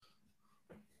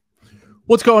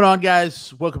What's going on,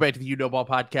 guys? Welcome back to the You Know Ball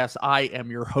podcast. I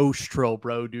am your host, Trill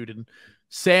Bro, dude, and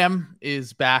Sam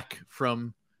is back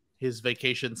from his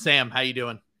vacation. Sam, how you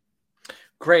doing?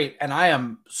 Great, and I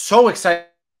am so excited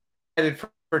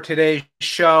for today's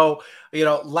show.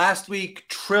 Last week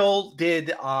Trill did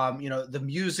the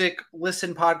music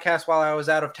listen podcast while I was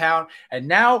out of town, and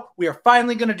now we are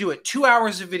finally going to do it. 2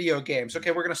 hours of video games.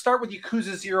 Okay, we're going to start with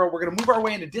Yakuza 0. We're going to move our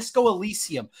way into Disco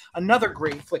Elysium, another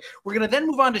great flick. We're going to then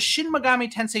move on to Shin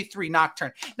Megami Tensei 3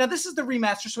 Nocturne. Now this is the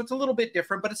remaster, so it's a little bit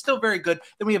different, but it's still very good.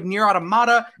 Then we have Nier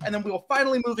Automata, and then we will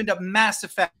finally move into Mass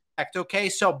Effect. Okay,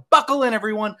 so buckle in,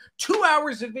 everyone. 2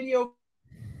 hours of video.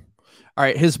 All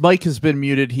right, his mic has been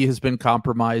muted. He has been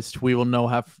compromised. We will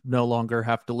no longer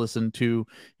have to listen to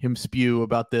him spew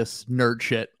about this nerd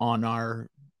shit on our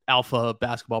Alpha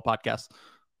Basketball podcast.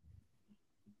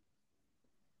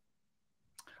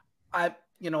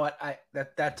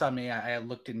 That's on me. I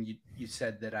looked and you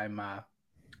said that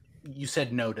you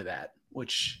said no to that,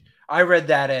 which I read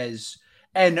that as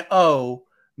N-O,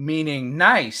 meaning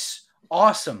nice,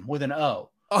 awesome with an O.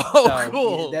 Oh, so,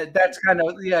 cool. That's kind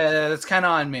of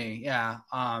on me. Yeah.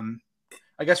 I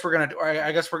guess we're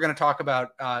gonna talk about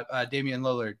Damian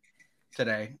Lillard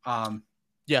today.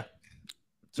 Yeah.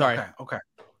 Sorry. Okay.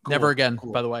 Cool. Never again.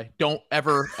 Cool. By the way, don't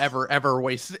ever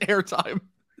waste airtime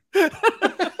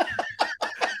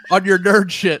on your nerd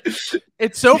shit.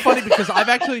 It's so funny because I've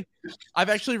actually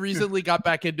recently got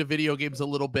back into video games a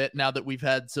little bit now that we've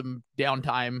had some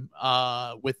downtime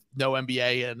with no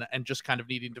NBA and just kind of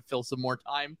needing to fill some more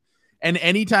time. And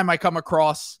anytime I come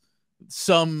across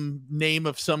some name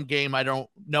of some game I don't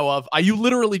know of, you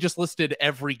literally just listed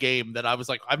every game that I was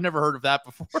like, I've never heard of that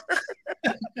before.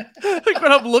 Like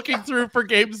when I'm looking through for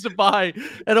games to buy,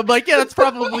 and I'm like, yeah, that's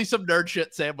probably some nerd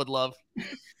shit Sam would love.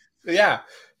 Yeah.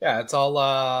 Yeah, it's all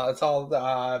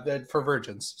for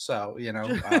virgins. So, not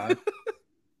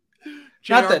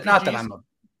that I'm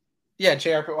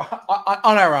JRPG.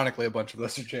 Unironically, a bunch of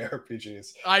those are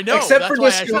JRPGs. I know, except for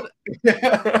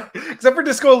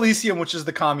Disco Elysium, which is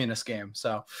the communist game.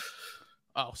 So,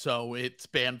 so it's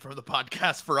banned from the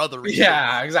podcast for other reasons.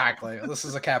 Yeah, exactly. This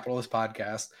is a capitalist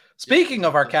podcast. Speaking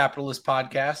of our capitalist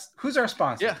podcast, who's our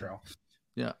sponsor, Drew?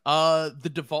 Yeah. The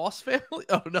DeVos family.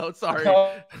 Oh no, sorry.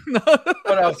 Sorry.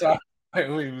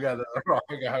 We got that wrong.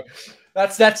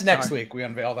 That's next week. We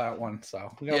unveil that one. So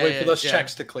we gotta wait for those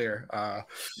checks to clear.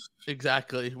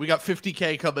 Exactly. We got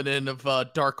 $50,000 coming in of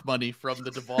dark money from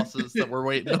the DeVosses that we're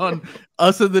waiting on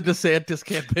us in the DeSantis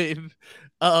campaign.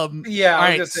 I was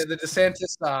gonna say the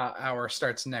DeSantis hour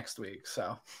starts next week.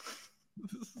 So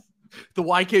the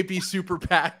YKB super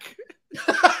PAC.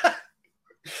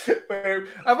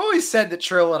 I've always said that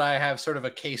Trill and I have sort of a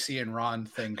Casey and Ron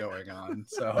thing going on,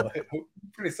 so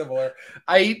pretty similar.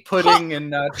 I eat pudding,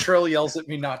 and Trill yells at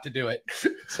me not to do it.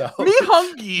 So me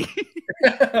hungry.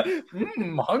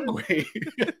 Hungry.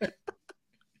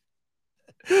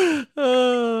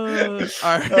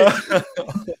 All right.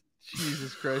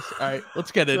 Jesus Christ! All right,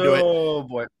 let's get into it. Oh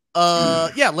boy.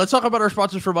 Let's talk about our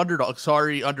sponsors from Underdog.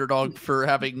 Sorry, Underdog, for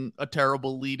having a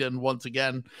terrible lead-in once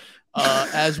again.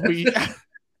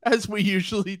 As we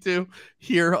usually do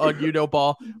here on You Know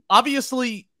Ball.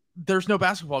 Obviously, there's no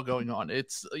basketball going on.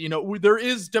 It's, there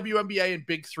is WNBA and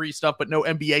Big Three stuff, but no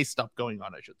NBA stuff going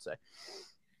on, I should say.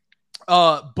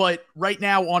 But right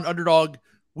now on Underdog,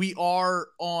 we are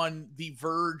on the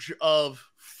verge of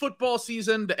football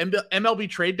season. The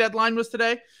MLB trade deadline was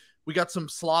today. We got some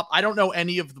slop. I don't know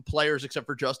any of the players except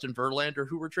for Justin Verlander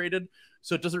who were traded,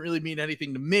 so it doesn't really mean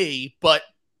anything to me, but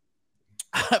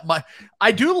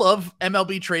I do love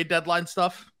MLB trade deadline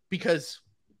stuff because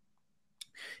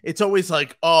it's always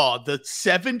like, the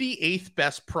 78th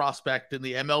best prospect in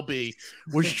the MLB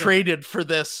was traded for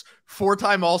this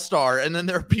 4-time All-Star. And then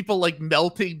there are people like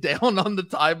melting down on the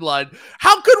timeline.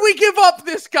 How could we give up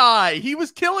this guy? He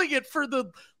was killing it for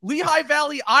the Lehigh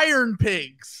Valley Iron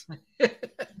Pigs.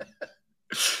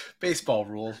 Baseball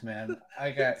rules, man.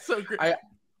 So great.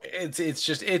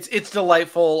 It's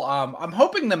delightful. I'm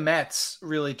hoping the Mets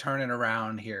really turn it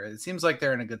around here. It seems like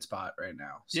they're in a good spot right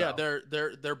now. So. Yeah,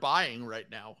 they're buying right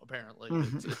now. Apparently,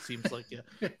 it seems like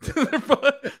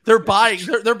they're buying.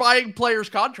 They're buying players'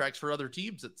 contracts for other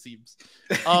teams. It seems.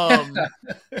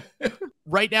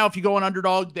 Right now, if you go on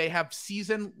Underdog, they have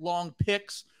season-long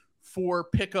picks for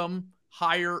Pick'em,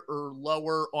 higher or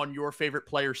lower on your favorite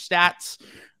player stats.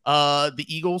 The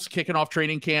Eagles kicking off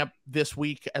training camp this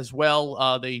week as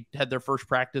well. They had their first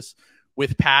practice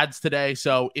with pads today,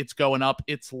 so it's going up.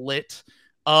 It's lit.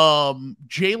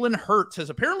 Jalen Hurts has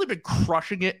apparently been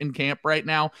crushing it in camp right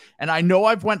now, and I know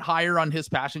I've went higher on his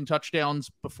passing touchdowns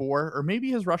before, or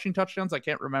maybe his rushing touchdowns. I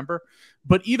can't remember,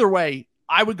 but either way,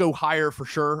 I would go higher for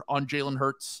sure on Jalen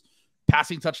Hurts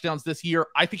passing touchdowns this year.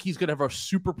 I think he's going to have a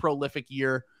super prolific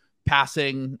year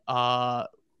passing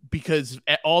because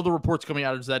all the reports coming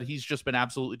out is that he's just been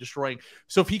absolutely destroying.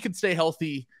 So if he can stay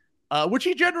healthy, which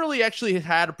he generally actually has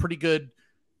had a pretty good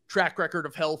track record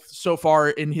of health so far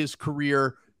in his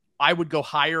career, I would go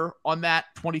higher on that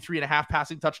 23.5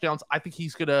 passing touchdowns. I think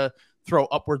he's going to throw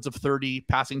upwards of 30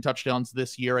 passing touchdowns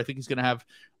this year. I think he's going to have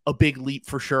a big leap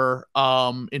for sure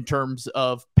in terms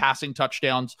of passing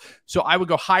touchdowns. So I would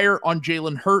go higher on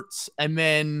Jalen Hurts. And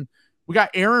then we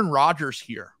got Aaron Rodgers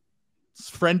here.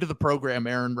 Friend of the program,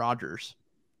 Aaron Rodgers.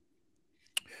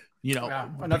 You know,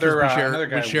 another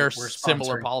guy we share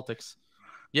similar politics.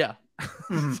 Yeah.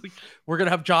 Like, we're going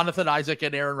to have Jonathan Isaac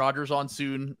and Aaron Rodgers on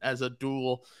soon as a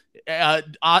duel.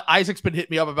 Isaac's been hitting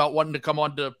me up about wanting to come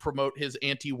on to promote his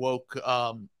anti-woke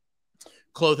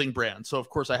clothing brand. So, of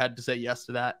course, I had to say yes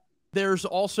to that. There's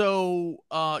also,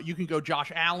 you can go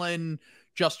Josh Allen,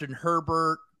 Justin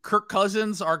Herbert, Kirk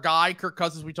Cousins, our guy, Kirk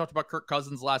Cousins. We talked about Kirk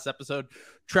Cousins last episode.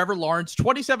 Trevor Lawrence,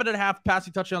 27.5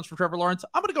 passing touchdowns for Trevor Lawrence.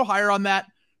 I'm going to go higher on that.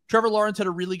 Trevor Lawrence had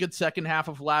a really good second half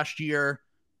of last year,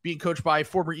 being coached by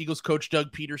former Eagles coach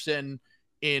Doug Peterson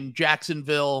in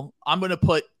Jacksonville. I'm going to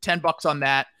put $10 on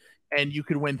that, and you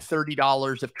can win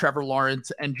 $30 if Trevor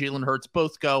Lawrence and Jalen Hurts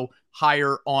both go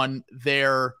higher on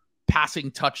their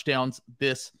passing touchdowns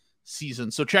this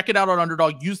season. So check it out on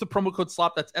Underdog. Use the promo code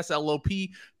SLOP, that's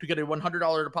SLOP, to get a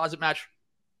 $100 deposit match.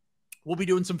 We'll be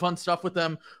doing some fun stuff with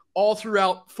them all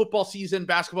throughout football season,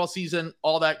 basketball season,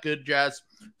 all that good jazz.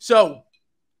 So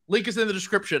link is in the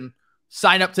description.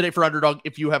 Sign up today for Underdog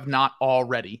if you have not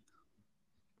already.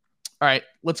 All right,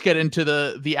 let's get into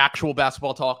the actual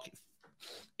basketball talk.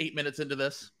 8 minutes into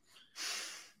this.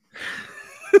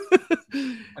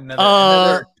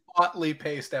 another hotly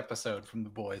paced episode from the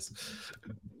boys.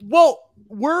 Well,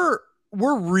 we're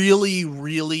really,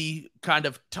 really kind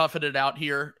of toughing it out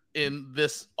here in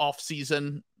this off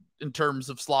season in terms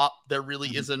of slop. There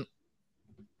really isn't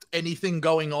anything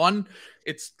going on.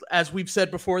 It's, as we've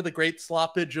said before, the great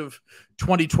sloppage of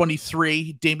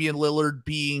 2023, Damian Lillard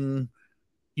being,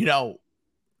 you know,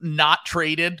 not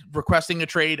traded, requesting a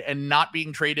trade and not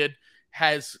being traded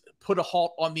has put a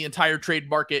halt on the entire trade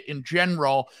market in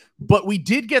general. But we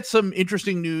did get some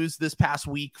interesting news this past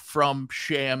week from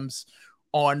Shams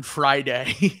on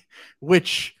Friday,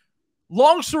 which,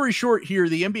 long story short here,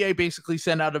 the NBA basically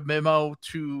sent out a memo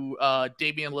to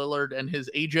Damian Lillard and his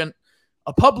agent,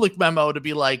 a public memo to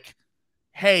be like,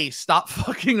 hey, stop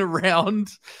fucking around,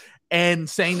 and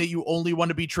saying that you only want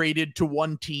to be traded to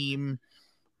one team,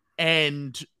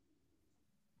 and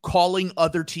calling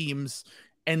other teams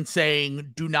and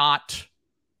saying, do not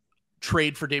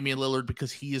trade for Damian Lillard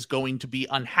because he is going to be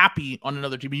unhappy on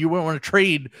another team. You wouldn't want to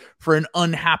trade for an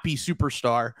unhappy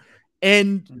superstar.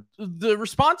 And the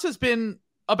response has been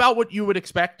about what you would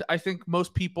expect. I think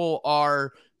most people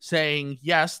are saying,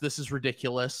 yes, this is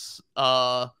ridiculous.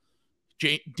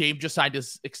 Dame just signed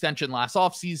his extension last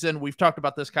offseason. We've talked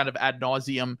about this kind of ad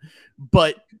nauseum,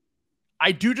 but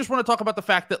I do just want to talk about the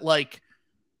fact that, like,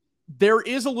 there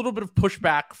is a little bit of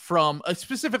pushback from,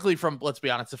 specifically from, let's be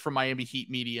honest, from Miami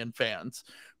Heat media and fans,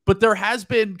 but there has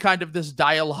been kind of this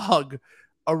dialogue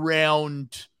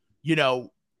around, you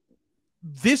know,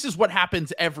 this is what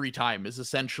happens every time, is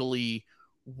essentially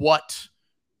what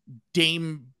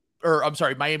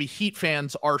Miami Heat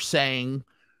fans are saying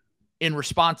in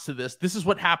response to this. This is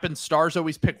what happens. Stars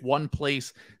always pick one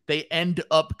place. They end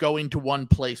up going to one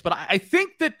place. But I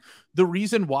think that the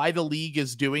reason why the league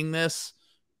is doing this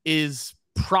is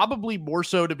probably more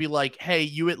so to be like, hey,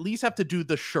 you at least have to do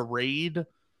the charade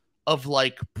of,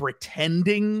 like,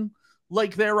 pretending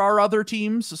like there are other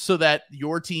teams so that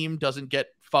your team doesn't get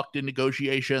fucked in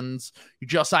negotiations. You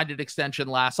just signed an extension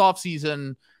last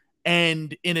offseason.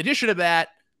 And in addition to that,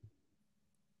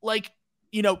 like,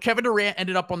 you know, Kevin Durant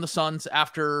ended up on the Suns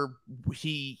after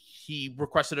he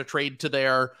requested a trade to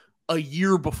there a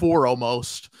year before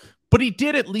almost, but he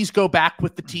did at least go back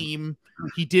with the team.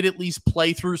 He did at least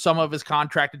play through some of his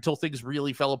contract until things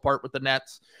really fell apart with the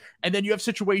Nets. And then you have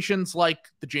situations like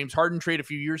the James Harden trade a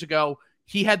few years ago.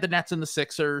 He had the Nets and the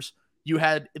Sixers. You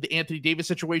had the Anthony Davis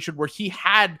situation where he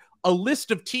had a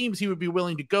list of teams he would be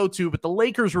willing to go to, but the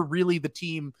Lakers were really the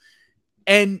team.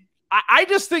 And I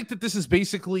just think that this is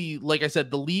basically, like I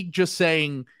said, the league just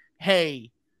saying,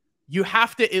 hey, you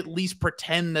have to at least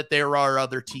pretend that there are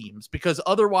other teams, because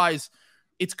otherwise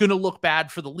it's going to look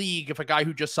bad for the league if a guy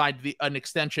who just signed an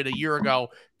extension a year ago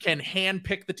can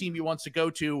handpick the team he wants to go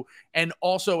to and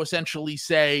also essentially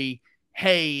say,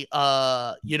 hey,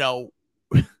 you know,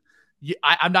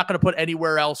 I'm not going to put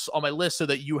anywhere else on my list so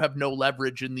that you have no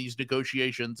leverage in these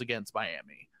negotiations against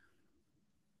Miami.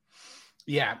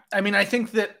 Yeah, I mean, I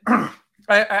think that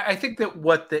I think that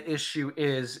what the issue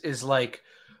is like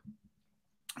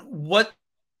what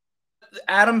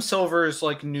Adam Silver's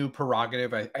like new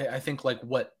prerogative. I think like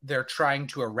what they're trying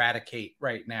to eradicate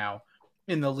right now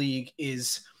in the league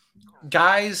is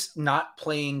guys not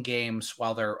playing games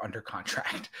while they're under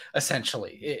contract.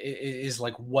 Essentially, it is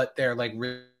like what they're like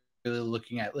really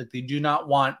looking at. Like they do not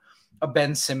want a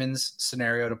Ben Simmons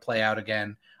scenario to play out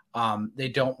again. They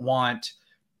don't want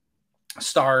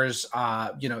stars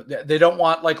they don't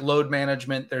want like load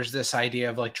management. There's this idea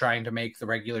of like trying to make the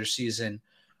regular season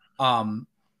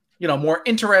more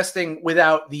interesting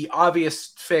without the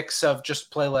obvious fix of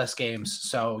just play less games.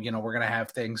 So we're gonna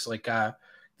have things like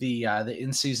the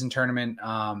in-season tournament,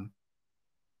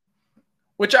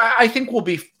 which I think will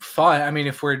be fun. I mean,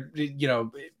 if we're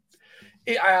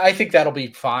I think that'll be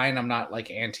fine. I'm not like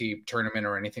anti-tournament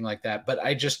or anything like that, but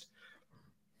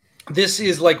this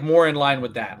is like more in line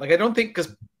with that. Like, I don't think,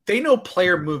 because they know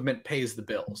player movement pays the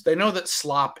bills. They know that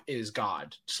slop is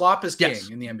God. Slop is king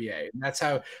in the NBA. And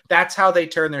that's how they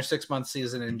turn their 6-month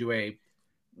season into a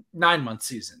 9-month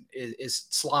season is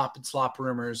slop and slop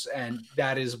rumors. And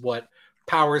that is what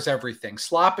powers everything.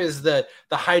 Slop is the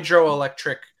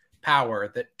hydroelectric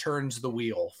power that turns the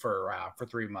wheel for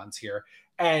 3 months here.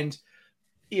 And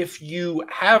if you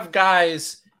have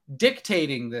guys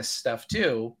dictating this stuff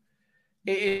too,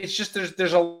 it's just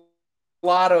there's a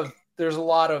lot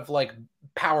of like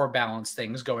power balance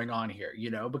things going on here,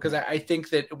 because I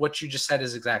think that what you just said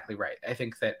is exactly right. I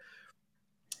think that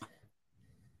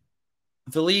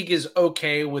the league is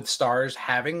okay with stars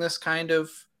having this kind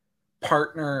of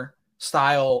partner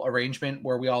style arrangement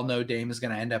where we all know Dame is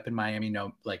going to end up in Miami,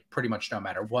 like pretty much no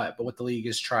matter what. But what the league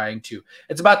is trying to,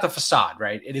 it's about the facade,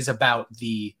 right? It is about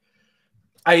the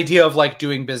idea of like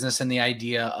doing business and the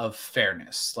idea of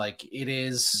fairness. Like it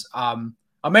is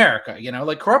America,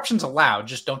 like corruption's allowed,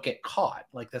 just don't get caught.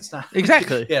 Like that's not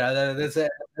exactly. That's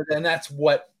it. And that's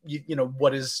what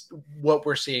what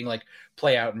we're seeing like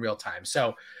play out in real time.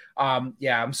 So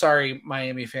I'm sorry,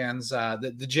 Miami fans.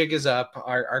 The jig is up.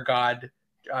 Our god,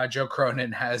 Joe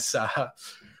Cronin has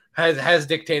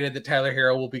dictated that Tyler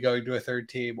Hero will be going to a third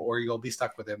team, or you'll be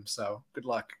stuck with him. So good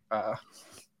luck.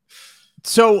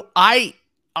 So I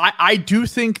do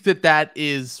think that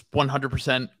is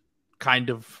 100% kind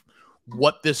of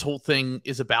what this whole thing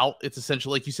is about. It's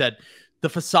essentially, like you said, the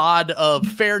facade of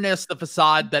fairness, the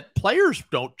facade that players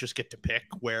don't just get to pick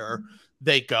where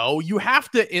they go. You have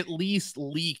to at least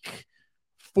leak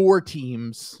 4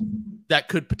 teams that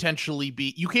could potentially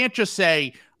be. You can't just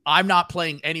say, I'm not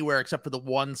playing anywhere except for the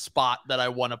one spot that I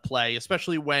want to play,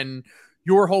 especially when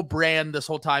your whole brand this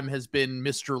whole time has been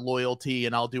Mr. Loyalty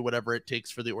and I'll do whatever it takes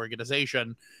for the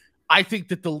organization. I think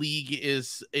that the league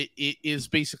is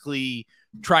basically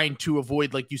trying to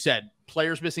avoid, like you said,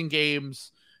 players missing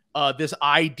games. This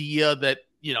idea that,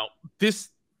 this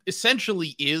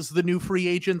essentially is the new free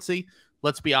agency.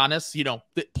 Let's be honest,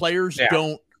 that players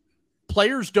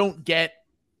don't get,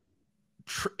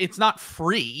 it's not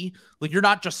free. Like you're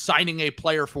not just signing a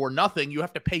player for nothing. You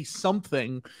have to pay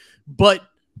something, but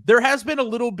there has been a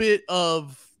little bit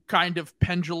of kind of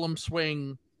pendulum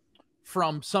swing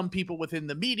from some people within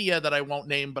the media that I won't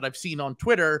name, but I've seen on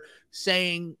Twitter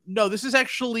saying, no, this is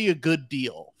actually a good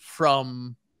deal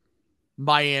from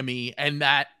Miami and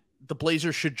that the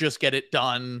Blazers should just get it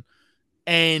done.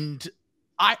 And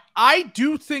I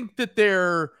do think that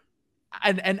they're,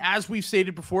 and as we've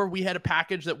stated before, we had a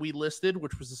package that we listed,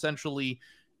 which was essentially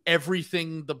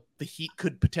everything the Heat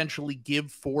could potentially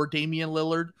give for Damian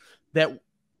Lillard, that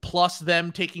plus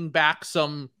them taking back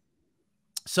some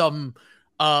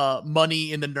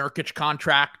money in the Nurkic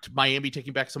contract, Miami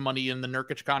taking back some money in the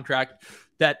Nurkic contract,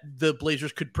 that the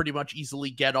Blazers could pretty much easily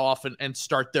get off and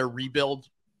start their rebuild.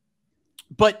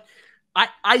 But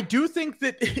I do think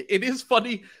that it is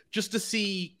funny just to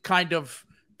see kind of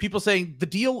people saying the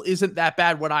deal isn't that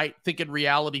bad, when I think in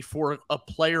reality for a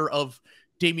player of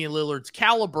Damian Lillard's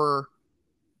caliber,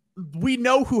 we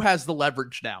know who has the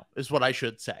leverage now, is what I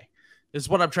should say, is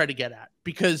what I'm trying to get at.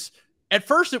 Because at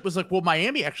first it was like, well,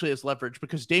 Miami actually has leverage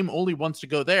because Dame only wants to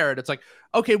go there. And it's like,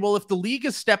 okay, well, if the league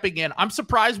is stepping in, I'm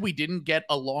surprised we didn't get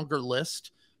a longer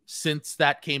list since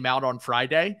that came out on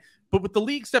Friday. But with the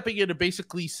league stepping in and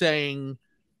basically saying,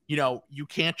 you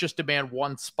can't just demand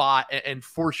one spot and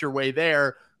force your way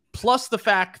there. Plus the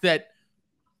fact that,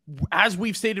 as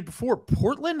we've stated before,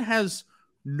 Portland has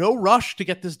no rush to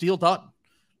get this deal done.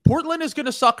 Portland is going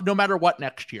to suck no matter what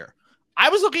next year. I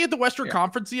was looking at the Western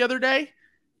Conference the other day,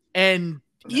 and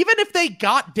even if they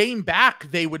got Dame back,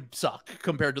 they would suck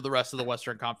compared to the rest of the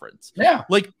Western Conference. Yeah.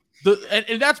 Like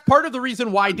and that's part of the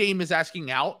reason why Dame is asking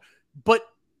out. But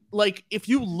like if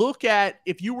you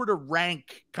were to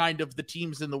rank kind of the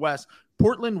teams in the West,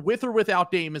 Portland with or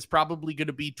without Dame is probably going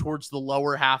to be towards the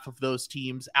lower half of those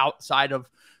teams outside of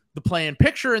the play-in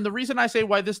picture. And the reason I say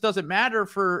why this doesn't matter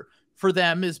for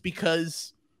them is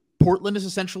because Portland is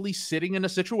essentially sitting in a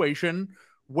situation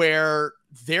where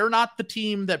they're not the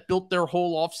team that built their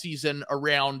whole offseason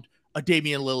around a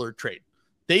Damian Lillard trade.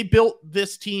 They built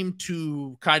this team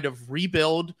to kind of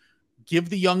rebuild, give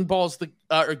the young guys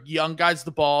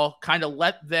the ball, kind of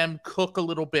let them cook a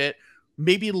little bit,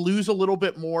 maybe lose a little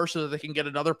bit more so that they can get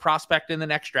another prospect in the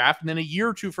next draft. And then a year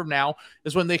or two from now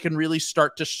is when they can really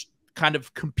start to kind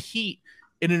of compete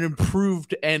in an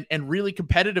improved and really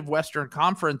competitive Western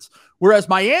Conference. Whereas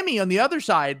Miami, on the other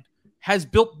side, has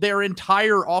built their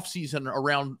entire offseason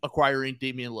around acquiring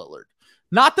Damian Lillard.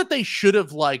 Not that they should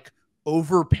have like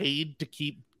overpaid to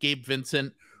keep Gabe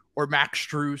Vincent or Max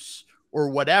Strus or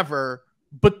whatever,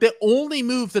 but the only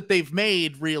move that they've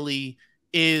made really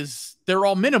is they're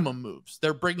all minimum moves.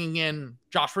 They're bringing in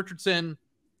Josh Richardson,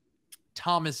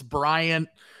 Thomas Bryant,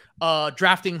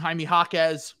 drafting Jaime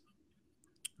Jaquez,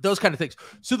 those kind of things.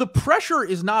 So the pressure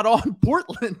is not on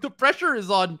Portland. The pressure is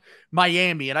on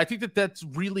Miami. And I think that that's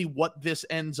really what this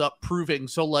ends up proving.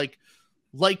 So like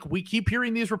we keep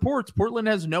hearing these reports, Portland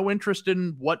has no interest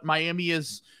in what Miami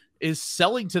is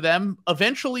selling to them.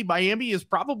 Eventually, Miami is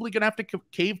probably going to have to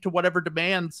cave to whatever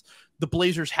demands the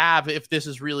Blazers have if this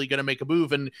is really going to make a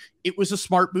move. And it was a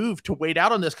smart move to wait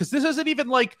out on this, because this isn't even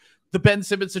like the Ben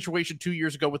Simmons situation 2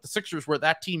 years ago with the Sixers, where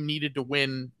that team needed to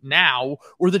win now,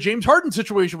 or the James Harden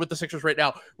situation with the Sixers right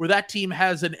now, where that team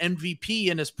has an MVP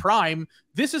in his prime.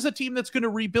 This is a team that's going to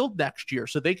rebuild next year.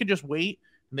 So they could just wait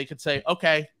and they could say,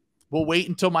 okay, we'll wait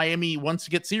until Miami wants to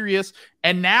get serious.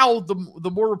 And now the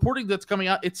more reporting that's coming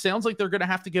out, it sounds like they're going to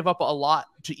have to give up a lot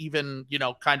to even,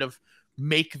 kind of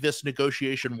make this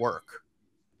negotiation work.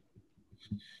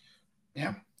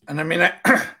 Yeah. And I mean,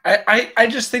 I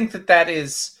just think that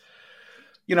is,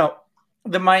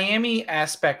 the Miami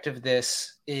aspect of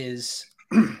this is,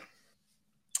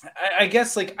 I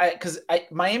guess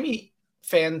Miami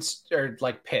fans are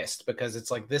like pissed because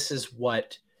it's like, this is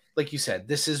what, like you said,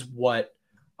 this is what,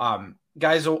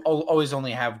 guys will always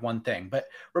only have one thing. But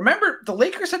remember, the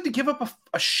Lakers had to give up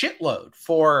a shitload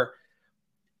for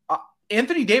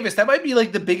Anthony Davis. That might be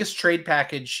like the biggest trade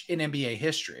package in NBA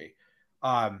history.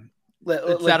 When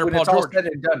it's all said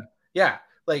and done. Yeah.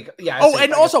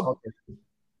 And also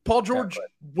Paul George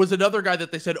was another guy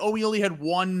that they said, he only had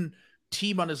one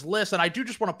team on his list. And I do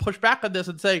just want to push back on this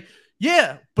and say,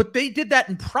 yeah, but they did that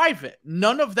in private.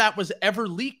 None of that was ever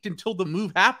leaked until the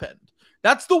move happened.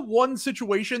 That's the one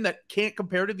situation that can't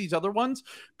compare to these other ones,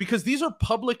 because these are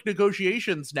public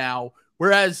negotiations now,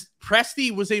 whereas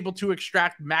Presti was able to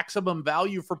extract maximum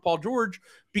value for Paul George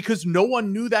because no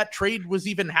one knew that trade was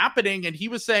even happening. And he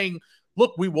was saying,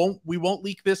 look, we won't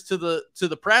leak this to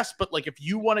the press, but like, if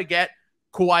you want to get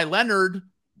Kawhi Leonard,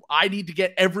 I need to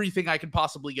get everything I can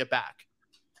possibly get back.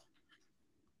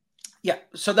 Yeah,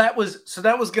 so that was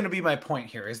going to be my point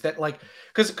here, is that like,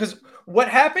 because what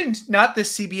happened not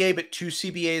this CBA but 2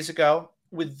 CBAs ago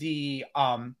with the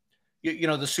the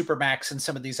Supermax and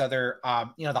some of these other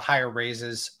the higher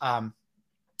raises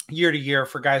year to year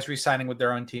for guys re-signing with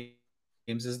their own teams,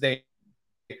 is they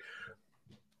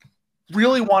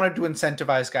really wanted to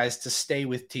incentivize guys to stay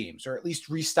with teams, or at least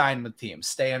re-sign with teams,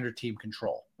 stay under team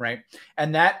control, right?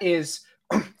 And that is,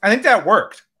 I think that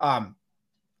worked.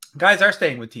 Guys are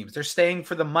staying with teams. They're staying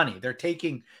for the money. They're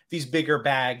taking these bigger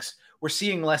bags. We're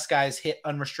seeing less guys hit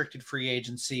unrestricted free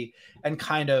agency, and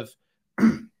kind of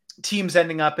teams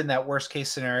ending up in that worst case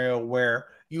scenario where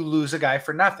you lose a guy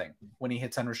for nothing when he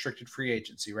hits unrestricted free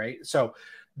agency, right? So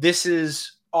this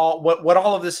is all what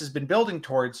all of this has been building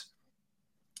towards.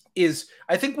 Is,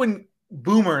 I think, when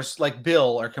boomers like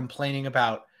Bill are complaining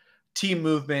about team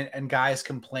movement and guys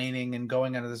complaining and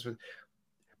going under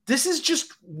this is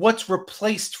just what's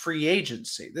replaced free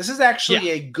agency. This is actually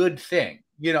a good thing,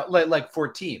 like for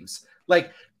teams.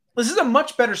 Like, this is a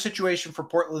much better situation for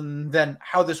Portland than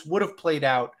how this would have played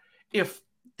out if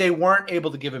they weren't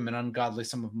able to give him an ungodly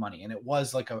sum of money. And it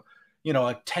was like a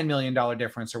 $10 million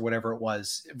difference or whatever it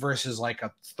was versus like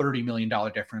a $30 million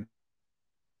difference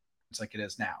like it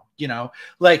is now.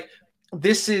 Like,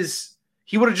 this is,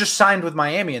 he would have just signed with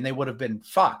Miami and they would have been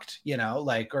fucked,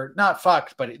 or not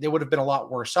fucked, but they would have been a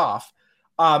lot worse off.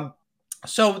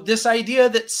 So this idea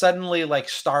that suddenly like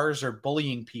stars are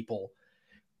bullying people,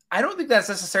 I don't think that's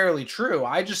necessarily true.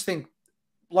 I just think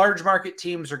large market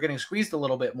teams are getting squeezed a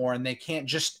little bit more, and they can't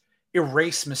just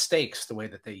erase mistakes the way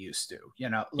that they used to,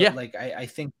 Like, I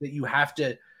think that you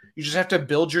just have to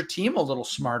build your team a little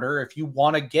smarter if you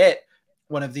want to get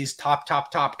one of these top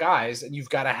guys, and you've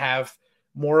got to have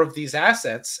more of these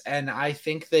assets. And I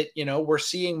think that, we're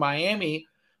seeing Miami,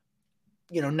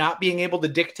 not being able to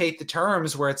dictate the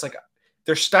terms, where it's like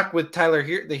they're stuck with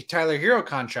the Tyler Hero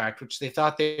contract, which they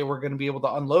thought they were going to be able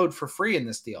to unload for free in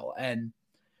this deal. And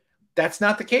that's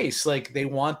not the case. Like, they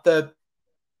want the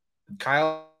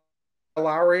Kyle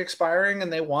Lowry expiring,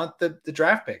 and they want the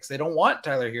draft picks. They don't want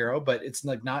Tyler Hero, but it's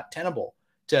like not tenable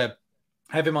to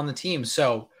have him on the team.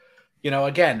 So,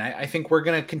 again, I think we're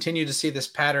going to continue to see this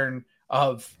pattern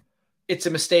of it's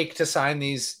a mistake to sign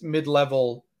these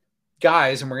mid-level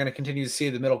guys, and we're going to continue to see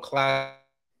the middle class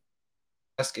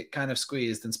get kind of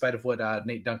squeezed, in spite of what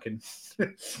Nate Duncan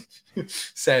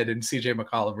said and CJ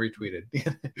McCollum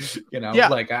retweeted.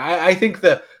 Like, I think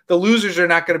the losers are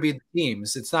not going to be the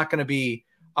teams. It's not going to be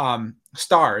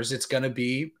stars. It's going to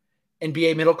be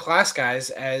NBA middle class guys,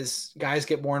 as guys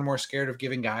get more and more scared of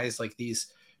giving guys like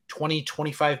these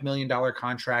 $20-25 million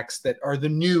contracts that are the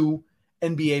new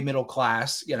NBA middle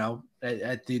class.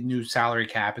 At the new salary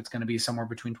cap, it's going to be somewhere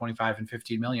between 25 and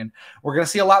 15 million. We're going to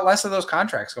see a lot less of those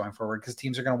contracts going forward, because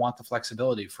teams are going to want the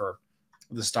flexibility for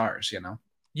the stars.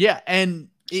 Yeah, and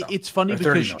it's funny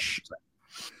because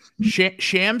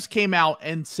Shams came out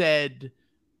and said,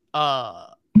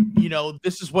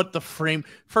 this is what the frame.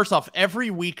 First off, every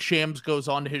week Shams goes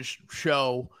on his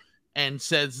show and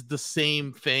says the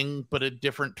same thing, but in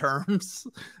different terms.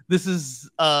 This is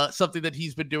something that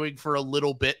he's been doing for a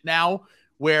little bit now,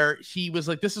 where he was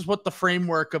like, this is what the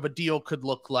framework of a deal could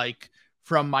look like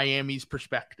from Miami's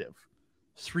perspective.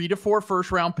 3 to 4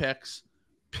 first-round picks,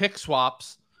 pick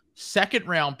swaps,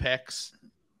 second-round picks,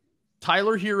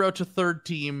 Tyler Hero to third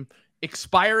team,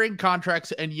 expiring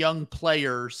contracts, and young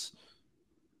players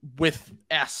with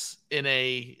S in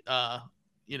a,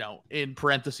 in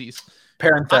parentheses.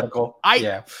 Parenthetical.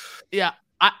 I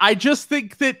just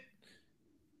think that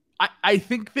I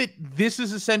think that this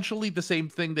is essentially the same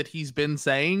thing that he's been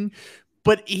saying,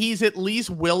 but he's at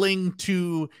least willing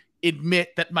to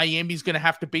admit that Miami's going to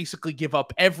have to basically give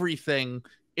up everything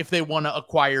if they want to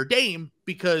acquire Dame,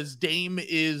 because Dame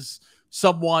is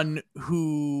someone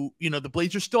who, the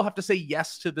Blazers still have to say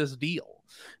yes to this deal.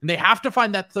 And they have to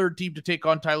find that third team to take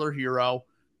on Tyler Hero.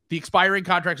 The expiring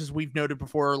contracts, as we've noted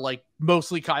before, like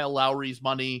mostly Kyle Lowry's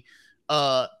money,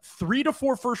 3 to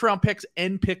 4 first round picks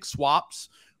and pick swaps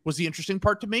was the interesting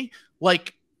part to me.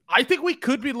 Like, I think we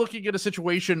could be looking at a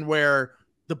situation where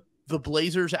the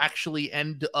Blazers actually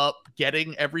end up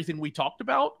getting everything we talked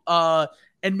about.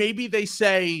 And maybe they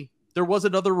say, there was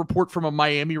another report from a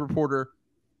Miami reporter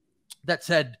that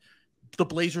said the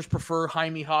Blazers prefer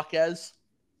Jaime Jaquez,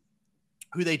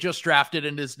 who they just drafted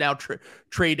and is now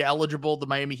trade eligible. The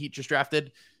Miami Heat just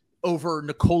drafted over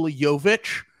Nikola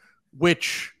Jovic,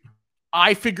 which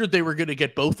I figured they were going to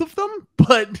get both of them,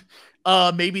 but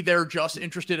maybe they're just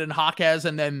interested in Jaquez,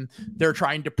 and then they're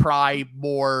trying to pry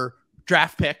more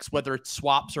draft picks, whether it's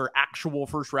swaps or actual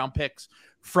first round picks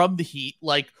from the Heat.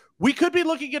 Like, we could be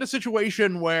looking at a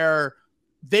situation where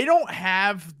they don't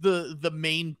have the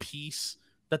main piece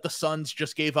that the Suns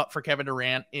just gave up for Kevin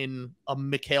Durant in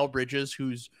Mikal Bridges,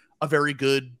 who's a very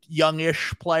good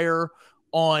youngish player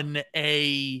on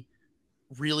a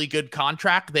really good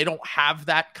contract. They don't have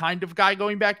that kind of guy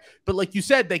going back. But like you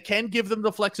said, they can give them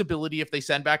the flexibility if they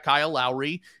send back Kyle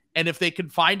Lowry. And if they can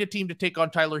find a team to take on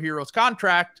Tyler Hero's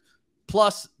contract,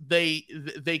 plus they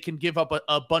can give up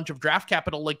a bunch of draft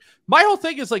capital. Like, my whole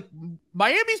thing is, like,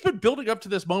 Miami's been building up to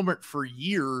this moment for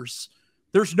years.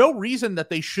 There's no reason that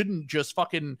they shouldn't just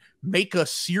fucking make a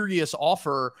serious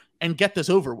offer and get this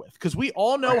over with, because we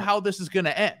all know how this is going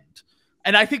to end.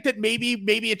 And I think that maybe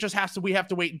it just we have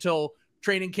to wait until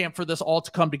training camp for this all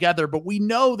to come together. But we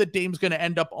know that Dame's going to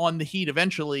end up on the Heat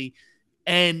eventually.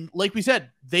 And like we said,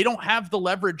 they don't have the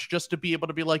leverage just to be able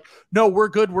to be like, no, we're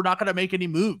good, we're not going to make any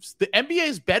moves. The NBA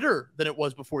is better than it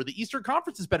was before. The Eastern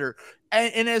Conference is better.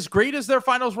 And as great as their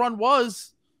finals run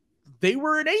was, they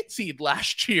were an 8 seed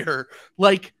last year.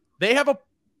 Like, they have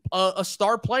a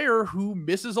star player who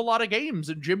misses a lot of games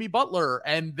in Jimmy Butler,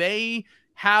 and they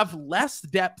have less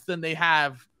depth than they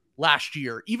have last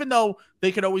year, even though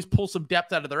they could always pull some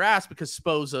depth out of their ass because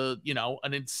Spo's an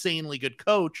insanely good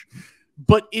coach.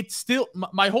 But it's still,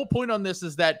 my whole point on this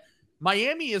is that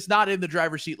Miami is not in the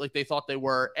driver's seat like they thought they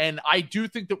were. And I do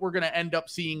think that we're going to end up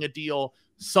seeing a deal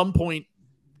some point,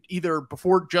 either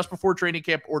just before training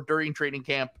camp or during training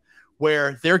camp,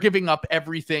 where they're giving up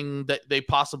everything that they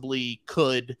possibly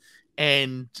could.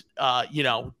 And,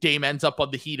 Dame ends up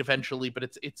on the Heat eventually,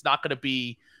 but it's not going to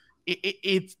be,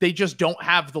 they just don't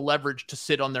have the leverage to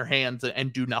sit on their hands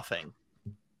and do nothing.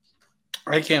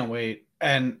 I can't wait.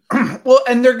 And well,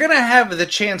 and they're gonna have the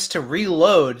chance to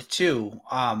reload too.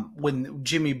 When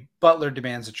Jimmy Butler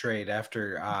demands a trade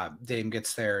after Dame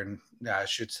gets there and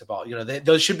shoots the ball,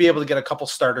 they should be able to get a couple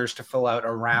starters to fill out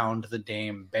around the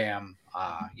Dame Bam,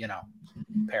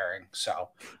 pairing. So,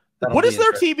 what does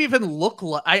their team even look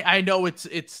like? I know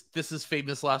this is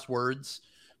famous last words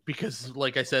because,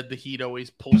 like I said, the Heat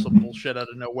always pull some bullshit out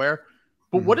of nowhere.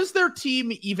 But what does their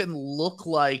team even look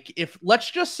like if, let's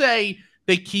just say,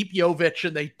 they keep Jovic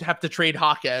and they have to trade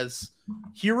Jaquez?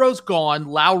 Hero's gone,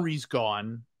 Lowry's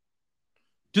gone.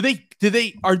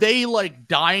 Are they like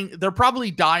dying? They're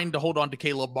probably dying to hold on to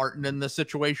Caleb Martin in this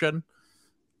situation.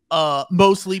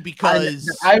 Mostly because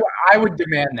I would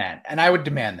demand that, and I would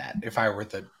demand that if I were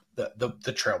the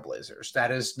Trailblazers.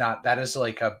 That is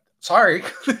like a sorry.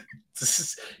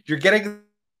 You're getting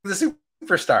the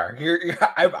superstar.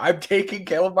 I'm taking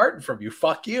Caleb Martin from you.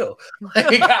 Fuck you.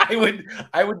 Like I would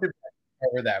demand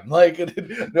over them. Like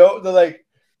no, they're like,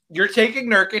 you're taking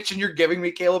Nurkic and you're giving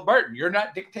me Caleb Martin. You're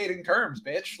not dictating terms,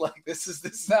 bitch. Like this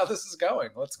is how this is going.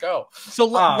 Let's go. So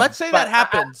let's say that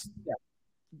happens.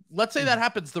 Let's say that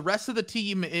happens. The rest of the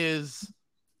team is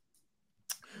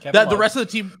the rest of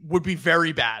the team would be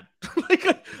very bad.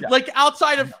 like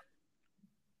outside of,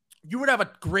 you would have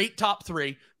a great top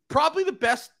three, probably the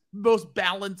best, most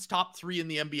balanced top three in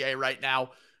the NBA right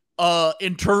now,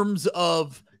 in terms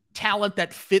of talent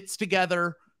that fits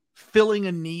together, filling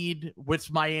a need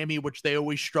with Miami, which they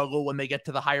always struggle when they get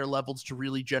to the higher levels to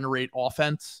really generate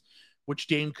offense, which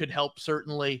Dame could help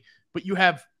certainly. But you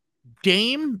have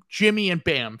Dame, Jimmy, and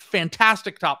Bam.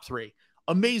 Fantastic top three.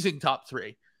 Amazing top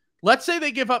three. Let's say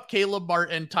they give up Caleb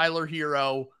Martin, Tyler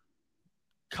Hero,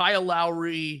 Kyle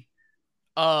Lowry,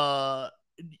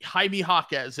 Jaime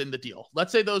Jaquez in the deal.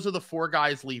 Let's say those are the four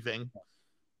guys leaving.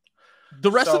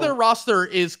 The rest of their roster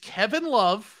is Kevin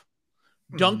Love,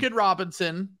 Duncan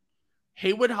Robinson,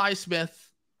 Haywood Highsmith,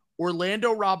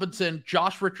 Orlando Robinson,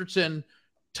 Josh Richardson,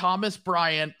 Thomas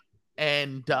Bryant,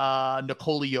 and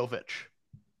Nikola Jovic.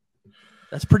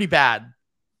 That's pretty bad.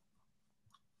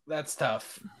 That's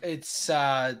tough. It's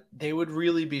they would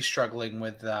really be struggling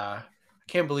with. I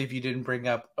can't believe you didn't bring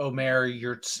up Omer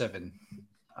Yurtseven.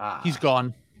 He's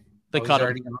gone. They cut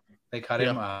him. They cut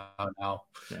him. Oh no.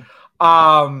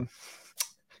 Yeah.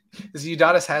 Is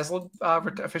Udonis Haslem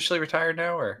officially retired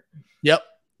now, or? Yep.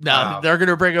 No, they're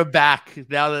gonna bring him back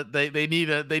now that they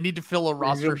need to fill a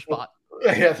roster spot.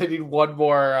 Yeah, they need one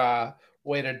more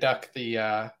way to duck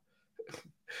the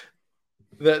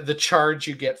charge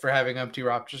you get for having empty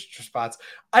roster spots.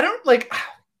 I don't like.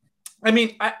 I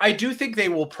mean, I do think they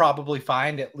will probably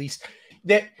find at least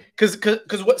that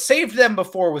because what saved them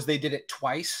before was they did it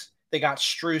twice. They got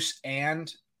Strus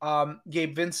and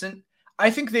Gabe Vincent. I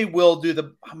think they will do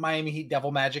the Miami Heat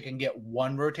devil magic and get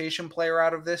one rotation player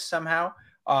out of this somehow.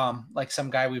 Like some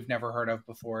guy we've never heard of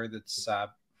before that's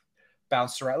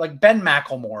bounced around, like Ben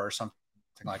McLemore or something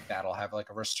like that. Will have like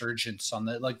a resurgence on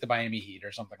the Miami Heat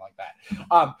or something like that.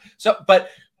 But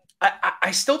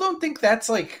I still don't think that's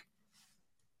like,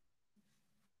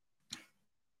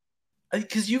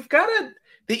 because you've got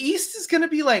the East is going to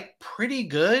be like pretty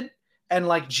good, and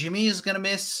like Jimmy is going to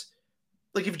miss.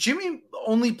 Like if Jimmy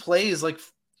only plays like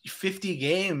 50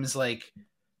 games, like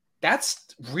that's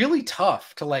really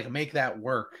tough to like make that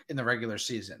work in the regular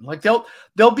season. Like they'll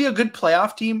be a good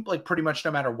playoff team, like pretty much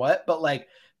no matter what. But like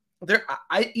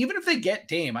even if they get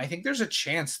Dame, I think there's a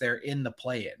chance they're in the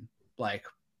play-in. Like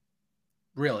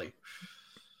really.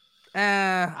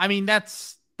 I mean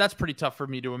that's pretty tough for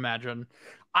me to imagine.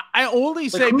 I only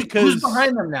say because who's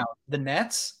behind them now? The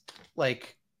Nets,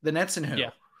 like the Nets and who? Yeah.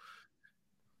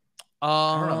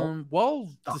 Well,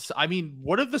 I mean,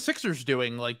 what are the Sixers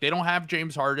doing? Like, they don't have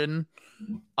James Harden.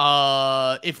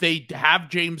 If they have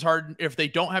James Harden, if they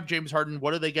don't have James Harden,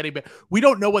 what are they getting back? We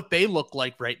don't know what they look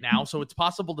like right now, so it's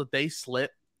possible that they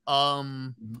slip. I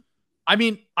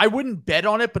mean, I wouldn't bet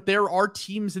on it, but there are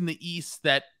teams in the East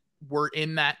that were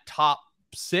in that top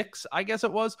 6, I guess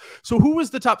it was. So who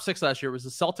was the top 6 last year? It was the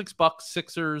Celtics, Bucks,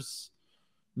 Sixers,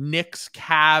 Knicks,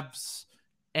 Cavs,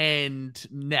 and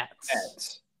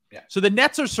Nets. Yeah. So the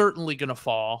Nets are certainly going to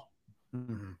fall.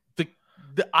 Mm-hmm.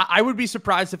 I would be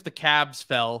surprised if the Cavs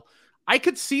fell. I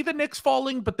could see the Knicks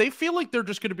falling, but they feel like they're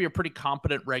just going to be a pretty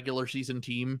competent regular season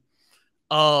team.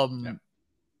 The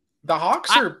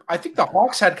Hawks I think the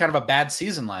Hawks had kind of a bad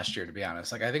season last year, to be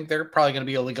honest. Like I think they're probably going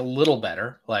to be like a little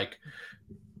better. Like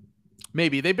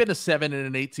maybe they've been a 7 and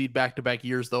an 8 seed back-to-back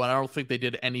years though, and I don't think they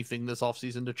did anything this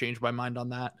offseason to change my mind on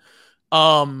that.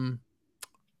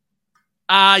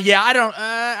 Yeah, I don't.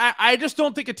 I just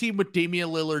don't think a team with Damian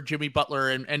Lillard, Jimmy Butler,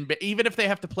 and even if they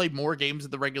have to play more games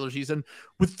in the regular season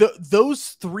with those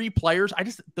three players,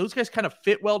 those guys kind of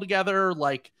fit well together.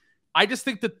 Like, I just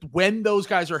think that when those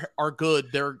guys are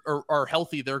good, are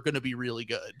healthy, they're going to be really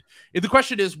good. And the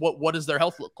question is, what does their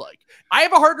health look like? I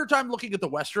have a harder time looking at the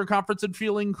Western Conference and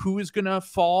feeling who is going to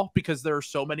fall because there are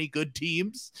so many good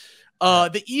teams.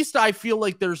 The East, I feel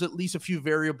like there's at least a few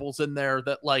variables in there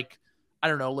that, like, I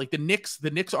don't know, like the Knicks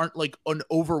aren't like an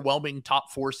overwhelming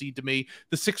top 4 seed to me.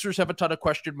 The Sixers have a ton of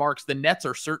question marks. The Nets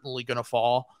are certainly going to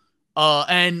fall.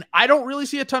 And I don't really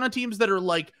see a ton of teams that are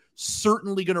like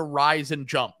certainly going to rise and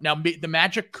jump. Now, the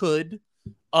Magic could.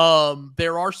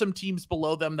 There are some teams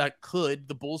below them that could.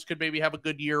 The Bulls could maybe have a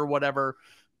good year or whatever.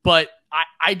 But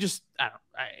I don't.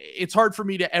 It's hard for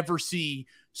me to ever see.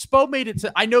 Spo made it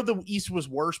to. I know the East was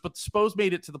worse, but Spo's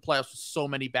made it to the playoffs with so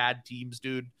many bad teams,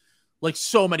 dude. Like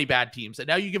so many bad teams. And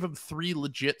now you give them 3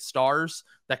 legit stars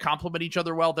that complement each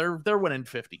other well. They're winning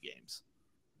 50 games.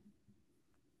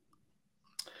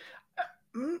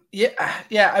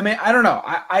 Yeah. I mean, I don't know.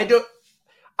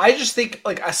 I just think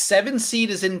like a 7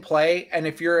 seed is in play. And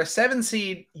if you're a 7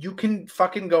 seed, you can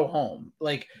fucking go home.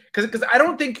 Like, cause I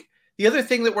don't think the other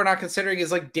thing that we're not considering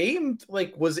is like Dame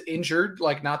like was injured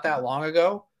like not that long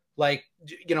ago. Like,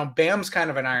 you know, Bam's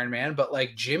kind of an Iron Man, but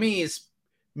like Jimmy is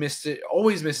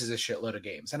always misses a shitload of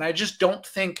games. And I just don't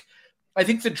think, I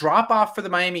think the drop off for the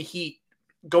Miami Heat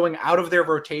going out of their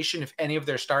rotation, if any of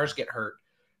their stars get hurt,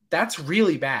 that's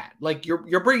really bad. Like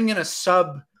you're bringing in a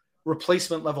sub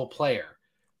replacement level player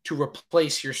to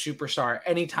replace your superstar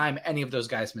anytime any of those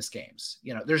guys miss games.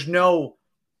 You know, there's no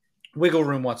wiggle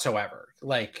room whatsoever.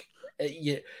 Like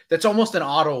that's almost an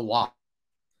auto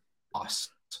loss.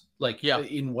 Like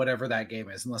in whatever that game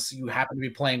is, unless you happen to be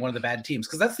playing one of the bad teams.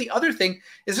 Because that's the other thing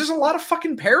is there's a lot of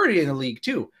fucking parity in the league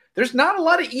too. There's not a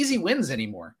lot of easy wins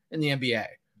anymore in the NBA.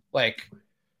 Like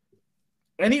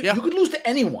you could lose to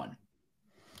anyone.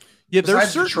 Yeah,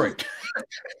 there's Detroit.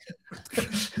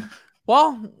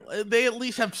 Well, they at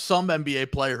least have some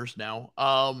NBA players now.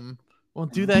 Well,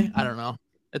 do they? I don't know.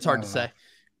 It's hard to say.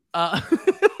 I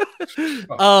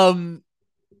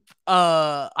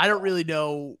don't really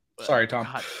know. Sorry, Tom.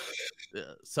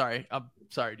 Sorry. I'm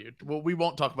sorry, dude. Well, we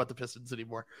won't talk about the Pistons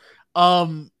anymore.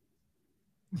 But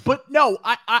no,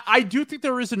 I do think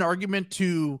there is an argument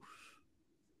to,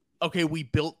 okay, we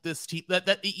built this team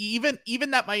that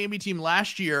even that Miami team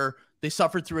last year, they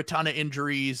suffered through a ton of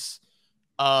injuries.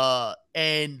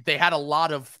 And they had a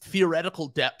lot of theoretical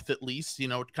depth, at least, you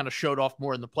know, it kind of showed off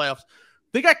more in the playoffs.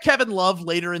 They got Kevin Love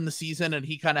later in the season, and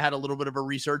he kind of had a little bit of a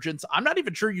resurgence. I'm not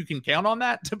even sure you can count on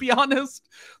that, to be honest.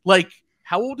 Like,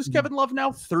 how old is Kevin Love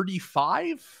now?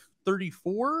 35?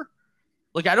 34?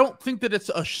 Like, I don't think that it's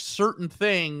a certain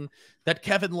thing that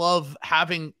Kevin Love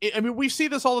having... I mean, we see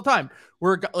this all the time.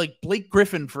 Where, like, Blake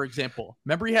Griffin, for example.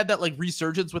 Remember he had that, like,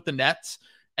 resurgence with the Nets?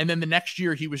 And then the next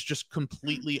year, he was just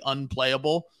completely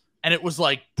unplayable. And it was,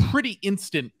 like, pretty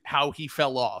instant how he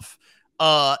fell off.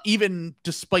 Even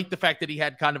despite the fact that he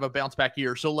had kind of a bounce back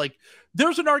year. So like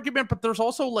there's an argument, but there's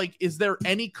also like, is there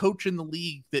any coach in the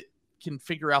league that can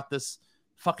figure out this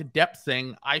fucking depth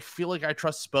thing? I feel like I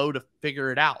trust Spo to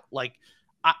figure it out. Like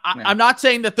I'm not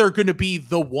saying that they're going to be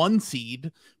the 1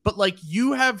 seed, but like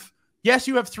you have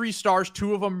 3 stars.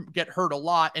 2 of them get hurt a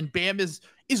lot. And Bam is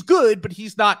good, but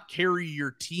he's not carry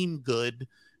your team good.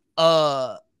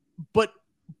 But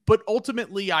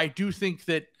ultimately I do think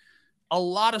that a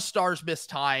lot of stars miss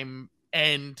time,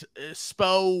 and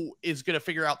Spo is going to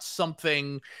figure out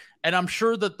something. And I'm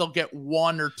sure that they'll get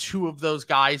 1 or 2 of those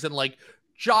guys. And like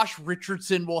Josh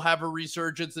Richardson will have a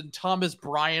resurgence and Thomas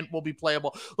Bryant will be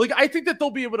playable. Like, I think that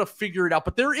they'll be able to figure it out,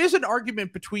 but there is an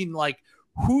argument between like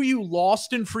who you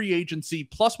lost in free agency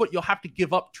plus what you'll have to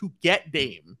give up to get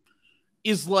Dame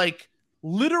is like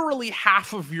literally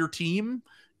half of your team.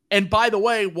 And by the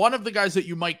way, one of the guys that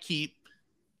you might keep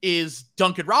is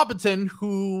Duncan Robinson,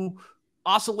 who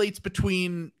oscillates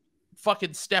between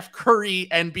fucking Steph Curry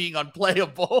and being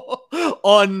unplayable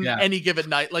on any given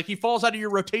night. Like he falls out of your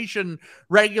rotation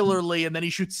regularly and then he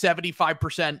shoots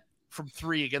 75% from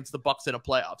 3 against the Bucks in a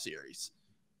playoff series.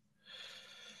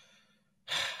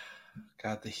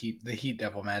 God, the Heat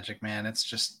Devil Magic, man. It's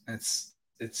just,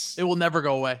 it will never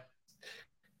go away.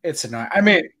 It's annoying. I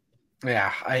mean,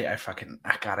 yeah, I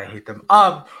hate them.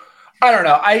 I don't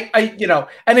know. You know,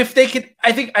 and if they could,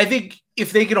 I think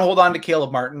if they can hold on to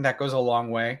Caleb Martin, that goes a long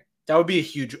way. That would be a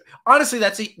huge, honestly,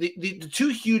 that's the 2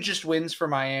 hugest wins for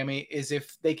Miami is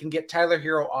if they can get Tyler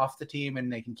Hero off the team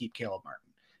and they can keep Caleb Martin.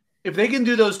 If they can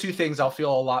do those 2 things, I'll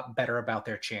feel a lot better about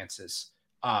their chances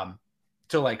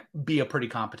to like be a pretty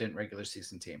competent regular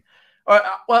season team.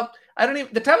 Well, I don't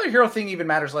even. The Tyler Hero thing even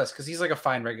matters less because he's like a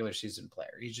fine regular season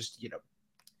player. He just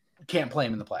can't play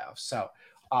him in the playoffs. So,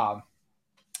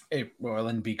 it will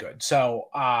then be good. So,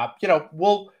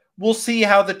 we'll see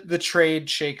how the trade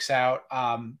shakes out.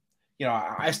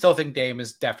 I still think Dame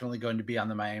is definitely going to be on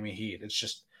the Miami Heat. It's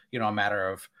just a matter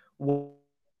of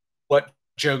what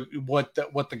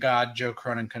the god Joe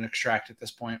Cronin can extract at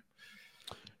this point.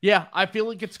 Yeah, I feel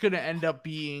like it's going to end up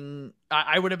being,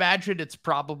 I would imagine it's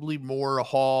probably more a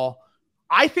haul.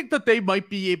 I think that they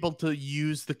might be able to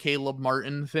use the Caleb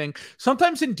Martin thing.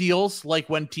 Sometimes in deals, like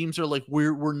when teams are like,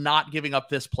 we're not giving up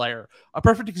this player. A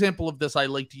perfect example of this I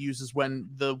like to use is when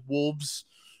the Wolves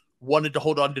wanted to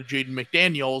hold on to Jaden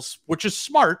McDaniels, which is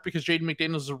smart because Jaden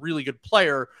McDaniels is a really good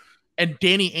player. And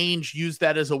Danny Ainge used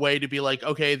that as a way to be like,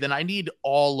 okay, then I need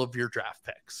all of your draft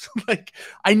picks. Like,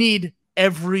 I need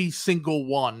every single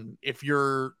one if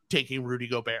you're taking Rudy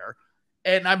Gobert.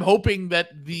 And I'm hoping that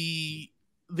the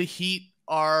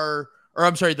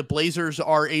Blazers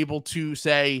are able to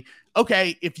say,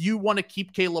 okay, if you want to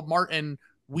keep Caleb Martin,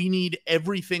 we need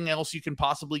everything else you can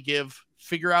possibly give.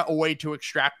 Figure out a way to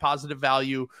extract positive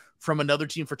value from another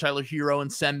team for Tyler Hero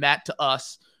and send that to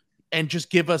us, and just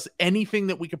give us anything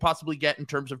that we could possibly get in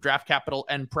terms of draft capital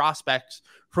and prospects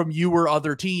from you or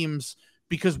other teams,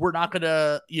 because we're not going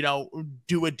to,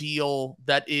 do a deal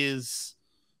that is,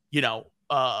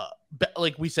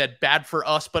 like we said, bad for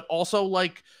us, but also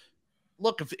like,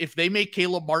 look, if they make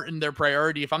Caleb Martin their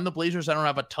priority, if I'm the Blazers, I don't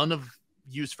have a ton of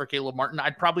use for Caleb Martin.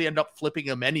 I'd probably end up flipping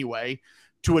him anyway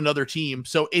to another team.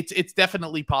 So it's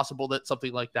definitely possible that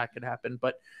something like that could happen.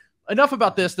 But enough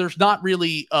about this. There's not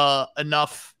really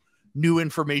enough new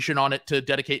information on it to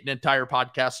dedicate an entire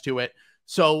podcast to it.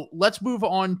 So let's move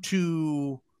on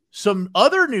to some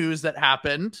other news that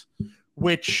happened,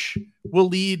 which will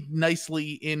lead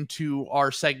nicely into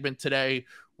our segment today,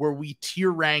 where we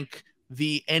tier rank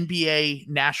the NBA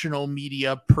national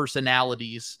media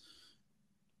personalities.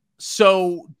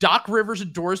 So Doc Rivers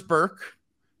and Doris Burke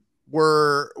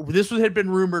had been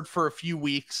rumored for a few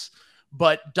weeks,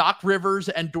 but Doc Rivers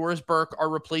and Doris Burke are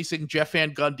replacing Jeff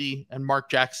Van Gundy and Mark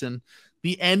Jackson.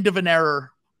 The end of an era.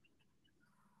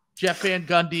 Jeff Van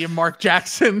Gundy and Mark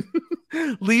Jackson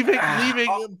leaving.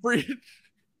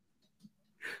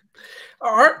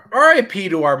 R.I.P.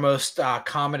 to our most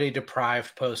comedy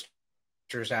deprived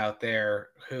posters out there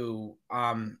who,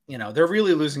 they're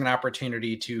really losing an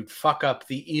opportunity to fuck up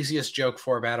the easiest joke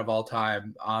format of all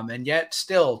time. And yet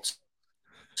still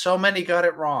so many got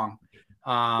it wrong.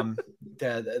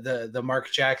 The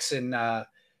Mark Jackson,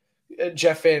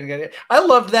 Jeff Van Gundy. I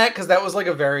loved that because that was like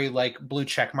a very like blue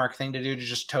check mark thing to do, to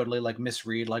just totally like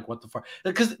misread like what the fuck,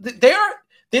 because they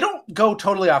don't go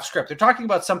totally off script. They're talking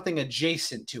about something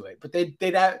adjacent to it, but they'd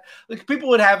have like people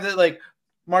would have the like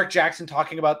Mark Jackson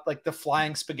talking about like the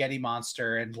flying spaghetti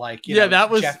monster and like that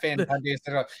was Jeff Van Gundy.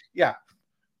 Yeah,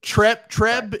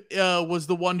 Treb was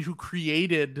the one who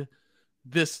created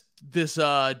this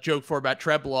joke format,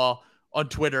 Treb Law, on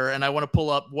Twitter, and I want to pull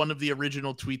up one of the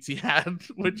original tweets he had,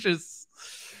 which is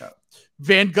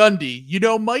Van Gundy.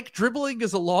 Mike, dribbling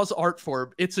is a lost art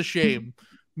form. It's a shame.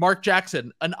 Mark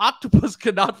Jackson, an octopus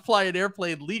cannot fly an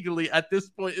airplane legally at this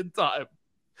point in time.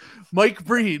 Mike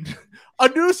Breen, a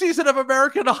new season of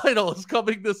American Idol is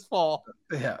coming this fall.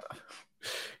 Yeah.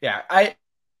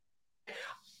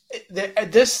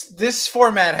 This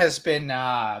format has been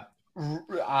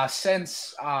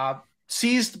since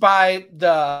seized by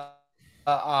the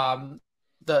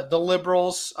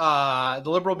liberals, the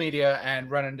liberal media,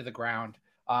 and run into the ground.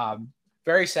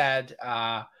 Very sad.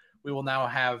 We will now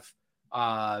have,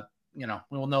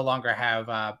 we will no longer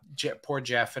have poor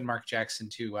Jeff and Mark Jackson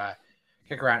to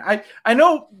kick around. I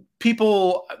know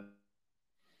people.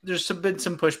 There's been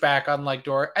some pushback on like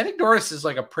Doris. I think Doris is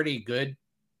like a pretty good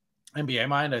NBA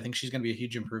mind. I think she's going to be a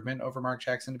huge improvement over Mark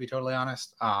Jackson, to be totally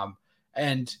honest.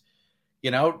 Doc's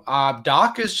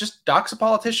a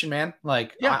politician, man.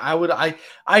 Like, yeah.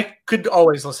 I could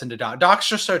always listen to Doc. Doc's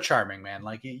just so charming, man.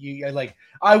 Like,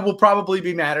 I will probably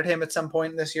be mad at him at some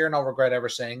point this year, and I'll regret ever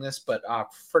saying this. But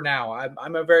for now,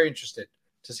 I'm very interested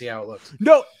to see how it looks.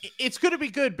 No, it's going to be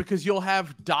good because you'll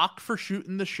have Doc for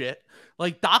shooting the shit.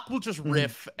 Like, Doc will just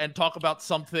riff and talk about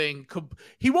something.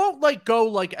 He won't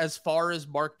go as far as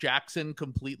Mark Jackson,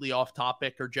 completely off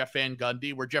topic, or Jeff Van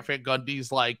Gundy, where Jeff Van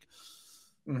Gundy's like,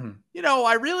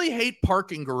 I really hate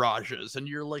parking garages, and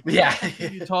you're like, yeah,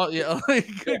 you talk,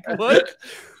 what?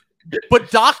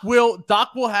 But Doc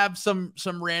will have some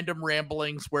random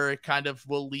ramblings where it kind of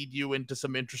will lead you into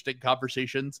some interesting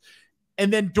conversations.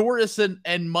 And then Doris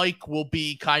and Mike will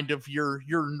be kind of your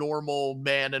normal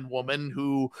man and woman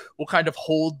who will kind of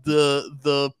hold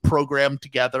the program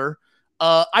together.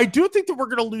 I do think that we're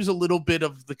going to lose a little bit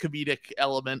of the comedic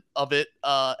element of it.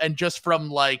 And just from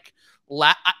like,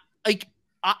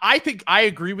 I think I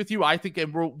agree with you. I think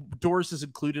Doris is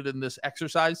included in this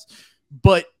exercise,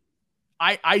 but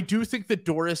I do think that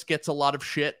Doris gets a lot of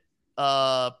shit,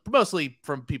 mostly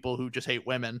from people who just hate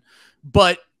women.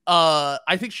 But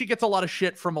I think she gets a lot of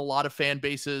shit from a lot of fan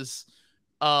bases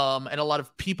and a lot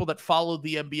of people that follow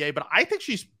the NBA. But I think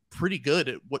she's pretty good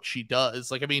at what she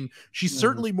does. Like, I mean, she's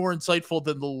certainly more insightful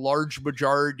than the large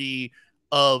majority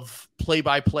of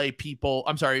play-by-play people.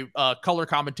 I'm sorry, color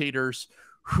commentators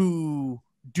who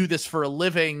do this for a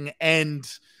living, and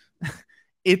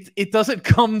it doesn't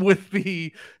come with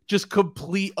the just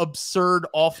complete absurd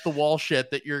off the wall shit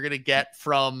that you're going to get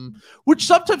from, which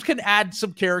sometimes can add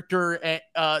some character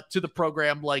to the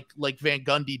program like Van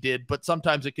Gundy did, but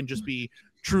sometimes it can just be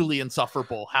truly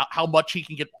insufferable how much he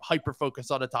can get hyper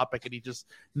focused on a topic and he just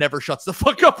never shuts the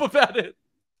fuck up about it.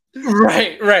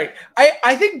 Right.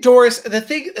 I think Doris, the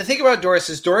thing about Doris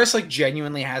is Doris like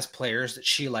genuinely has players that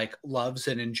she like loves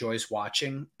and enjoys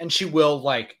watching, and she will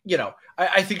like, you know,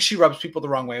 I think she rubs people the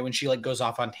wrong way when she like goes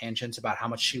off on tangents about how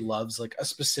much she loves like a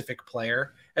specific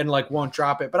player and like won't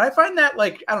drop it. But I find that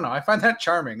like, I don't know, I find that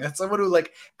charming. That's someone who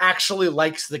like actually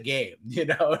likes the game, you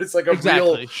know. It's like a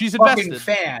real she's fucking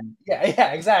invested fan.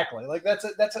 Yeah, exactly. Like that's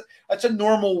a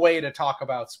normal way to talk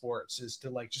about sports, is to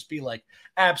like just be like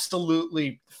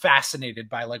absolutely fascinated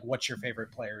by like what your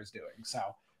favorite player is doing. So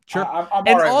sure. I'm all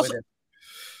right with it.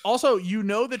 Also, you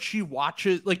know that she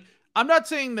watches, like, I'm not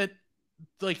saying that,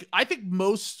 like, I think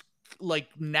most like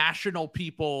national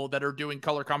people that are doing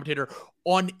color commentator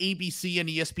on ABC and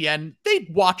ESPN, they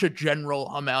watch a general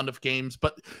amount of games,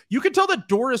 but you can tell that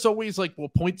Doris always like will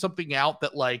point something out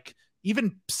that like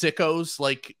even sickos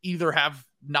like either have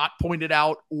not pointed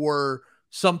out, or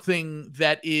something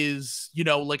that is, you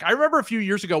know, like I remember a few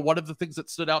years ago, one of the things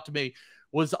that stood out to me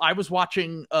was I was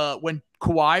watching when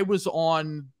Kawhi was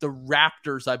on the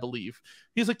Raptors, I believe.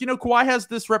 He's like, you know, Kawhi has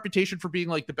this reputation for being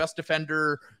like the best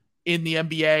defender in the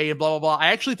NBA and blah, blah, blah.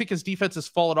 I actually think his defense has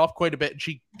fallen off quite a bit. And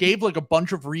she gave like a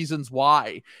bunch of reasons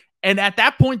why. And at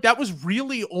that point, that was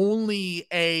really only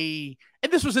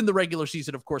and this was in the regular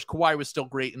season, of course. Kawhi was still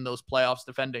great in those playoffs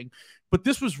defending. But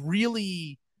this was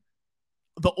really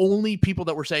the only people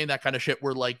that were saying that kind of shit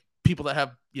were like people that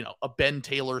have, you know, a Ben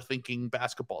Taylor thinking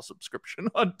basketball subscription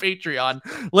on Patreon.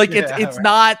 Like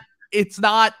it's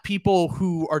not people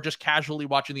who are just casually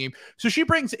watching the game. So she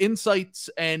brings insights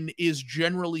and is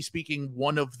generally speaking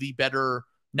one of the better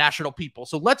national people.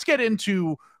 So let's get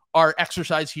into our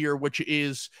exercise here, which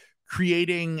is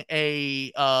creating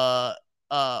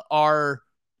our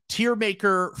tier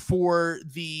maker for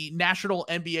the national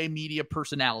NBA media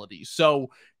personalities. So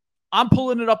I'm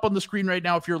pulling it up on the screen right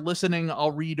now. If you're listening,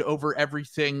 I'll read over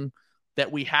everything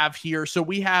that we have here. So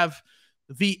we have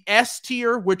the S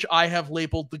tier, which I have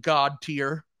labeled the God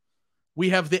tier. We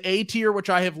have the A tier, which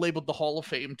I have labeled the Hall of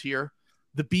Fame tier.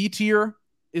 The B tier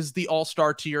is the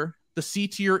All-Star tier. The C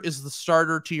tier is the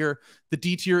starter tier. The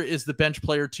D tier is the bench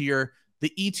player tier.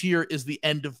 The E tier is the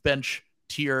end of bench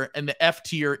tier. And the F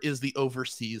tier is the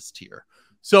overseas tier.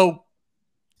 So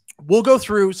we'll go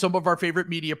through some of our favorite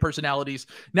media personalities.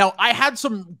 Now, I had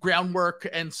some groundwork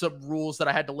and some rules that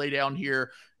I had to lay down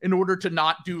here in order to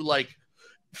not do like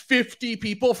 50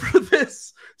 people for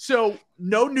this. So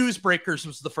no newsbreakers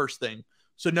was the first thing.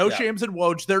 So no Shams and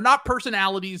Woj. They're not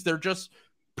personalities. They're just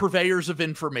purveyors of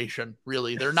information,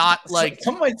 really. They're not like...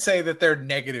 Some might say that they're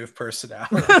negative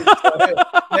personalities.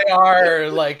 They are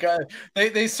like...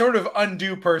 they sort of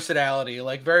undo personality,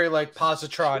 like very like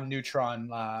positron, neutron,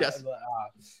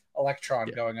 electron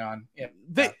going on. Yeah.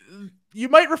 You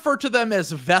might refer to them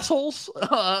as vessels,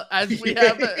 as we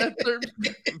have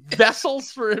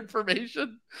vessels for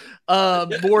information,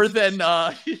 more than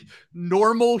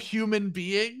normal human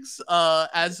beings,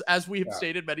 as we have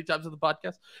stated many times on the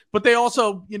podcast. But they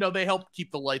also, you know, they help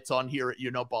keep the lights on here at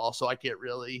Uniball, so I can't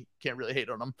really hate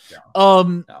on them.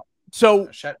 Yeah. So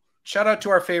shout out to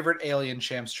our favorite alien,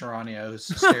 Shams Charania, who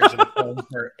stares at the phone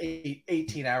for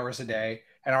 18 hours a day.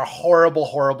 And our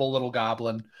horrible little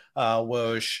goblin,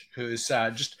 Woj, who's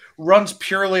just runs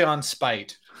purely on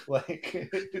spite. Like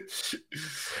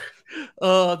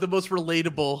the most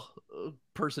relatable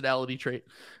personality trait.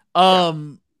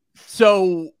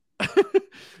 So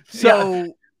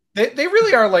they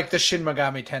really are like the Shin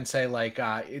Megami Tensei, like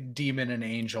demon and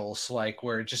angels, like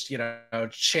where just, you know,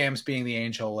 Shams being the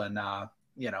angel and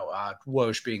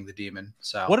Woj being the demon.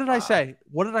 So what did I say?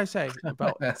 What did I say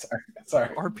about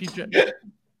sorry. RPG?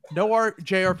 No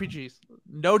JRPGs.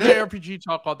 No JRPG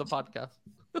talk on the podcast.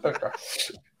 Okay.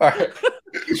 All right.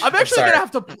 I'm actually gonna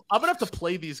have to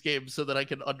play these games so that I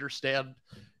can understand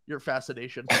your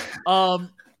fascination.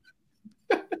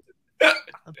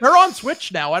 They're on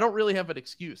Switch now. I don't really have an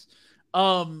excuse.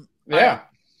 Yeah.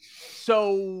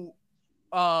 So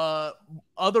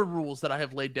other rules that I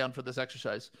have laid down for this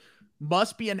exercise: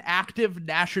 must be an active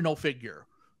national figure.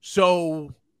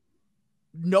 So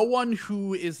no one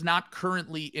who is not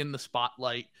currently in the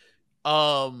spotlight,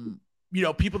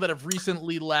 people that have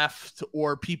recently left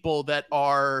or people that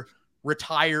are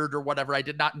retired or whatever. I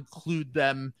did not include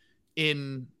them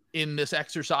in this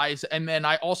exercise. And then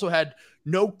I also had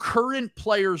no current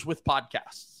players with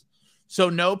podcasts. So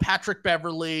no Patrick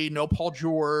Beverly, no Paul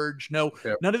George, none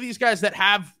of these guys that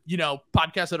have,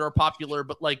 podcasts that are popular,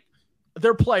 but like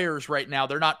they're players right now.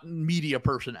 They're not media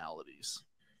personalities.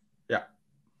 Yeah.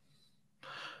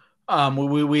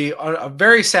 We are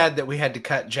very sad that we had to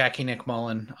cut Jackie Nick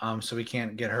Mullen, so we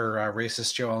can't get her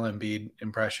racist Joel Embiid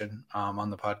impression on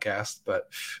the podcast. But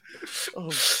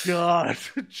oh God,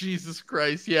 Jesus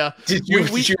Christ, yeah. Did you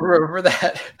remember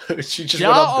that? She just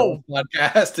went on the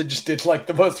podcast and just did like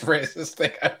the most racist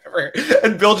thing I've ever heard.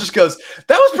 And Bill just goes,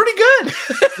 "That was pretty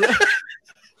good."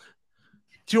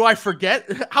 Do I forget?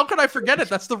 How could I forget it?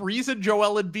 That's the reason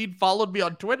Joel Embiid followed me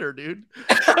on Twitter, dude.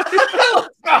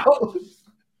 No.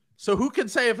 So who can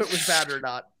say if it was bad or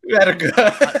not?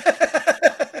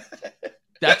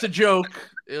 That's a joke.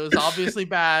 It was obviously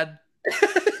bad.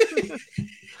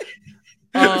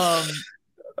 But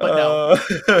no.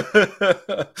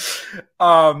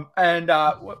 Well,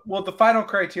 the final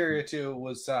criteria too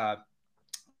was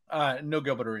no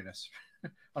Gilbert Arenas.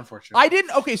 Unfortunately, I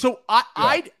didn't. Okay, so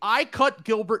I cut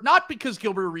Gilbert, not because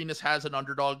Gilbert Arenas has an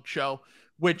underdog show,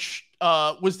 which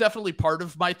was definitely part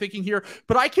of my thinking here.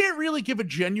 But I can't really give a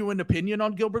genuine opinion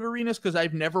on Gilbert Arenas because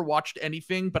I've never watched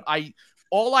anything. But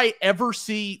all I ever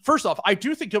see, first off, I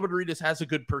do think Gilbert Arenas has a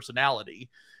good personality.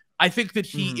 I think that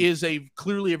he is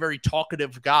clearly a very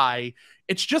talkative guy.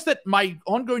 It's just that my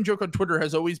ongoing joke on Twitter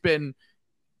has always been,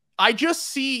 I just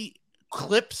see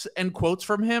clips and quotes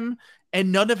from him,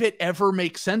 and none of it ever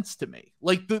makes sense to me.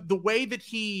 Like the way that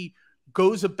he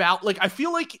goes about, like, I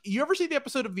feel like, you ever see the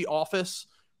episode of The Office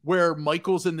where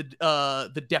Michael's in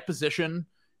the deposition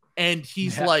and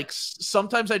he's like,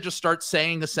 sometimes I just start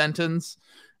saying a sentence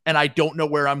and I don't know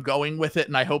where I'm going with it,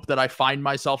 and I hope that I find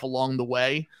myself along the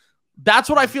way. That's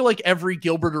what I feel like every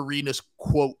Gilbert Arenas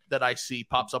quote that I see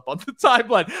pops up on the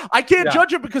timeline. I can't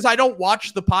judge it because I don't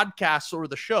watch the podcasts or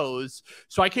the shows,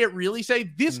 so I can't really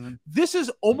say this. This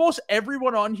is almost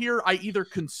everyone on here. I either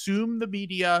consume the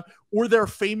media or they're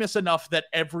famous enough that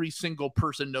every single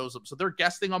person knows them. So they're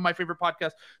guesting on my favorite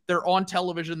podcast. They're on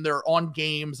television. They're on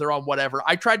games. They're on whatever.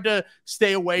 I tried to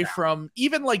stay away from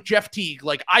even like Jeff Teague.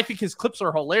 Like, I think his clips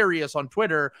are hilarious on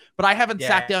Twitter, but I haven't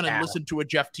sat down and listened to a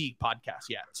Jeff Teague podcast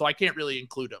yet, so I can't really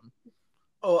include him.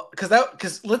 Oh,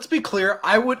 because let's be clear,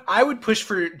 I would push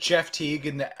for Jeff Teague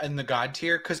in the God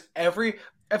tier, because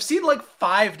I've seen like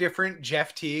 5 different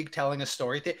Jeff Teague telling a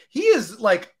story. He is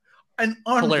like an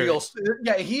unreal,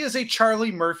 he is a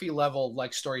Charlie Murphy level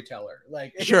like storyteller.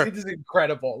 Like, it is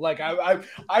incredible. Like,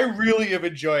 I really have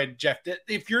enjoyed Jeff.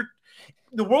 If you're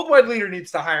the worldwide leader, needs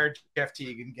to hire Jeff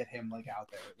Teague and get him like out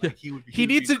there. Like, he would be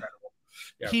incredible.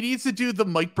 He needs to do the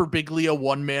Mike Birbiglia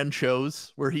one-man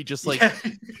shows where he just like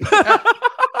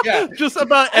just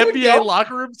about NBA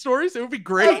locker room stories. It would be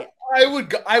great. I would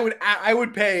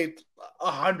pay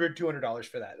 $100-$200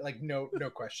 for that. Like, no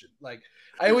question. Like,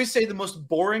 I always say the most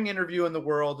boring interview in the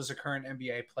world is a current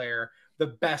NBA player. The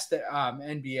best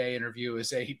NBA interview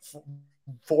is a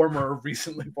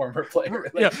recently former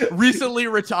player. Like, recently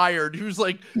retired, who's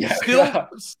like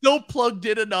still plugged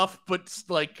in enough, but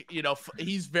like,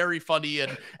 he's very funny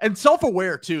and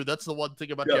self-aware too. That's the one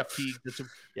thing about Jeff Teague.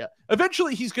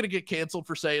 Eventually he's gonna get canceled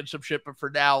for saying some shit, but for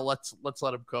now, let's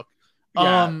let him cook.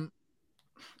 I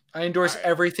endorse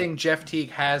everything Jeff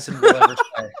Teague has and will ever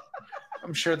say.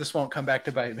 I'm sure this won't come back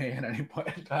to bite me at any point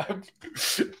in time.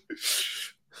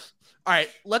 All right,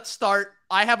 let's start.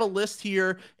 I have a list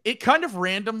here. It kind of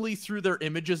randomly threw their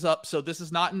images up, so this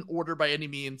is not in order by any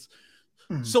means.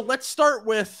 So let's start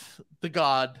with the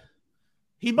God.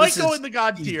 He might go in the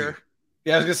God tier.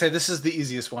 Yeah, I was going to say, this is the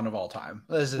easiest one of all time.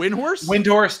 Windhorst?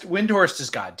 Windhorst is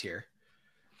God tier.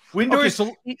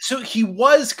 Windhorst, so he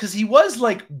was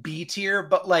like B tier,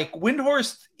 but like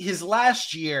Windhorst, his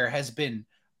last year has been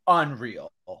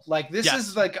unreal. Like, this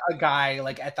is like a guy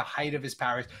like at the height of his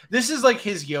powers. This is like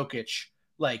his Jokic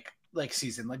like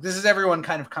season. Like, this is everyone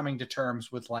kind of coming to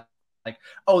terms with like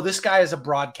oh, this guy is a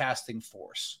broadcasting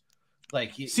force.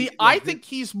 Like, I think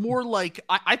he's more like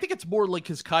I think it's more like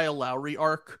his Kyle Lowry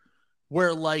arc,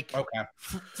 where like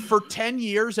for 10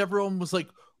 years everyone was like,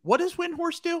 what does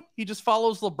Windhorst do? He just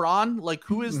follows LeBron. Like,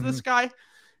 who is this guy?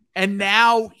 And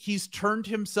now he's turned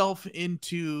himself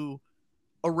into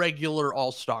a regular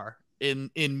all-star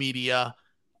in media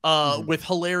with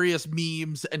hilarious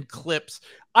memes and clips.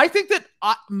 I think that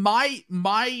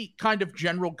my kind of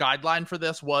general guideline for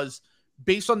this was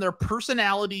based on their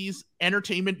personalities,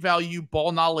 entertainment value,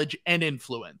 ball knowledge, and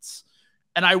influence.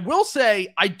 And I will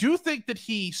say, I do think that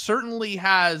he certainly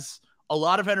has a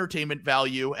lot of entertainment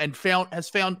value and has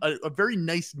found a very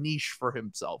nice niche for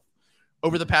himself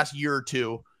over the past year or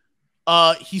two.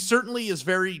 He certainly is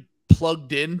very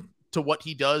plugged in to what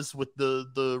he does with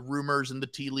the rumors and the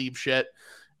tea leaf shit.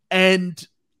 And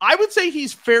I would say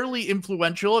he's fairly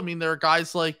influential. I mean, there are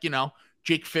guys like,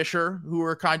 Jake Fisher, who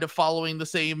are kind of following the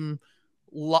same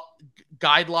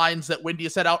guidelines that Wendy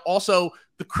has set out. Also,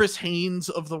 the Chris Haynes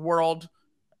of the world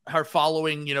are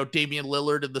following, Damian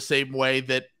Lillard in the same way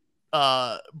that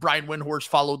Brian Windhorst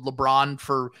followed LeBron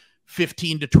for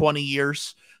 15 to 20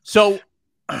 years. So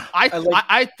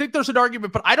I think there's an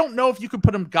argument, but I don't know if you could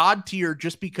put him God tier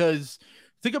just because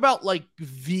think about like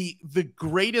the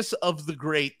greatest of the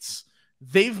greats.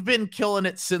 They've been killing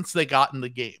it since they got in the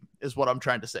game is what I'm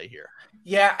trying to say here.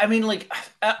 Yeah. I mean, like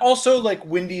also like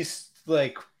Wendy's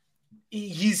like,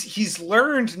 he's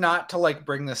learned not to like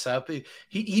bring this up.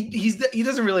 He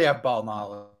doesn't really have ball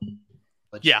knowledge.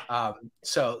 Yeah.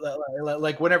 So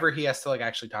like whenever he has to like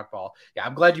actually talk ball. Yeah.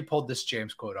 I'm glad you pulled this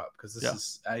James quote up because this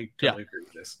is, I totally agree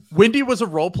with this. Wendy was a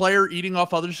role player eating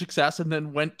off other success and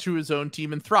then went to his own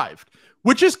team and thrived,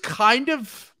 which could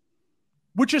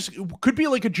be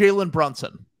like a Jalen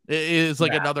Brunson is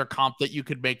like another comp that you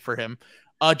could make for him.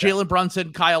 Jalen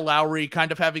Brunson, Kyle Lowry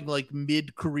kind of having like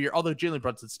mid-career, although Jalen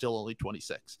Brunson's still only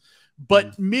 26,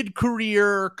 but mid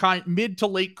to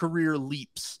late career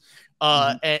leaps.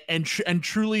 And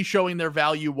truly showing their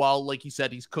value while, like he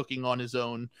said, he's cooking on his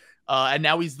own. And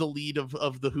now he's the lead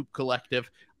of the Hoop Collective.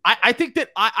 I think that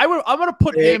I'm going to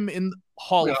put him in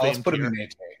Hall of Fame. Let's put him in A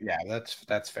tier. Yeah,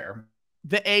 that's fair.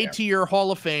 The A tier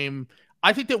Hall of Fame.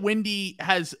 I think that Wendy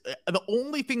has the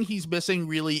only thing he's missing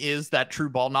really is that true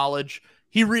ball knowledge.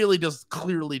 He really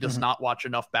clearly does not watch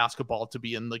enough basketball to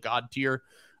be in the God tier.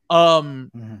 I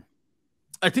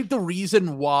think the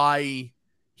reason why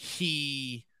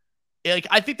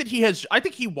I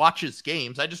think he watches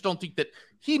games. I just don't think that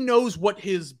he knows what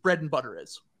his bread and butter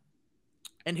is.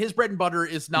 And his bread and butter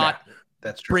is not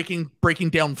that's true. breaking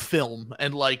down film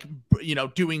and like,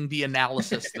 doing the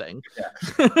analysis thing.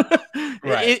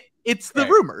 Right. It's the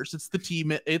rumors. It's the tea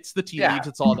leaves.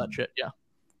 It's all that shit. Yeah.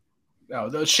 No,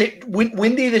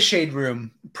 Wendy, the Shade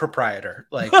Room proprietor.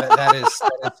 Like that is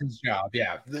his job.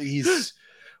 Yeah. He's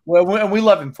and we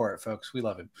love him for it, folks. We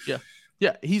love him. Yeah.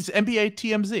 Yeah, he's NBA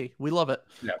TMZ. We love it.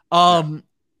 Yeah.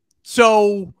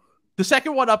 So the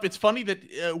second one up, it's funny that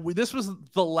this was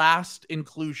the last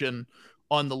inclusion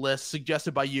on the list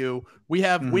suggested by you. We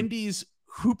have Wendy's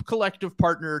Hoop Collective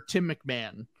partner, Tim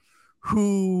McMahon,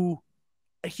 who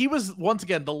he was once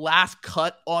again the last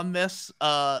cut on this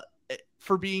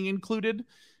for being included.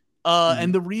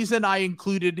 And the reason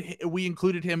we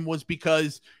included him was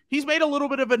because he's made a little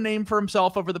bit of a name for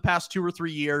himself over the past 2 or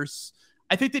 3 years.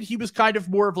 I think that he was kind of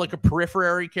more of like a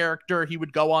periphery character. He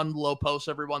would go on Low Post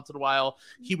every once in a while.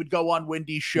 He would go on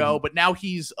Wendy's show, but now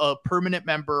he's a permanent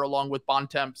member along with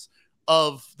Bontemps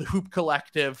of the Hoop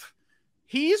Collective.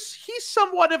 He's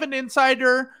somewhat of an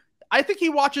insider. I think he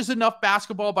watches enough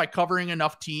basketball by covering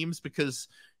enough teams because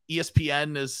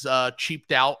ESPN is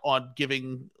cheaped out on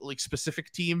giving like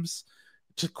specific teams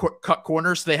to cut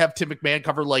corners. They have Tim McMahon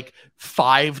cover like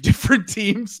 5 different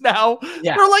teams now.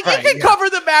 Yeah, they're like, you can cover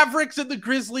the Mavericks and the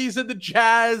Grizzlies and the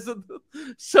Jazz.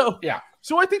 So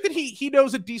I think that he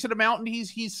knows a decent amount and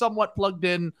he's somewhat plugged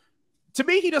in. To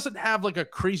me, he doesn't have like a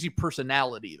crazy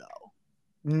personality though.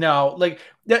 No, like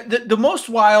the most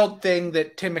wild thing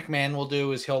that Tim McMahon will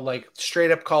do is he'll like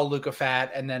straight up call Luka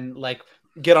fat and then like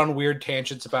get on weird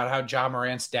tangents about how Ja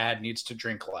Morant's dad needs to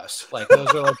drink less. Like those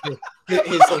are like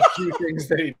his like 2 things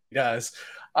that he does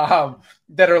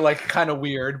that are like kind of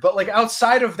weird. But like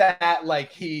outside of that,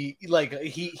 like he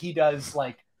does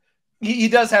like he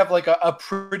does have like a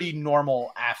pretty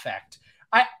normal affect.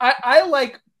 I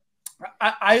like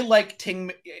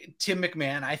Tim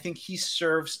McMahon. I think he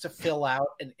serves to fill out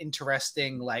an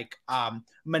interesting like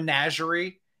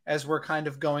menagerie as we're kind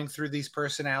of going through these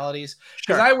personalities.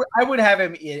 Because I would have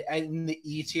him in the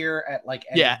E tier at like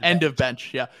end of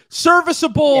bench. Yeah.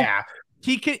 Serviceable. Yeah.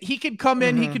 He could come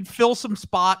in, he could fill some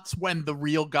spots when the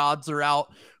real gods are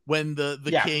out, when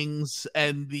the kings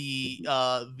and the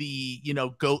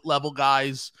GOAT level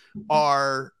guys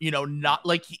are, not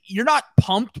like you're not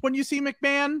pumped when you see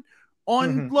McMahon,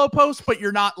 on low post, but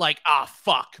you're not like,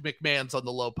 fuck, McMahon's on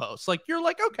the low post. Like, you're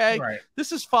like, okay,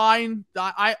 this is fine.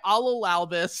 I'll allow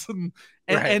this.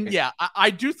 And yeah, I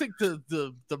do think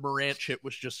the Morant shit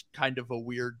was just kind of a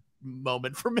weird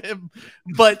moment from him.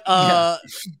 But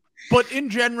but in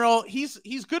general, he's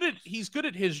good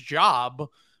at his job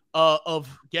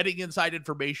of getting inside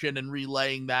information and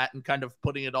relaying that and kind of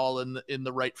putting it all in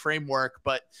the right framework.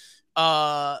 But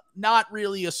not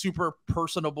really a super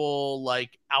personable,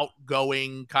 like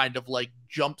outgoing kind of like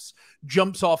jumps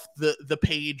off the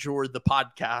page or the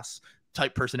podcast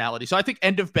type personality. So I think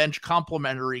end of bench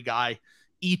complimentary guy,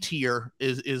 E tier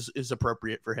is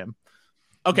appropriate for him.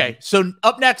 Okay, so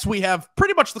up next we have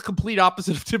pretty much the complete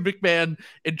opposite of Tim McMahon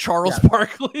and Charles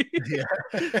Barkley.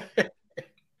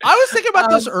 I was thinking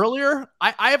about this earlier.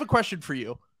 I have a question for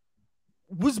you.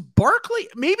 Was Barkley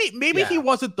maybe he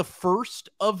wasn't the first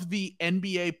of the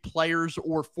NBA players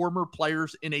or former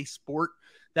players in a sport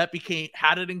that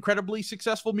had an incredibly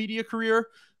successful media career,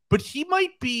 but he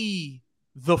might be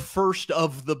the first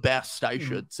of the best, I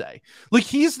should say. Like,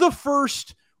 he's the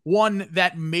first one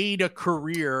that made a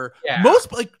career.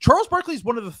 Most, like, Charles Barkley is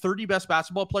one of the 30 best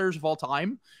basketball players of all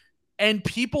time, and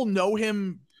people know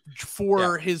him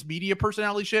for his media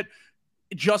personality shit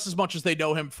just as much as they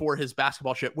know him for his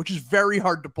basketball shit, which is very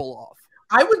hard to pull off.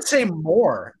 I would say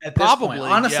more at this point.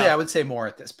 Honestly, I would say more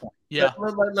at this point. Yeah.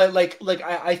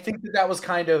 I think that was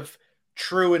kind of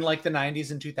true in like the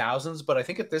 90s and 2000s, but I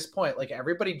think at this point, like,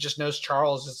 everybody just knows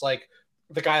Charles is like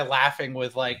the guy laughing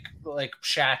with like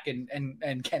Shaq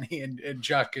and Kenny and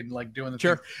Chuck and like doing the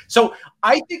thing. So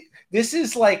I think this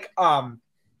is like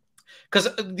because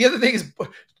the other thing is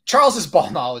Charles's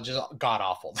ball knowledge is god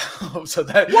awful. So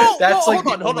that's like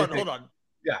hold on.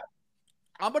 Yeah,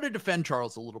 I'm going to defend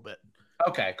Charles a little bit.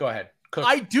 Okay, go ahead.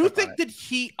 I do think that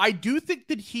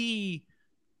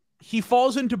he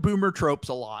falls into boomer tropes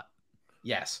a lot.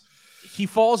 Yes, he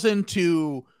falls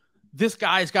into this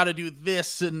guy's got to do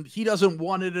this and he doesn't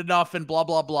want it enough and blah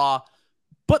blah blah.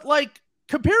 But like,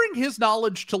 comparing his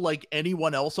knowledge to like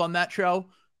anyone else on that show,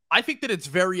 I think that it's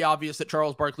very obvious that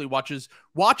Charles Barkley watches,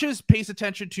 pays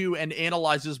attention to, and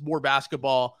analyzes more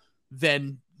basketball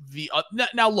than the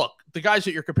now look, the guys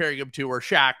that you're comparing him to are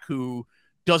Shaq, who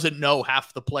doesn't know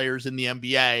half the players in the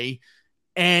NBA,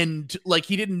 and like,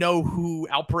 he didn't know who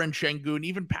Alperen Şengün,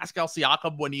 even Pascal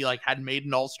Siakam when he like had made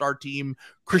an all-star team,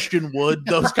 Christian Wood,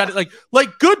 those kind of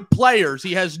like good players,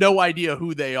 he has no idea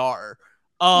who they are.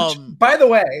 By the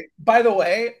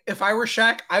way, if I were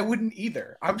Shaq, I wouldn't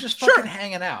either. I'm just fucking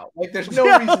hanging out. Like, there's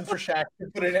no reason for Shaq to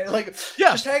put it in. Like,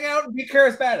 just hang out and be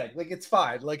charismatic. Like, it's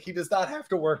fine. Like, he does not have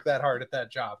to work that hard at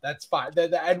that job. That's fine.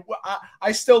 And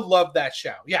I still love that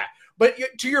show. Yeah. But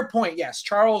to your point, yes,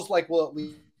 Charles like will at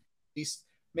least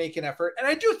make an effort. And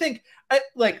I do think,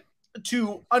 like,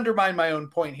 to undermine my own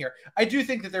point here, I do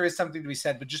think that there is something to be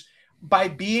said, but just by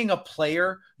being a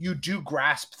player, you do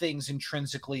grasp things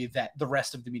intrinsically that the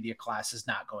rest of the media class is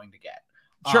not going to get.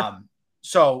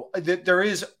 So there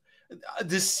is,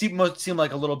 this must seem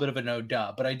like a little bit of a no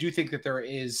duh, but I do think that there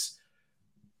is,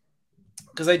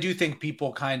 because I do think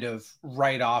people kind of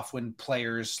write off when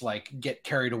players like get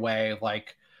carried away,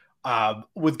 like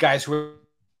with guys who are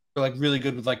like really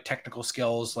good with like technical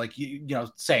skills, like, you know,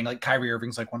 saying like Kyrie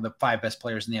Irving's like one of the 5 best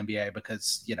players in the NBA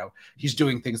because, you know, he's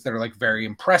doing things that are like very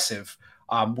impressive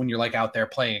when you're like out there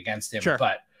playing against him.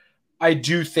 But I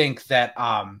do think that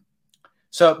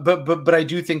but I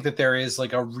do think that there is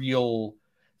like a real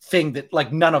thing that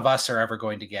like none of us are ever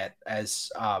going to get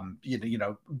as you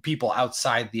know, people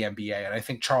outside the NBA. And I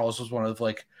think Charles was one of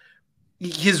like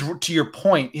to your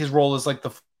point, his role is like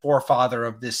the forefather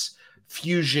of this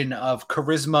fusion of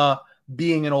charisma,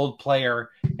 being an old player,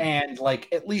 and like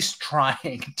at least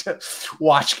trying to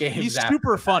watch games. He's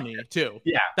super funny too.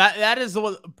 Yeah, that is the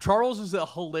one. Charles is a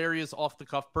hilarious off the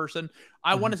cuff person.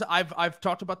 I want to. I've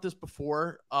talked about this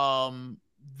before.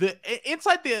 The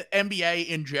inside the NBA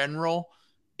in general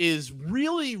is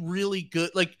really, really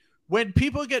good. Like, when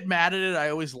people get mad at it, I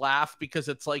always laugh because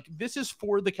it's like, this is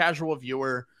for the casual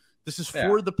viewer. This is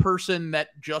for the person that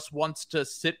just wants to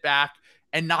sit back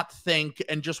and not think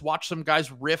and just watch some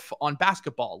guys riff on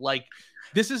basketball. Like,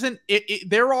 this isn't it.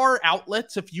 There are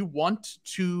outlets if you want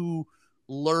to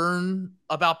learn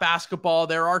about basketball.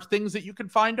 There are things that you can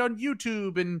find on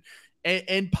YouTube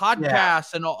and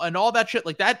podcasts and all that shit.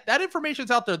 Like, that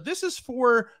information's out there. This is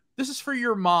for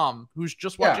your mom who's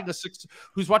just watching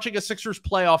who's watching a Sixers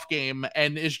playoff game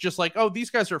and is just like, oh, these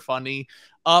guys are funny.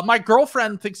 My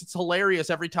girlfriend thinks it's hilarious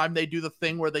every time they do the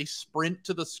thing where they sprint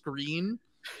to the screen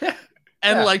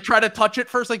and like try to touch it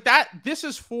first. Like, that, this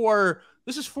is for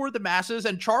the masses.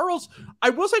 And Charles,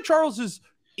 I will say Charles is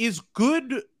is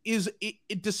good,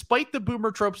 despite the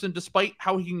boomer tropes and despite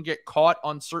how he can get caught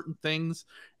on certain things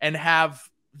and have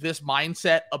this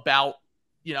mindset about,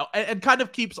 and kind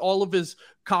of keeps all of his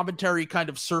commentary kind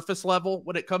of surface level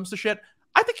when it comes to shit.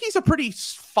 I think he's a pretty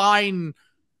fine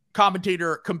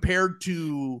commentator compared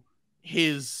to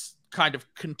his kind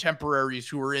of contemporaries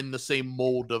who are in the same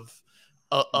mold of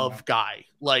guy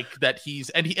like that.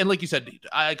 And like you said,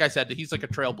 like I said, he's like a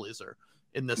trailblazer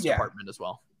in this department as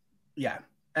well. Yeah.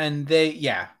 And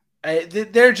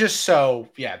they're just so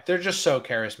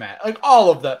charismatic. Like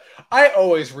all of I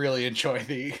always really enjoy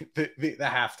the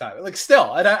halftime. Like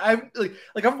still, and I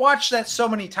like I've watched that so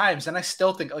many times, and I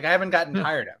still think like I haven't gotten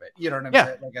tired of it. You know what I'm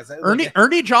saying? Like I said,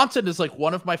 Ernie Johnson is like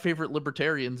one of my favorite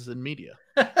libertarians in media.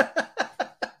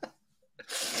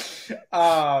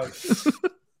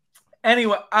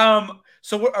 Anyway,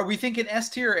 so are we thinking S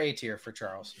tier or A tier for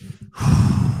Charles?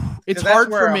 It's hard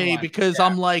for me because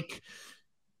I'm like,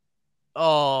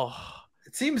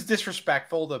 it seems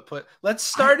disrespectful to put. Let's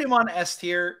start him on S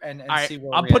tier and see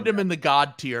where I'm putting him in the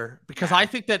God tier because I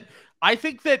think that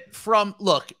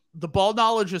the ball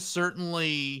knowledge is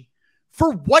certainly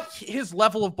for what his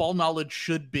level of ball knowledge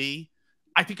should be.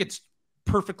 I think it's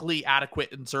perfectly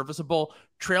adequate and serviceable.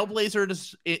 Trailblazer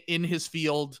is in his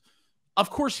field. Of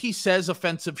course, he says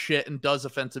offensive shit and does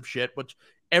offensive shit, which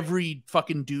every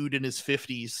fucking dude in his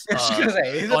 50s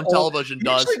on television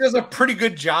does. He actually does a pretty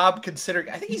good job considering.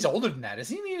 I think he's older than that. Is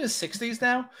he in his 60s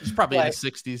now? He's probably in his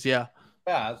 60s. Yeah.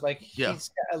 Yeah,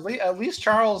 he's at least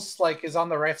Charles is on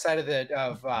the right side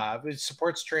of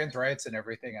supports trans rights and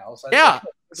everything else.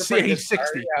 He's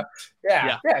 60.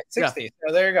 Yeah, 60.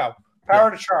 So there you go.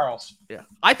 Power to Charles. Yeah,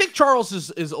 I think Charles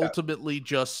is ultimately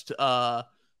just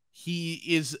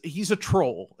he's a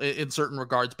troll in certain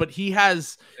regards, but he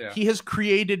has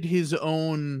created his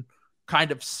own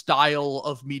kind of style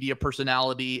of media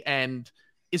personality and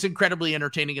is incredibly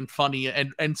entertaining and funny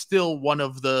and still one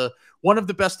of the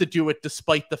best to do it,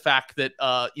 despite the fact that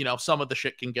some of the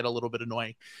shit can get a little bit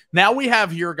annoying. Now we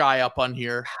have your guy up on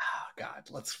here. Oh, God,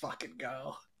 let's fucking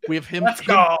go. We have him. Let's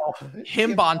go.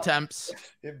 Him Bontemps.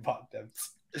 Him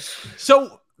Bontemps.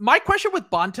 So my question with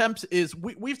Bontemps is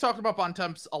we've talked about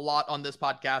Bontemps a lot on this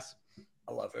podcast.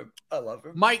 I love him.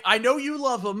 Mike, I know you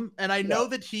love him, and I know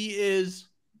that he is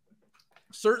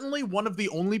certainly one of the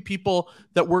only people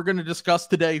that we're going to discuss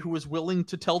today who is willing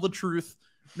to tell the truth,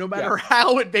 no matter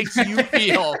how it makes you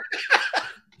feel.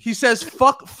 He says,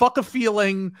 fuck a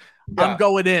feeling. I'm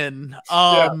going in.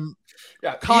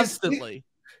 Constantly.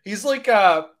 He's like,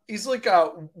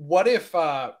 what if,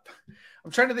 I'm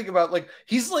trying to think about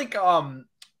he's like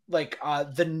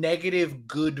the negative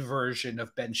good version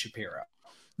of Ben Shapiro.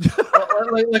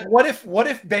 What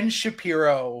if Ben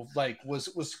Shapiro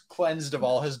was cleansed of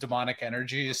all his demonic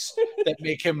energies that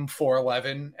make him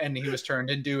 4'11" and he was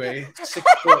turned into a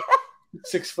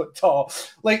 6 foot tall.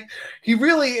 He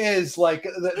really is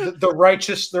the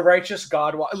righteous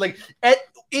God.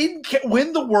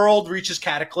 When the world reaches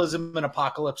cataclysm and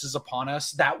apocalypse is upon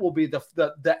us, that will be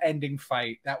the ending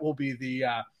fight. That will be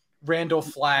the Randall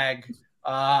Flagg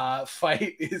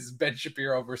fight is Ben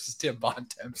Shapiro versus Tim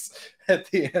Bontemps at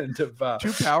the end of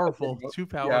too powerful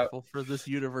for this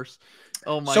universe.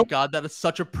 Oh my God, that is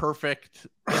such a perfect,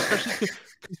 especially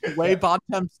the way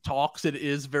Bontemps talks, it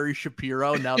is very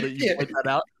Shapiro now that you point that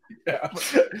out.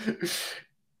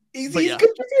 He's good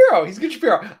Shapiro. He's good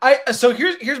Shapiro. So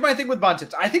here's my thing with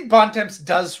Bontemps. I think Bontemps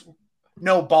does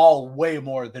know ball way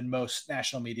more than most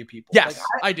national media people. Yes,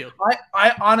 I do.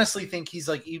 I honestly think he's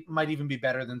he might even be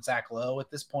better than Zach Lowe at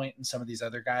this point, and some of these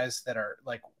other guys that are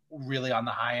really on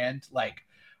the high end.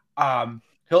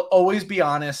 He'll always be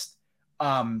honest.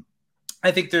 I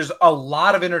think there's a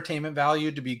lot of entertainment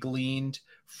value to be gleaned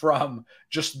from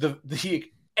just the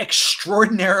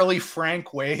extraordinarily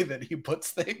frank way that he puts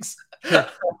things.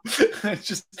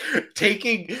 Just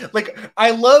taking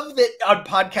I love that on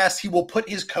podcasts he will put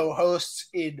his co-hosts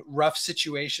in rough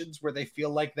situations where they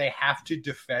feel like they have to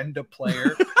defend a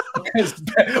player because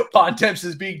Bontemps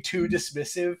is being too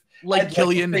dismissive,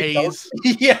 Killian Hayes.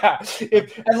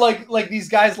 And these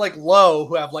guys like Lowe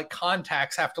who have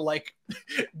contacts have to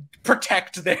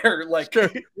protect their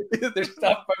their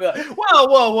stuff.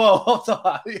 Whoa, hold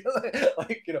on.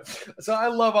 So I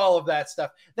love all of that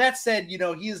stuff. That said, he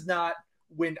is not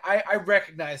I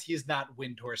recognize he is not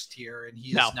Windhorse tier, and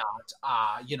he is not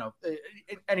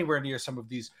anywhere near some of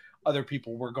these other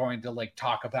people we're going to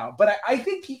talk about. But I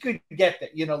think he could get that.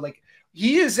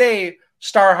 He is a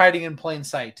star hiding in plain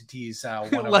sight, to tease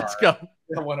one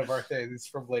of our things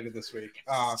from later this week.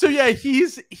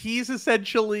 He's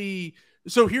essentially.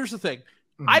 So here's the thing.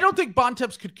 I don't think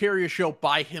Bontemps could carry a show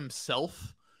by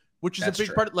himself, which is That's a big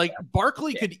true. part. Like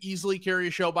Barkley could easily carry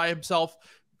a show by himself.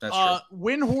 That's true.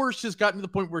 Windhorst has gotten to the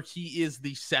point where he is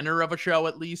the center of a show,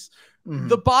 at least. Mhm.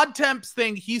 The Bod Temps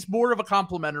thing, he's more of a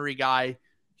complimentary guy.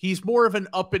 He's more of an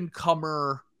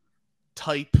up-and-comer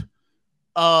type.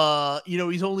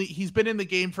 He's been in the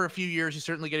game for a few years. He's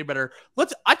certainly getting better.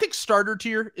 I think starter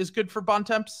tier is good for Bod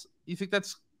Temps. You think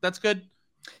that's good?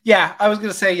 Yeah, I was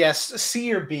gonna say yes,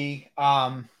 C or B.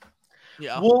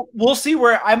 Yeah, we'll see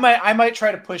where I might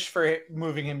try to push for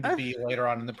moving him to B later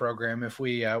on in the program if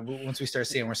we once we start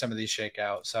seeing where some of these shake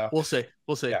out. So we'll see.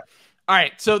 Yeah. All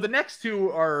right, so the next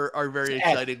two are very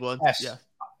exciting ones. S.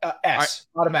 Yeah, S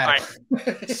automatic.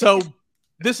 Right. So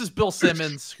this is Bill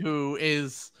Simmons, who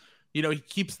is, he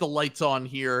keeps the lights on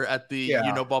here at the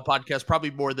Ball podcast,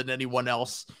 probably more than anyone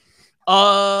else.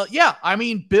 I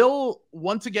mean, Bill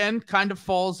once again kind of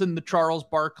falls in the Charles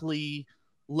Barkley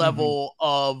level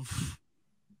of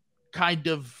kind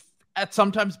of at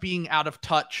sometimes being out of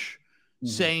touch,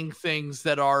 saying things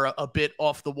that are a bit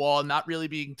off the wall, not really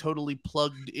being totally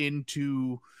plugged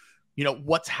into,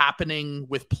 what's happening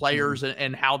with players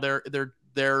and how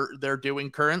they're doing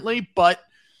currently. But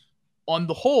on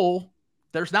the whole,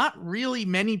 there's not really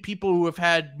many people who have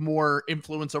had more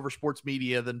influence over sports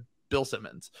media than Bill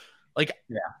Simmons.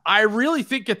 I really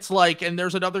think it's and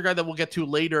there's another guy that we'll get to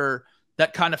later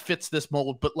that kind of fits this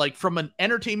mold, but from an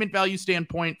entertainment value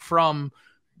standpoint, from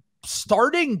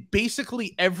starting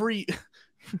basically every,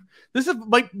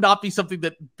 might not be something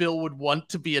that Bill would want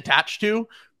to be attached to,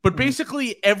 but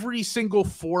basically every single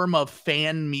form of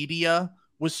fan media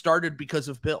was started because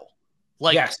of Bill.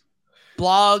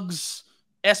 Blogs,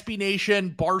 SB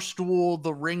Nation, Barstool,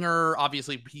 The Ringer.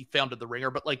 Obviously, he founded The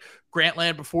Ringer, but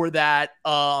Grantland before that.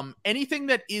 Anything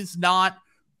that is not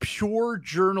pure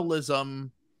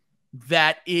journalism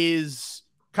that is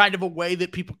kind of a way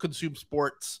that people consume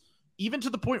sports, even to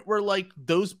the point where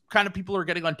those kind of people are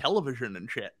getting on television and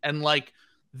shit. And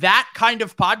that kind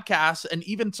of podcast, and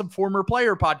even some former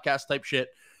player podcast type shit,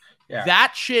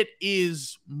 that shit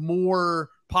is more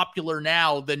popular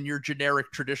now than your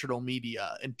generic traditional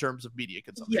media in terms of media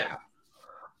consumption. Yeah.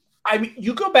 I mean,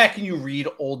 you go back and you read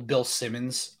old Bill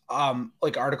Simmons,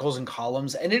 articles and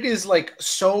columns, and it is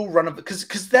so run of,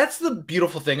 because that's the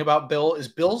beautiful thing about Bill is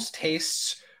Bill's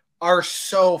tastes are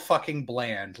so fucking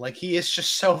bland. He is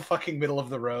just so fucking middle of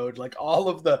the road. All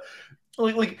of the,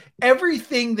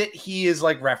 everything that he is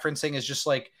referencing is just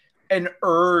an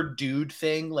dude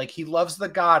thing. He loves The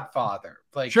Godfather.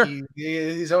 Sure.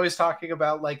 He's always talking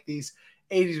about these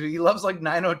 80s. He loves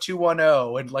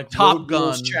 90210 and Top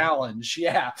Gun Challenge.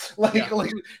 Yeah.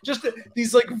 Just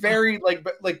these very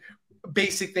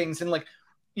basic things. And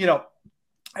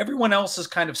everyone else has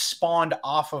kind of spawned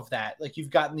off of that. You've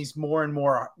gotten these more and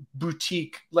more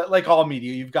boutique, all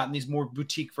media, you've gotten these more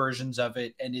boutique versions of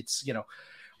it. And it's,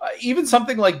 even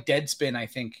something like Deadspin, I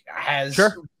think, has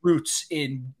roots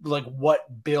in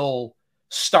what Bill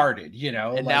started,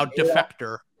 and now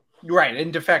Defector. Right.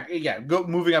 And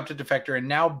moving up to Defector. And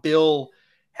now Bill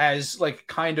has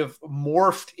kind of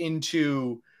morphed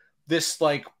into this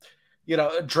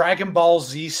Dragon Ball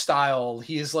Z style.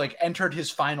 He has entered his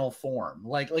final form.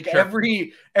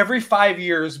 Every 5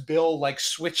 years, Bill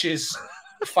switches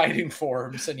fighting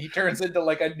forms and he turns into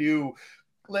a new,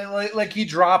 he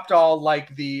dropped all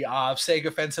the saying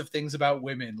offensive things about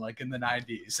women in the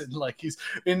 90s, and he's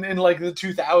in the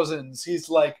 2000s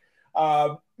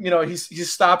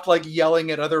he's stopped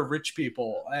yelling at other rich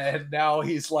people, and now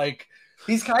he's kind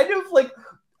of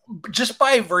just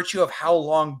by virtue of how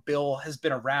long Bill has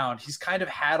been around, he's kind of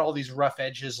had all these rough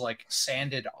edges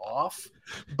sanded off,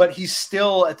 but he's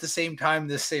still at the same time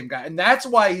this same guy, and that's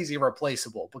why he's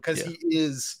irreplaceable, because he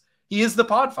is the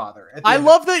Podfather. I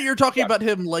love that you're talking about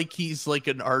him he's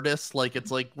an artist.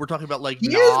 It's we're talking about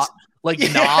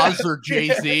Nas or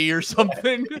Jay-Z or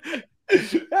something.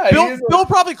 Bill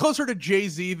probably closer to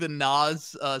Jay-Z than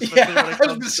Nas. Especially when it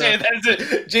comes to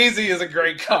say Jay-Z is a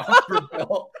great comp for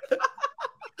Bill.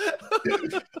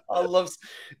 I love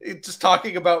just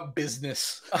talking about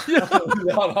business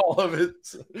on all of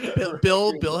it.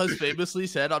 Bill has famously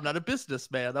said, "I'm not a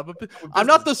businessman. I'm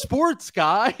not the sports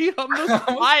guy.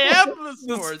 I am the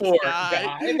sports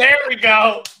guy." There we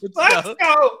go. Let's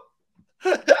go.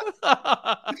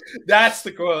 That's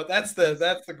the quote. That's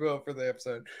the quote for the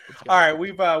episode. All right,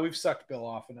 we've sucked Bill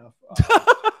off enough.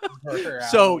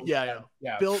 So yeah.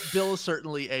 Bill is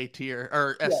certainly A tier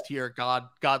or S tier,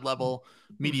 God level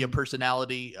media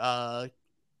personality.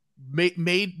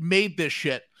 Made this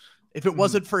shit. If it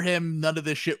wasn't for him, none of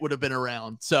this shit would have been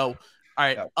around. So, all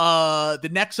right. The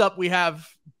next up we have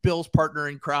Bill's partner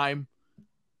in crime,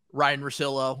 Ryan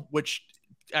Russillo, which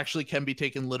actually can be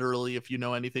taken literally if you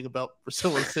know anything about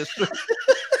Russillo's history.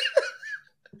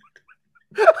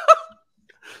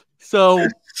 So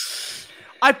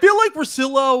I feel like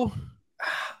Russillo.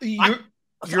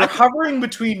 You're hovering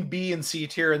between B and C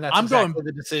tier, and that's exactly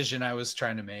the decision I was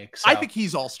trying to make. So. I think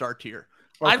he's all-star tier.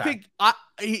 Okay. I think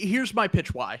here's my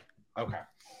pitch why. Okay.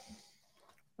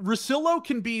 Russillo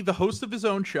can be the host of his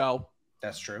own show.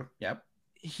 That's true. Yep.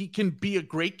 He can be a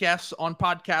great guest on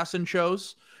podcasts and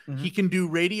shows. Mm-hmm. He can do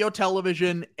radio,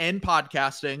 television, and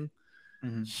podcasting.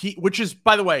 Mm-hmm. Which is,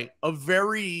 by the way, a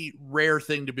very rare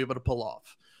thing to be able to pull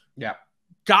off. Yeah.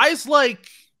 Guys like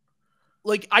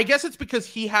I guess it's because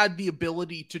he had the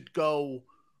ability to go.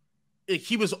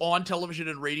 He was on television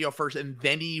and radio first, and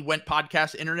then he went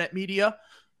podcast, internet media.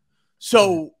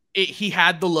 So he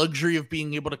had the luxury of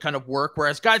being able to kind of work.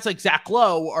 Whereas guys like Zach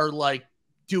Lowe are like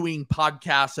doing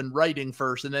podcasts and writing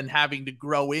first, and then having to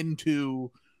grow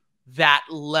into that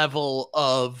level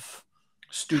of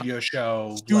studio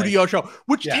show,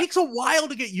 which takes a while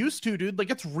to get used to, dude.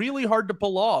 Like, it's really hard to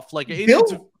pull off. Like,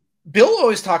 Bill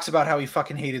always talks about how he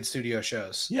fucking hated studio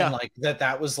shows. Yeah. And like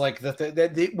that was like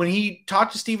when he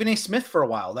talked to Stephen A. Smith for a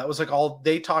while, that was like all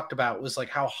they talked about was like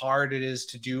how hard it is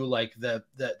to do like the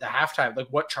halftime, like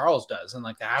what Charles does and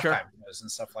like the halftime shows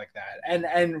and stuff like that.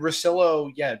 And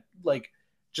Russillo, like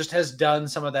just has done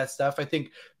some of that stuff. I think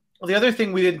the other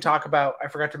thing we didn't talk about, I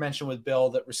forgot to mention with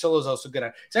Bill, that Russillo is also good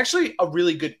at. He's actually a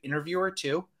really good interviewer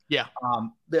too. Yeah.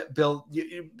 Bill,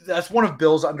 that's one of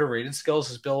Bill's underrated skills.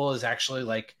 Is Bill is actually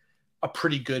like a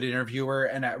pretty good interviewer,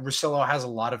 and Russillo has a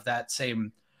lot of that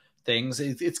same things.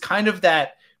 It's kind of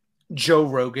that Joe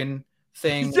Rogan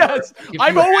thing. Yes,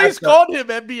 I've always called him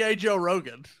NBA Joe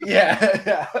Rogan.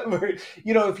 Yeah. Where,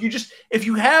 if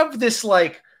you have this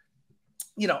like,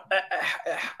 I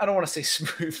don't want to say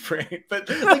smooth brain, but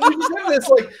like you just have this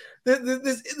like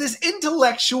this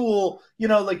intellectual,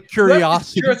 like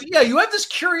curiosity. You have this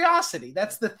curiosity.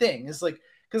 That's the thing. Is like,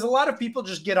 because a lot of people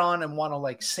just get on and want to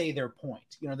like say their point.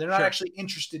 They're not actually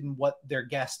interested in what their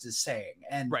guest is saying.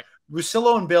 And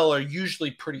Russillo and Bill are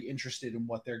usually pretty interested in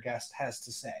what their guest has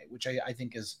to say, which I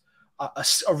think is a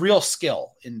real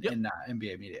skill in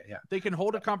NBA media. Yeah, they can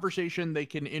hold a conversation. They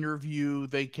can interview.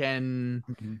 They can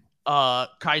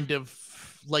kind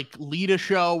of like lead a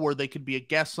show, where they could be a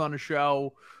guest on a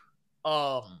show.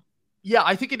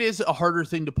 I think it is a harder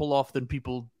thing to pull off than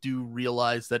people do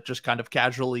realize, that just kind of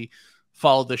casually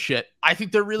follow the shit. I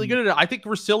think they're really good at it. I think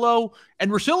Russillo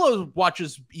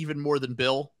watches even more than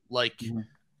Bill. Like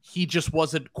he just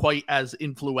wasn't quite as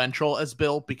influential as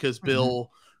Bill, because Bill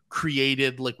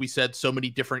created, like we said, so many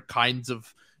different kinds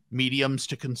of mediums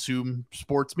to consume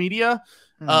sports media.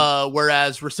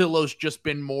 Whereas Russillo's just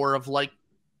been more of like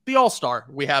the all-star.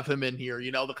 We have him in here,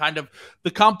 the kind of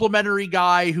the complimentary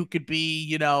guy who could be,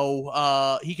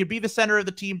 he could be the center of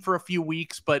the team for a few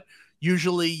weeks, but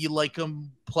usually you like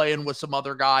him playing with some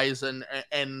other guys, and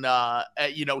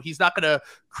he's not going to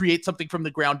create something from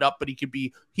the ground up, but he could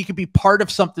be part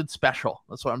of something special.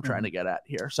 That's what I'm trying to get at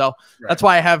here. So that's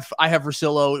why I have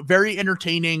Russillo. Very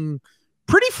entertaining,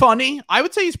 pretty funny. I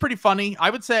would say he's pretty funny.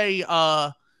 I would say,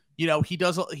 he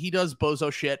does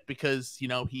bozo shit, because,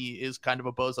 he is kind of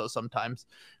a bozo sometimes,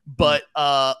 but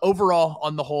overall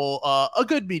on the whole, a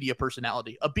good media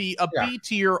personality, a B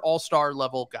tier all-star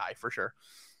level guy for sure.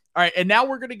 All right, and now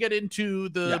we're going to get into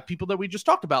the people that we just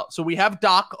talked about. So we have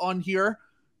Doc on here.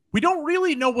 We don't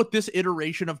really know what this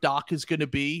iteration of Doc is going to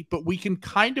be, but we can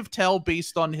kind of tell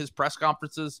based on his press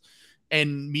conferences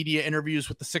and media interviews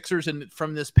with the Sixers, and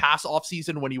from this past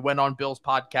offseason when he went on Bill's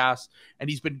podcast, and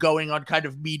he's been going on kind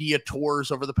of media tours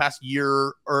over the past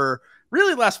year, or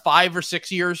really last 5 or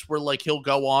 6 years, where like he'll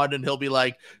go on and he'll be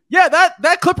like, yeah,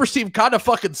 that Clippers team kind of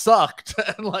fucking sucked.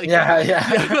 And like,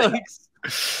 like,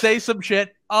 say some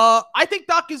shit. I think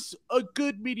Doc is a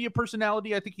good media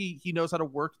personality. I think he knows how to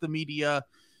work the media.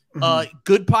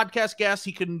 Good podcast guest.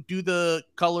 He can do the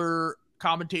color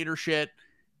commentator shit.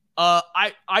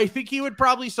 I think he would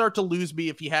probably start to lose me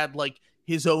if he had like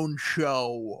his own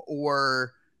show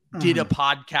or did a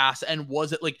podcast, and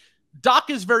was it like Doc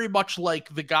is very much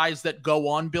like the guys that go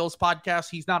on Bill's podcast.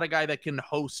 He's not a guy that can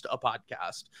host a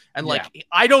podcast. And like,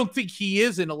 I don't think he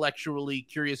is intellectually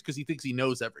curious because he thinks he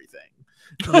knows everything.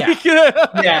 And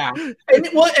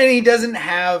he doesn't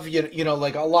have,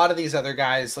 like a lot of these other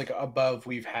guys like above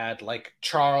we've had, like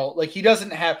Charles, like he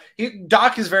doesn't have,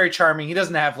 Doc is very charming. He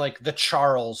doesn't have like the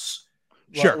Charles.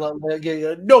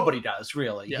 Nobody does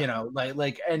really,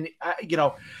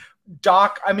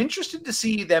 Doc, I'm interested to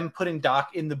see them putting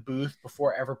Doc in the booth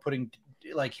before ever putting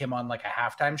like him on like a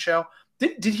halftime show,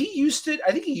 Did he used to?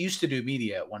 I think he used to do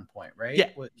media at one point, right? Yeah,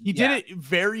 he did it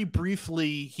very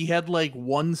briefly. He had like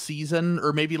one season,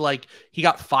 or maybe like he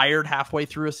got fired halfway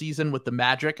through a season with the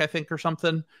Magic, I think, or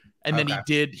something. And then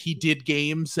he did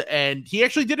games, and he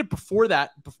actually did it before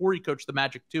that, before he coached the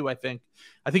Magic too. I think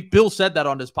Bill said that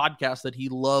on his podcast, that he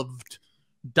loved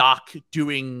Doc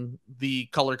doing the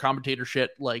color commentator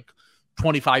shit like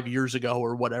 25 years ago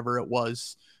or whatever it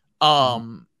was.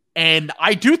 And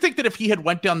I do think that if he had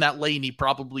went down that lane, he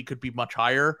probably could be much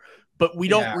higher, but we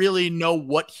don't really know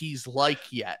what he's like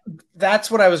yet.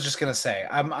 That's what I was just going to say.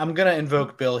 I'm going to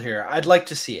invoke Bill here. I'd like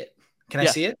to see it. Can I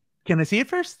see it? Can I see it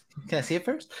first? Can I see it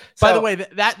first? By the way,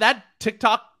 that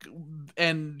TikTok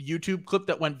and YouTube clip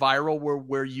that went viral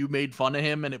where you made fun of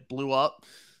him and it blew up.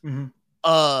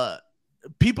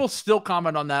 People still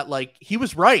comment on that like he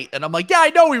was right, and I'm like, yeah,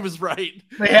 I know he was right.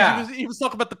 Yeah, he was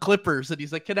talking about the Clippers, and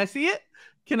he's like, can I see it?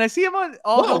 Can I see him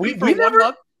on?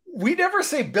 We never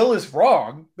say Bill is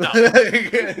wrong. No.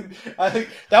 I think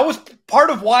that was part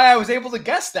of why I was able to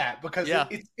guess that, because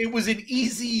it was an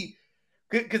easy.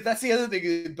 Because that's the other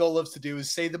thing Bill loves to do,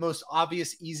 is say the most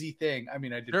obvious, easy thing. I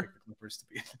mean, I did pick the Clippers to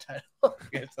be in the title,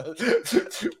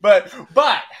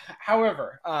 but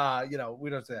however, we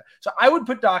don't say that. So I would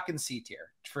put Doc in C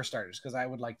tier for starters, because I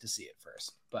would like to see it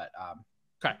first. But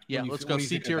okay, yeah, let's go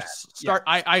C tier. Start.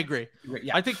 Yeah. I agree.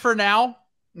 Yeah. I think for now,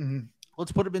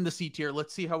 let's put him in the C tier.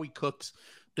 Let's see how he cooks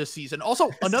this season.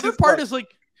 Also, another part is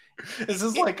like. This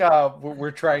is like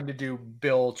we're trying to do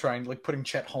Bill putting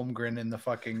Chet Holmgren in the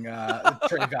fucking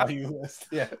trade value list.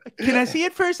 Yeah. Can I see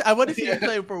it first? I want to see it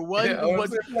play for one.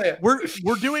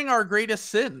 We're doing our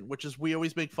greatest sin, which is we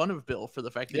always make fun of Bill for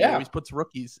the fact that he always puts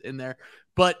rookies in there.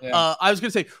 But I was gonna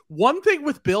say one thing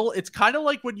with Bill. It's kind of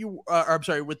like when you, I'm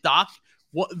sorry, with Doc.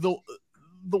 What the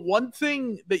one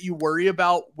thing that you worry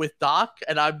about with Doc,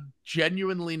 and I'm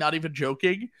genuinely not even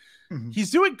joking,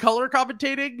 he's doing color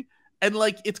commentating. And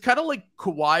like, it's kind of like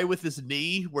Kawhi with his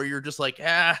knee, where you're just like,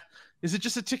 is it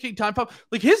just a ticking time bomb?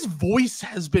 Like, his voice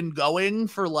has been going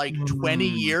for like 20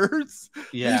 years.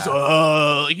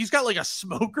 Yeah. He's got like a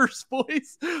smoker's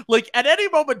voice. Like, at any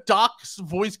moment, Doc's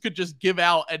voice could just give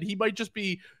out, and he might just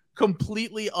be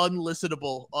completely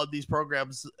unlistenable on these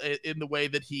programs in the way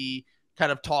that he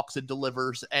kind of talks and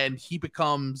delivers. And he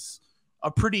becomes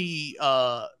a pretty,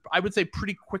 I would say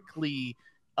pretty quickly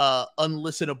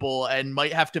unlistenable, and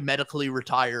might have to medically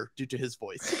retire due to his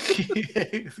voice.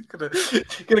 gonna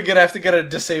have to get a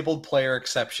disabled player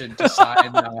exception to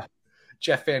sign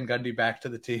Jeff Van Gundy back to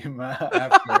the team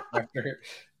after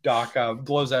Doc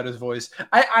blows out his voice.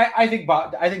 I think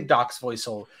Doc's voice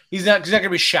he's not gonna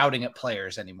be shouting at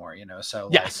players anymore, so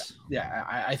yes,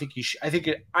 I think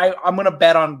I'm gonna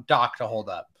bet on Doc to hold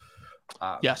up.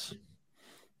 Yes.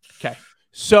 Okay.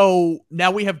 So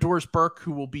now we have Doris Burke,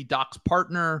 who will be Doc's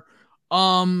partner.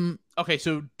 Okay,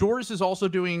 so Doris is also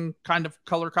doing kind of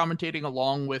color commentating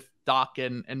along with Doc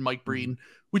and Mike Breen.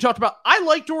 We talked about, I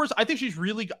like Doris. I think she's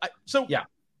really good. So yeah,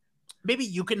 maybe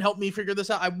you can help me figure this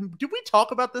out. Did we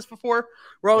talk about this before?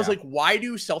 Where I was like, why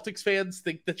do Celtics fans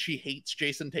think that she hates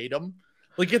Jason Tatum?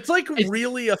 Like, it's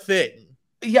really a thing.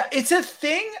 Yeah, it's a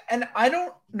thing, and I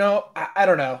don't know. I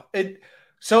don't know.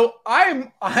 So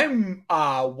I'm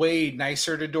way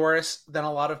nicer to Doris than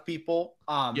a lot of people.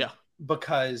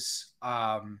 Because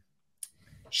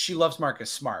she loves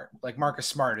Marcus Smart. Like, Marcus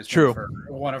Smart is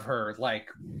one of her like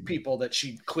people that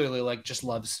she clearly like just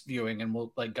loves viewing and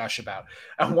will like gush about.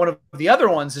 And one of the other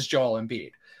ones is Joel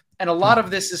Embiid. And a lot of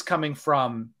this is coming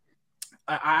from,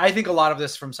 I think a lot of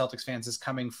this from Celtics fans is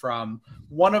coming from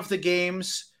one of the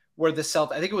games where I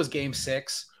think it was game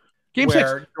 6. Game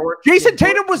 6. Jason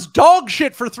Tatum was dog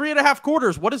shit for 3.5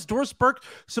 quarters. What is Doris Burke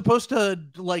supposed to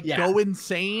go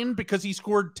insane because he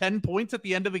scored 10 points at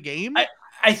the end of the game?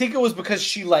 I think it was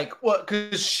because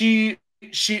because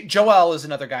Joel is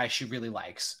another guy she really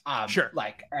likes.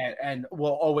 And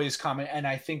will always comment. And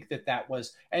I think that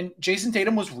was, and Jason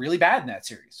Tatum was really bad in that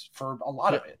series for a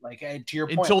lot of it. Like, to your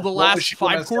point, until the last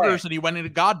 5 quarters, and he went into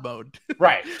God mode.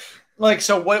 Right. Like,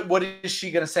 so what is she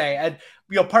going to say? And,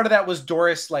 part of that was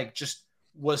Doris, just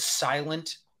was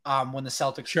silent when the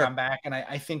Celtics come back. And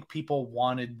I think people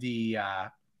wanted people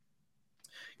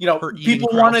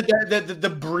wanted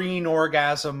the Breen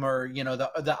orgasm, or,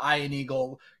 the Iron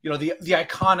Eagle, the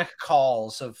iconic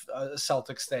calls of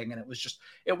Celtics thing. And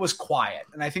it was quiet.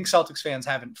 And I think Celtics fans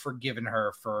haven't forgiven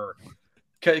her for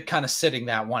kind of sitting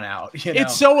that one out.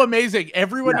 It's so amazing.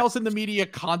 Everyone else in the media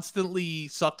constantly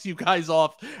sucks you guys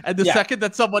off, and the second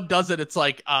that someone does it, it's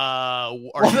like, are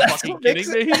you fucking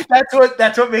kidding me?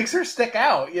 That's what makes her stick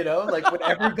out. Like when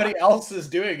everybody else is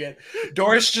doing it,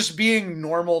 Doris just being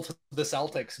normal to the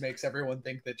Celtics makes everyone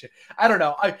think that. I don't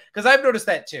know, because I've noticed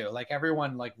that too. Like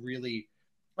everyone, like really,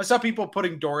 I saw people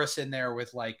putting Doris in there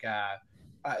with like.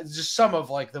 Just some of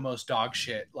like the most dog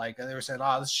shit. Like they were saying,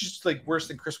 "Oh, this is just like worse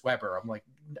than Chris Webber." I'm like,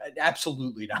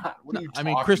 absolutely not. What are you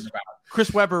talking about?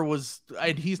 Chris Webber was,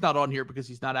 and he's not on here because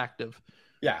he's not active.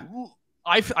 Yeah,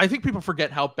 I think people forget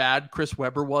how bad Chris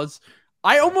Webber was.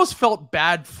 I almost felt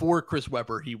bad for Chris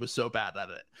Webber. He was so bad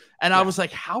at it, and I was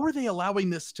like, how are they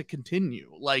allowing this to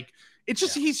continue? Like, it's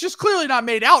just he's just clearly not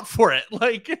made out for it.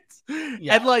 Like,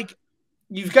 and like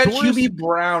you've got QB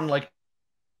Brown like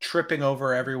tripping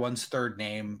over everyone's third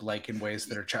name, like in ways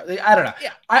that are I don't know.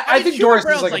 Yeah, I think Doris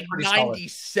is like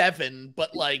 97, solid.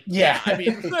 but like, I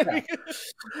mean, like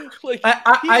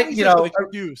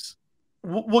excuse.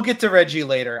 We'll get to Reggie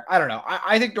later. I don't know.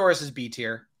 I think Doris is B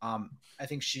tier. I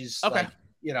think she's okay.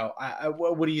 Like,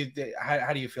 what do you?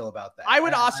 How do you feel about that? I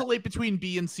would oscillate between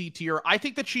B and C tier. I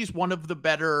think that she's one of the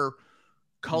better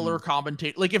color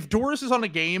commentators. Like if Doris is on a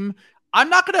game,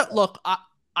 I'm not gonna look.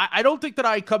 I don't think that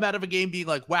I come out of a game being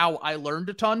like, wow, I learned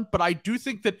a ton, but I do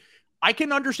think that I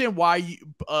can understand why,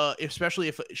 especially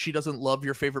if she doesn't love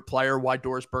your favorite player, why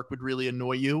Doris Burke would really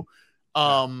annoy you.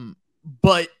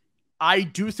 But I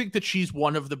do think that she's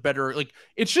one of the better, like,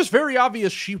 it's just very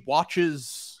obvious she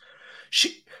watches.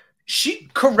 She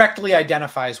correctly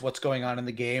identifies what's going on in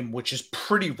the game, which is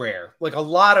pretty rare. Like a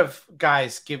lot of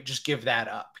guys give that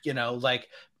up, like,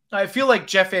 I feel like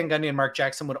Jeff Van Gundy and Mark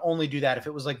Jackson would only do that if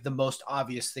it was like the most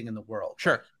obvious thing in the world.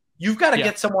 Sure. You've got to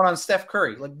get someone on Steph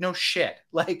Curry. Like, no shit.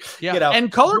 Like, And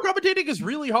color commentating is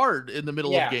really hard in the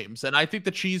middle of games. And I think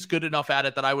that she's good enough at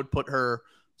it that I would put her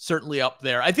certainly up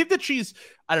there. I think that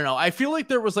I don't know. I feel like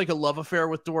there was like a love affair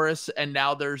with Doris, and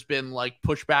now there's been like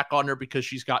pushback on her because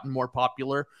she's gotten more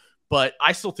popular. But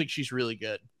I still think she's really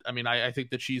good. I mean, I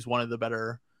think that she's one of the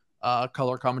better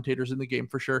color commentators in the game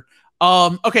for sure.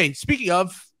 Okay, speaking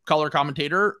of color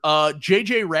commentator,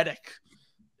 JJ Redick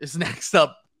is next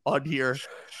up on here.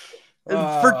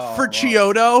 For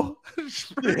Chiodo.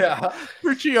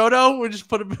 For Chiodo, we'll just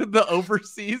put him in the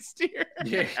overseas tier.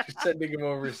 Yeah, sending him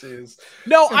overseas.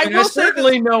 No, I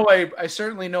certainly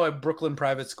know a Brooklyn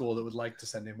private school that would like to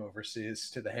send him overseas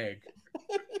to The Hague.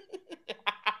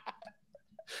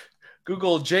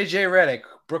 Google JJ Redick,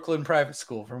 Brooklyn private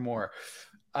school for more.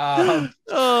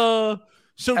 So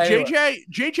anyway.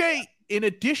 JJ, in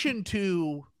addition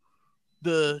to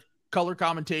the color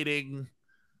commentating,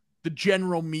 the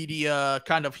general media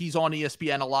kind of, he's on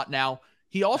ESPN a lot now.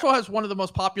 He also has one of the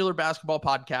most popular basketball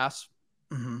podcasts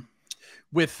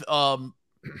with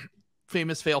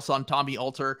famous fail son Tommy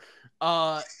Alter,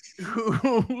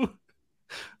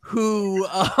 who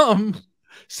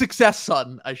Success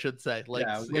Son, I should say. Like,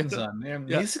 Win Son.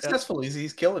 Yeah, he's successful.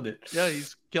 He's killing it. Yeah,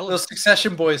 he's killing Those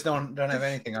Succession boys don't have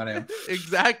anything on him.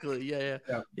 Exactly. Yeah.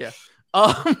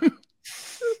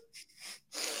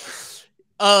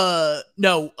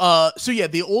 So yeah,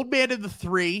 The Old Man in the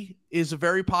Three is a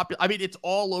very popular. I mean, it's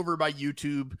all over my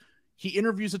YouTube. He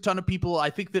interviews a ton of people. I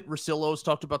think that Russillo's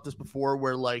talked about this before,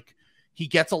 where like he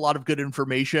gets a lot of good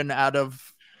information out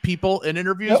of people in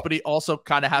interviews, but he also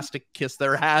kind of has to kiss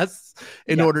their ass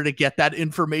in order to get that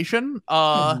information.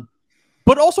 But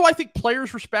also I think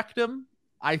players respect him.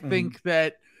 I think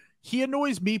that he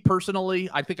annoys me personally.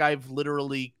 I think I've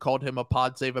literally called him a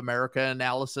Pod Save America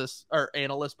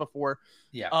analyst before.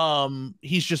 Yeah.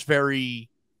 He's just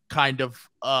very kind of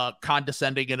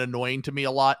condescending and annoying to me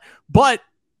a lot, but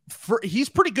he's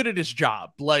pretty good at his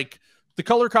job. Like the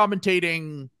color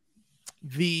commentating,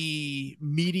 the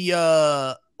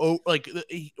media,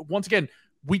 once again,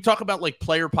 we talk about like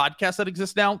player podcasts that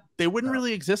exist now. They wouldn't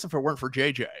really exist if it weren't for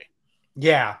JJ.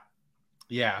 Yeah.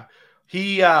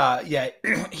 He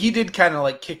did kind of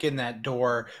like kick in that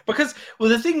door because, well,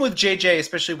 the thing with JJ,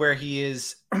 especially where he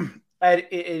is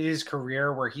at his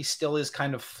career, where he still is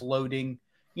kind of floating,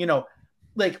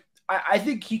 like I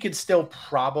think he could still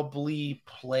probably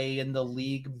play in the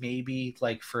league, maybe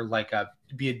like for like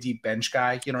be a deep bench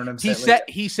guy. You know what I'm saying?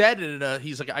 He said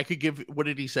he's like, I could give, what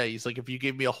did he say? He's like, if you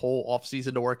gave me a whole off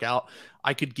season to work out,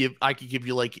 I could give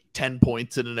you like 10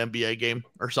 points in an NBA game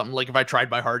or something. Like if I tried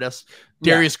my hardest.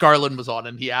 Darius Garland was on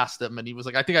and he asked him and he was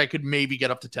like, I think I could maybe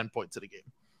get up to 10 points in a game.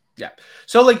 Yeah.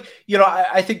 So like,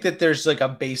 I think that there's like a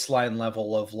baseline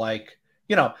level of like,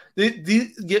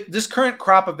 this current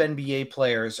crop of NBA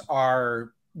players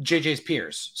are JJ's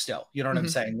peers still. You know what I'm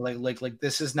saying? Like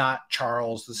this is not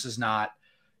Charles. This is not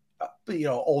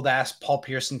old ass Paul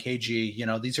Pierce and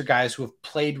KG. These are guys who have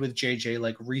played with JJ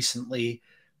like recently.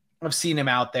 I've seen him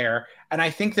out there, and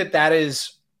I think that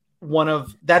is one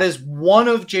of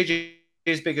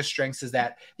JJ's biggest strengths. Is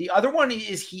that the other one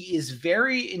is he is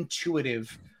very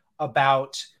intuitive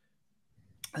about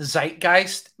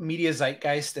media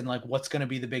zeitgeist, and like what's going to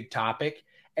be the big topic,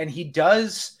 and he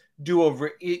does do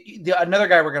another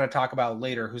guy we're going to talk about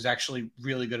later who's actually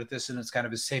really good at this, and it's kind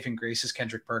of his saving grace, is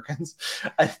Kendrick Perkins.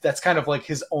 That's kind of like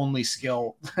his only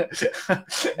skill.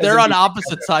 They're on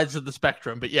opposite sides of the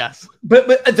spectrum, but yes.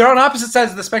 But they're on opposite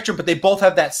sides of the spectrum, but they both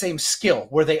have that same skill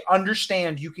where they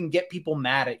understand you can get people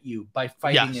mad at you by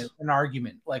fighting an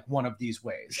argument like one of these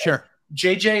ways. Sure. And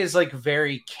JJ is like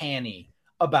very canny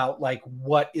about like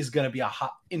what is going to be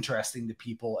interesting to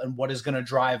people and what is going to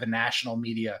drive a national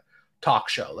media talk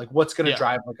show, like what's going to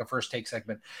drive like a first take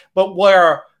segment. But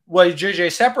where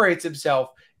JJ separates himself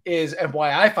is, and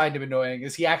why I find him annoying,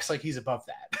 is he acts like he's above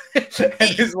that. And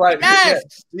he's like,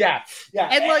 yeah.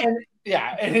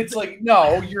 And it's like,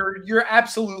 no, you're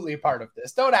absolutely a part of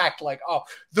this. Don't act like, oh,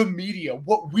 the media,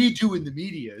 what we do in the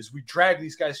media is we drag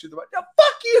these guys through the mud. No,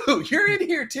 fuck you. You're in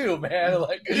here too, man.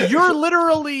 Like, you're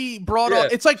literally brought on.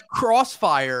 It's like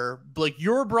Crossfire. Like,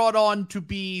 you're brought on to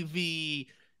be the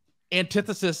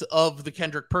antithesis of the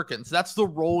Kendrick Perkins. That's the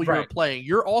role you're playing.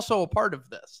 You're also a part of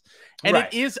this. And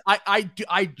it is, I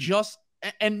just,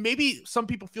 and maybe some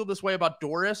people feel this way about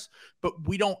Doris, but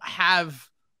we don't have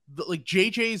like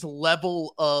JJ's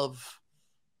level of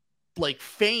like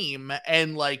fame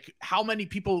and like how many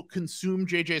people consume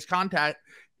JJ's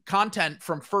content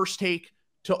from First Take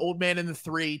to Old Man in the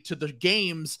Three to the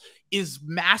games is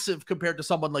massive compared to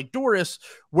someone like Doris,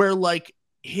 where like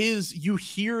you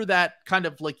hear that kind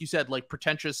of, like you said, like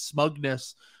pretentious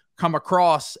smugness come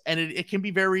across, and it can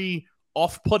be very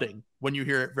off-putting when you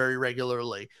hear it very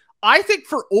regularly. I think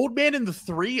for Old Man in the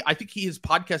Three, I think his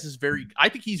podcast is I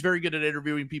think he's very good at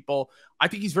interviewing people. I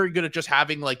think he's very good at just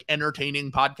having like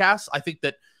entertaining podcasts. I think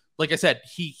that, like I said,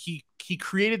 he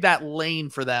created that lane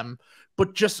for them.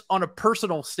 But just on a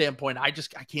personal standpoint, I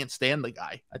can't stand the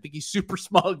guy. I think he's super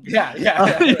smug. Yeah.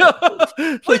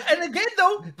 Like, and again,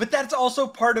 though, but that's also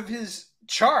part of his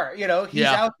chart. He's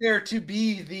out there to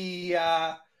be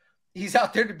the East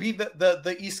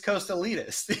Coast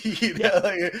elitist.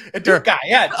 Like a Duke guy.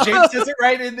 Yeah, James says it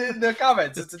right in the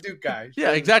comments. It's a Duke guy.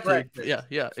 Yeah, exactly.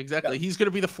 Yeah, exactly. He's going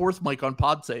to be the fourth mic on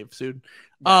Pod Save soon.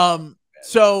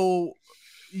 So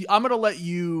I'm going to let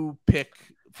you pick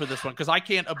for this one because I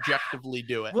can't objectively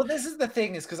do it. Well, this is the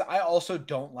thing, is because I also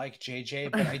don't like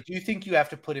JJ, but I do think you have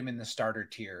to put him in the starter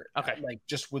tier. Okay, like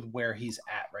just with where he's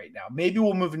at right now. Maybe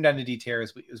we'll move him down to D tier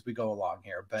as we go along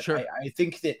here, but sure. I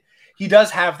think that he does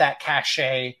have that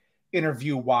cachet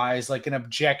interview wise, like an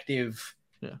objective,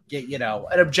 an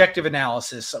objective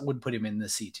analysis would put him in the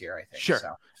C tier. I think. Sure,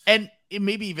 so. And it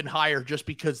may be even higher just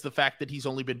because the fact that he's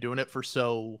only been doing it for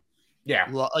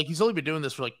like he's only been doing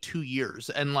this for like 2 years,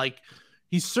 and like.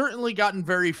 He's certainly gotten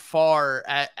very far,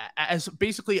 as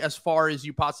far as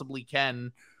you possibly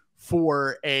can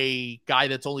for a guy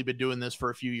that's only been doing this for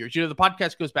a few years. The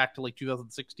podcast goes back to like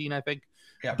 2016, I think.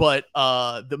 Yeah. But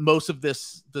the most of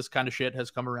this kind of shit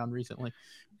has come around recently.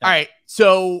 Yeah. All right.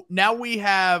 So now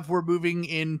we're moving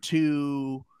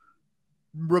into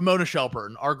Ramona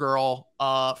Shelburne, our girl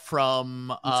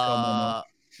from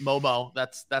Momo.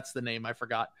 That's the name. I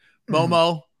forgot.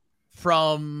 Momo.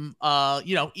 From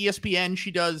ESPN.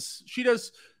 She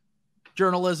does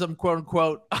journalism, quote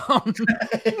unquote.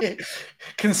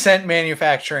 Consent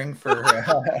manufacturing for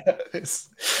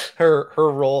her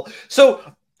role. So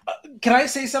can I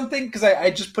say something? Because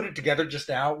I just put it together just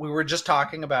now. We were just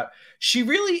talking about, she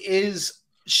really is,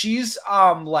 she's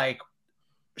in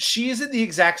the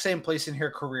exact same place in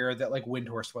her career that like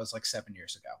Windhorst was like 7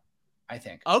 years ago, I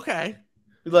think. Okay.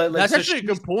 That's actually a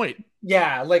good point.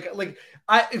 Yeah,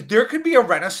 if there could be a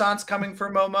renaissance coming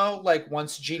for Momo, like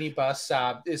once Jeannie Buss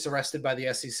is arrested by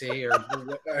the SEC or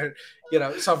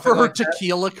something for her like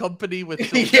tequila company with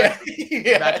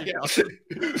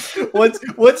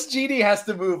once Jeannie has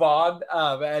to move on,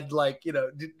 and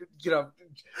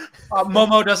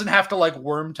Momo doesn't have to like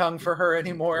worm tongue for her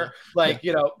anymore.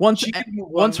 Once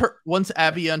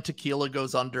Avian Tequila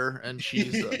goes under and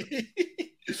she's.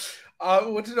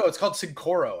 It's called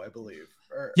Sincoro, I believe.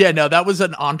 That was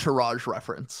an Entourage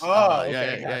reference. Oh,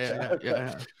 okay.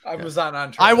 Yeah. I was on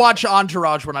Entourage. I watched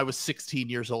Entourage when I was 16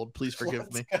 years old. Please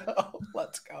forgive me.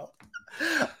 Let's go.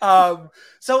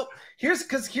 So here's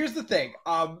the thing.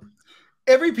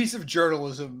 Every piece of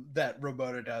journalism that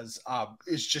Ramona does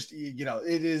is just,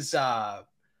 it is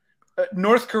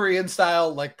North Korean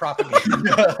style, like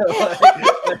propaganda.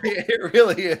 It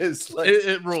really is. Like,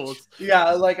 it rules.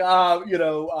 Yeah, like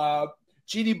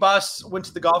GD Bus went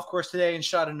to the golf course today and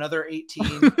shot another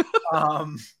 18.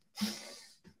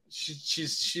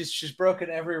 She's broken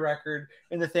every record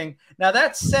in the thing. Now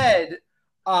that said,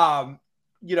 Ramona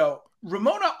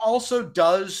also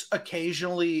does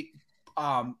occasionally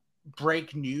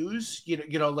break news.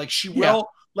 Like she will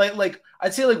like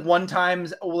I'd say like one time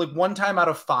out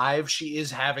of 5 she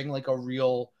is having like a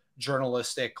real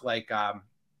journalistic like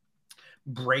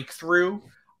breakthrough.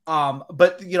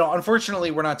 But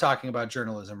unfortunately we're not talking about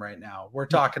journalism right now. We're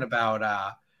talking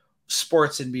about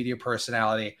sports and media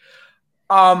personality.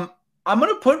 I'm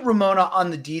going to put Ramona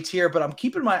on the D tier, but I'm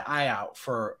keeping my eye out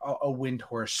for a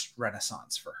Windhorse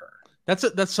renaissance for her.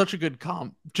 That's such a good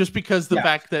comp, just because the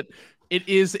fact that it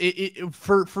is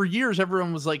for years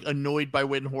everyone was like annoyed by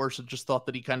Windhorse and just thought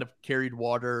that he kind of carried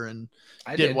water and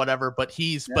did whatever. But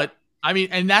but I mean,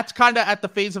 and that's kind of at the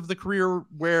phase of the career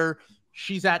where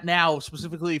she's at now,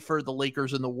 specifically for the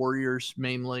Lakers and the Warriors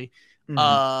mainly.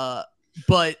 But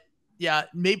yeah,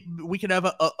 maybe we could have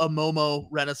a Momo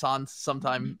renaissance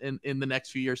sometime in the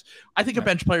next few years. I think a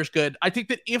bench player is good. I think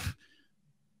that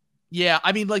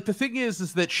I mean, like the thing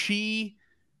is that she,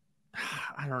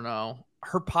 I don't know,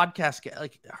 her podcast,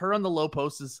 like her on the Low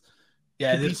Post is,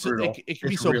 it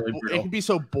can be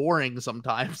so boring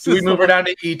sometimes. Do we move her down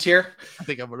to E tier? I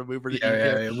think I'm gonna move her to E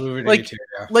tier. Move her to E tier.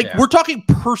 We're talking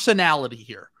personality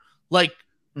here, like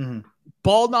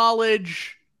ball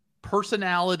knowledge,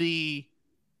 personality,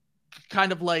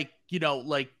 kind of like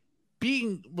like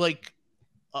being like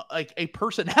a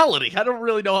personality. I don't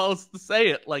really know how else to say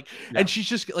it. And she's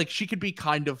just like, she could be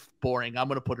kind of boring. I'm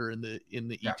gonna put her in the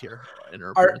E tier.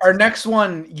 Our next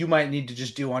one you might need to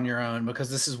just do on your own, because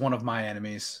this is one of my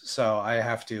enemies. So I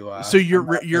have to. So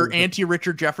you're anti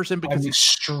Richard Jefferson because I'm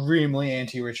extremely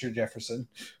anti Richard Jefferson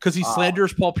because he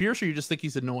slanders Paul Pierce, or you just think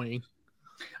he's annoying?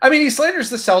 I mean, he slanders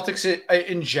the Celtics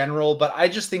in general, but I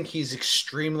just think he's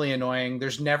extremely annoying.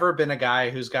 There's never been a guy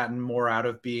who's gotten more out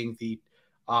of being the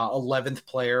 11th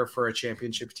player for a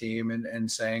championship team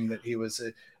and saying that he was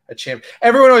a champ.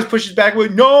 Everyone always pushes back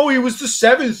with, no, he was the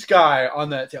 7th guy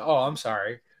on that team. Oh, I'm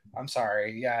sorry.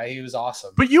 Yeah, he was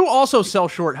awesome. But you also sell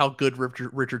short how good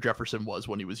Richard Jefferson was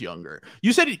when he was younger.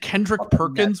 You said Kendrick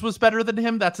Perkins was better than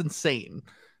him. That's insane.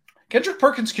 Kendrick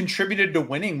Perkins contributed to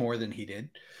winning more than he did.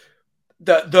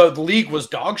 The league was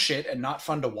dog shit and not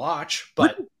fun to watch,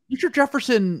 but Richard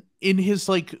Jefferson in his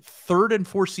like 3rd and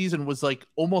 4th season was like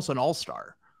almost an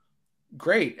all-star.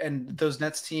 Great. And those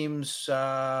Nets teams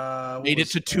made it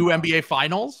to 2 NBA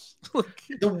finals.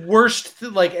 The worst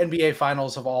like NBA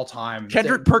finals of all time.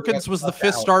 Kendrick Perkins was the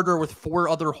 5th starter with 4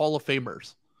 other Hall of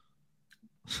Famers.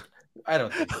 I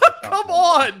don't think. Come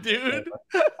on, dude.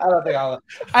 I don't think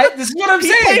this is what I'm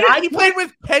saying. He played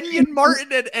with Kenyon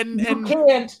Martin and you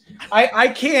can't. I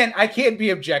can't be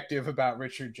objective about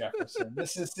Richard Jefferson.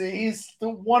 He's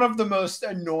one of the most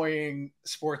annoying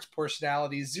sports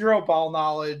personalities. Zero ball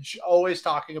knowledge. Always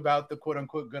talking about the quote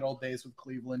unquote good old days with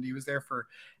Cleveland. He was there for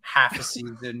half a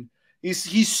season.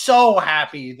 He's so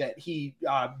happy that he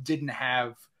didn't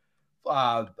have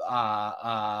the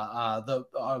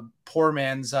poor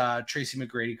man's Tracy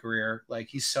McGrady career. Like,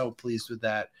 he's so pleased with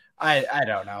that. I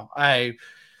don't know.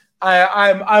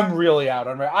 I'm really out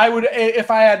on it. I would, if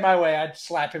I had my way, I'd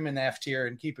slap him in the F tier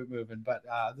and keep it moving. But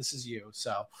this is you,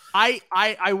 so I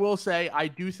will say I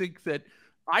do think that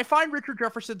I find Richard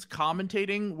Jefferson's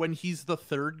commentating when he's the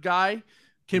 3rd guy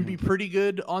can be pretty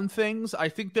good on things. I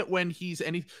think that when he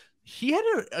had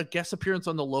a guest appearance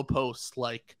on the Low Post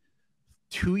like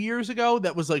 2 years ago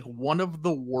that was like one of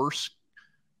the worst,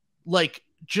 like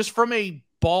just from a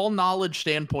ball knowledge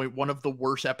standpoint, one of the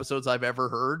worst episodes I've ever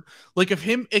heard. Like of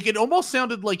him, it almost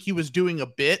sounded like he was doing a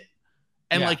bit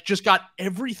and like just got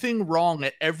everything wrong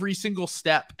at every single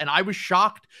step. And I was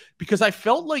shocked because I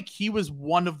felt like he was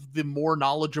one of the more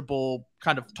knowledgeable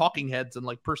kind of talking heads and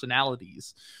like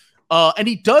personalities. And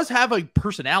he does have a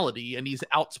personality and he's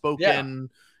outspoken.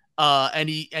 And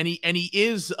he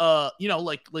is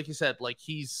like you said, like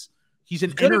he's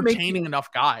an entertaining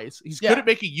enough guy. He's good at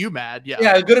making you mad.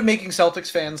 Yeah, good at making Celtics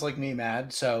fans like me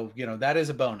mad. So that is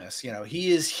a bonus.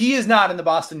 He is not in the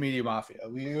Boston Media Mafia.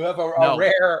 We have a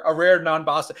rare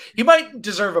non-Boston. He might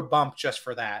deserve a bump just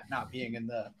for that, not being in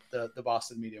the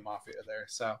Boston Media Mafia there.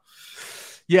 So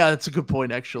yeah, that's a good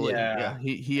point. Actually,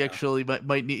 he actually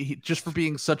might need just for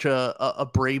being such a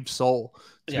brave soul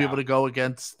to be able to go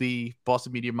against the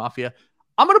Boston Media Mafia.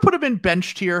 I'm gonna put him in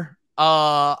bench tier.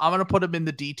 I'm gonna put him in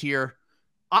the D tier.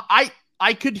 I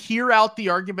could hear out the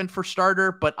argument for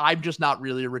starter, but I'm just not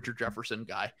really a Richard Jefferson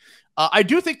guy. I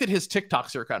do think that his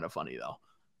TikToks are kind of funny though.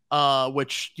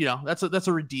 which, you know, that's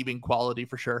a redeeming quality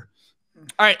for sure.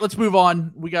 All right, let's move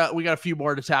on. We got a few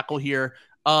more to tackle here.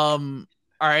 All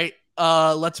right.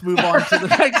 Let's move on to the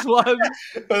next one.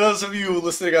 For those of you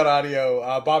listening on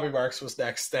audio, Bobby Marks was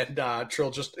next, and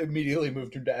Trill just immediately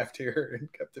moved him to F tier and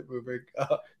kept it moving.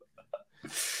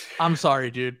 I'm sorry,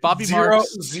 dude. Bobby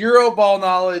Marks, zero ball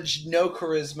knowledge, no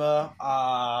charisma.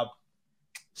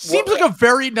 Seems like a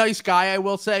very nice guy, I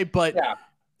will say, but yeah.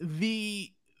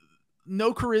 The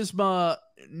no charisma,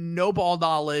 no ball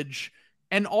knowledge,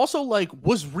 and also like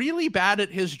was really bad at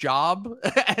his job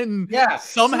and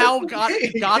somehow got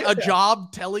a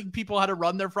job telling people how to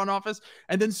run their front office,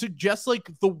 and then suggests like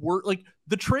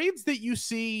the trades that you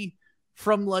see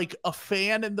from like a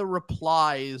fan in the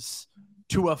replies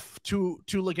to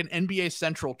like an NBA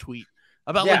Central tweet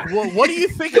about like, well, what do you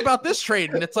think about this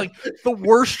trade? And it's like the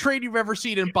worst trade you've ever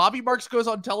seen. And Bobby Marks goes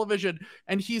on television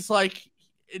and he's like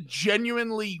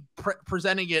genuinely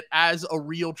presenting it as a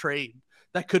real trade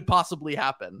that could possibly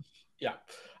happen. Yeah.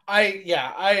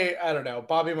 I don't know.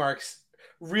 Bobby Marks,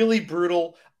 really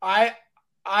brutal. I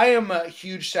am a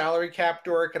huge salary cap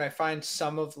dork, and I find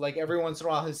some of like every once in a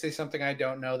while he'll say something I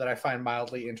don't know that I find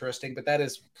mildly interesting, but that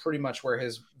is pretty much where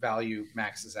his value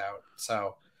maxes out.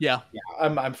 So yeah,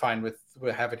 I'm fine with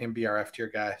having him be our F tier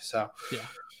guy. So yeah.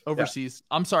 Overseas.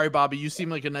 Yeah. I'm sorry, Bobby. You seem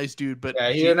like a nice dude, but yeah,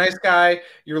 you're a nice guy.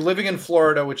 You're living in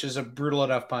Florida, which is a brutal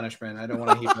enough punishment. I don't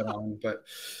want to heap it on, but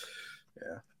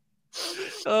yeah.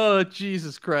 Oh,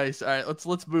 Jesus Christ. All right,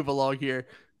 let's move along here.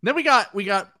 Then we got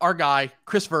our guy,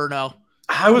 Chris Verno.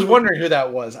 I was wondering who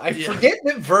that was. I forget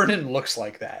that Vernon looks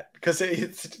like that because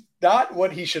it's not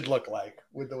what he should look like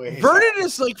with the way Vernon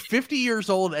is like 50 years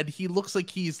old and he looks like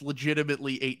he's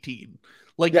legitimately 18.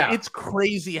 Like it's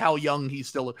crazy how young he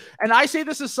still looks. And I say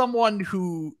this as someone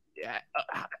who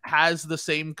has the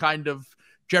same kind of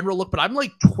general look, but I'm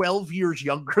like 12 years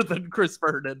younger than Chris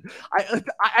Vernon.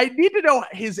 I need to know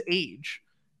his age.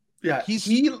 Yeah,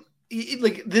 he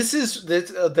like this is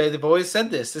that they've always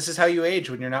said this. This is how you age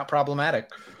when you're not problematic.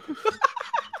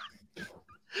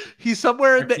 He's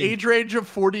somewhere in the age range of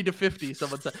 40 to 50.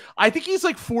 Someone said. I think he's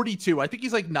like 42. I think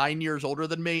he's like 9 years older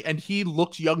than me, and he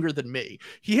looks younger than me.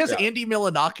 He has Andy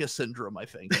Milonakis syndrome, I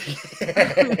think.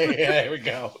 There we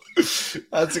go.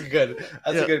 That's a good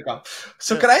call.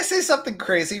 So can I say something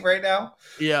crazy right now?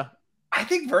 Yeah. I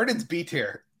think Vernon's B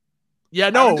tier. Yeah,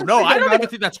 I don't even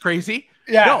think that's crazy.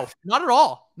 Yeah. No, not at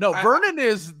all. No, Vernon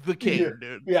is the king,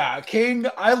 dude. Yeah, king.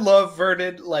 I love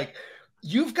Vernon. Like,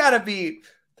 you've got to be...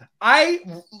 I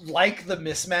like the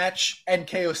mismatch, and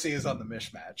KOC is on the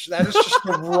mismatch. That is just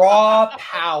the raw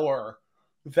power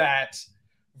that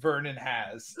Vernon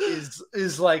has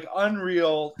is like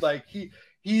unreal. Like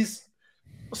he's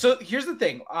so here's the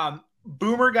thing.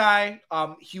 Boomer guy,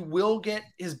 he will get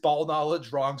his ball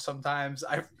knowledge wrong sometimes.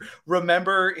 I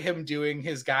remember him doing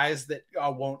his guys that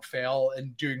won't fail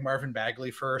and doing Marvin Bagley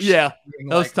first. Yeah,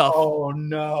 that was tough. Oh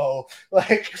no,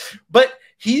 like, but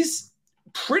he's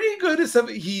pretty good at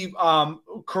something. He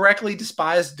correctly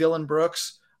despised Dylan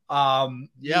Brooks. From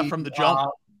the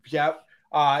jump.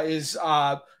 Is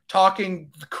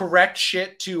talking correct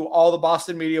shit to all the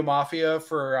Boston media mafia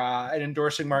for and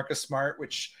endorsing Marcus Smart,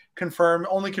 which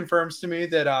only confirms to me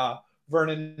that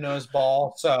Vernon knows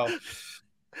ball. So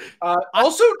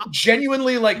also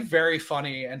genuinely like very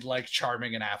funny and like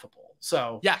charming and affable.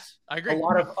 So yes, I agree.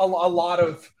 A lot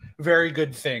of very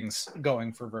good things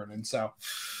going for Vernon. So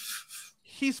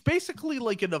he's basically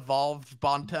like an evolved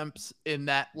Bontemps in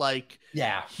that, like,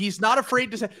 he's not afraid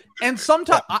to say. And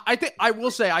sometimes I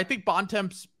think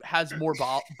Bontemps has more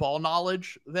ball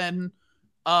knowledge than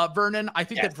Vernon. I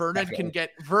think that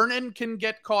Vernon can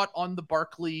get caught on the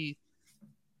Barkley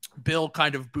Bill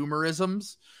kind of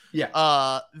boomerisms.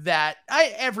 That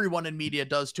everyone in media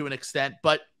does to an extent,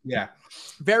 but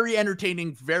very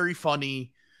entertaining, very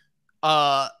funny.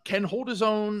 Can hold his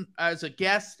own as a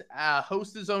guest,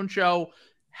 host his own show,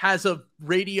 has a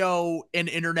radio and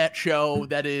internet show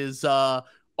that is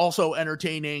also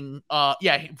entertaining.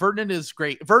 Vernon is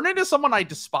great. Vernon is someone I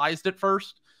despised at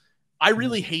first. I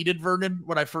really hated Vernon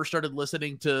when I first started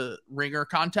listening to Ringer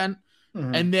content.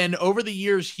 Mm-hmm. And then over the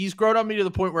years, he's grown on me to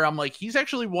the point where I'm like, he's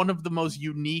actually one of the most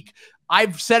unique.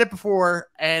 I've said it before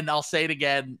and I'll say it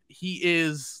again. He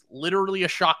is literally a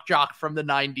shock jock from the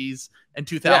 90s and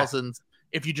 2000s.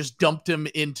 If you just dumped him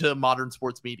into modern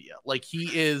sports media, like he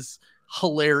is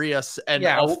hilarious and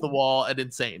off the wall and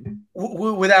insane.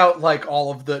 Without like all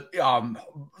of the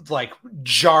like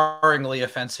jarringly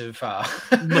offensive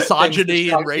misogyny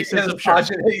and racism.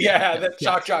 Misogyny, that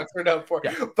Shock Jocks are known for.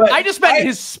 Yeah. But I just meant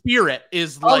his spirit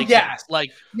is like,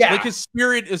 like his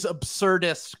spirit is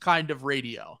absurdist kind of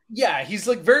radio. Yeah, he's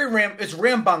like it's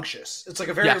rambunctious. It's like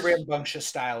a very rambunctious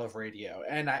style of radio.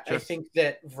 And I think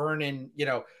that Vernon, you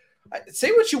know,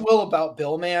 say what you will about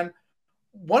Bill, man.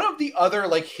 One of the other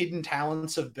like hidden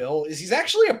talents of Bill is he's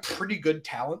actually a pretty good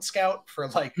talent scout for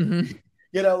like, you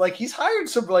know, like he's hired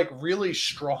some like really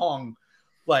strong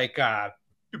like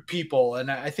people. And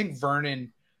I think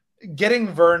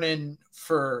getting Vernon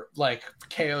for like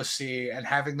KOC and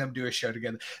having them do a show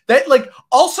together, that like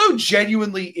also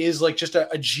genuinely is like just a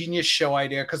genius show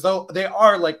idea. Cause they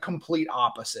are like complete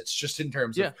opposites just in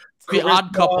terms of the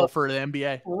odd couple for the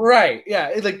NBA. Right.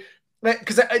 Yeah. Like,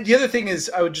 because the other thing is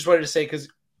I would just wanted to say, because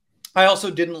I also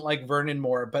didn't like Vernon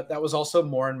more, but that was also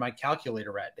more in my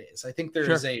Calculator Rat days. I think there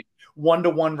is a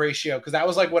 1-to-1 ratio, because that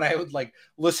was like when I would like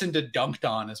listen to Dunked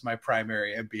On as my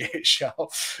primary NBA show.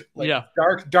 Like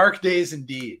dark days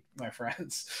indeed, my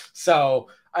friends. So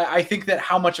I think that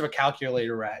how much of a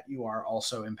Calculator Rat you are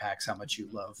also impacts how much you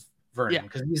love Vernon,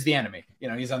 because he's the enemy. You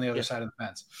know, he's on the other side of the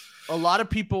fence. A lot of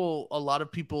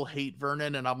people hate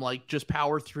Vernon, and I'm like, just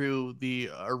power through the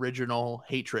original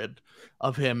hatred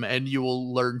of him, and you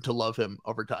will learn to love him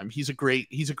over time. He's a great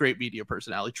media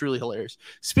personality, truly hilarious.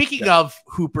 Speaking of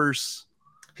Hoopers,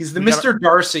 he's the Mr.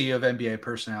 Darcy of NBA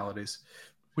personalities.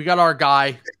 We got our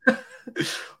guy.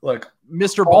 Look,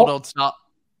 Mr. Ball Don't Stop.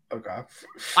 Okay,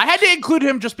 I had to include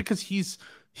him just because he's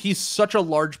such a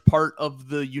large part of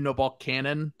the Uniball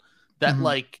canon that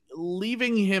like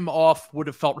leaving him off would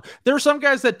have felt. There are some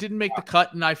guys that didn't make the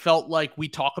cut, and I felt like we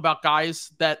talk about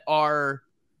guys that are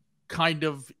kind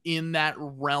of in that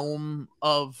realm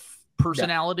of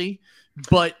personality,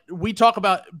 but we talk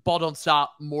about Ball Don't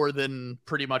Stop more than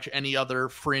pretty much any other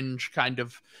fringe kind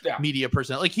of media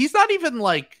person. Like he's not even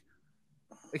like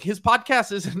his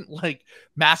podcast isn't like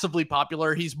massively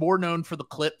popular. He's more known for the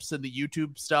clips and the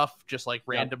YouTube stuff, just like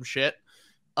random shit.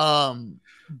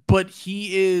 But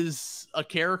he is a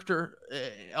character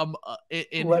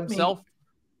in himself.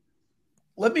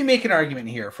 Let me make an argument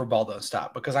here for Ball Don't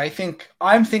Stop, because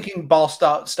I'm thinking Ball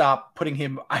Stop putting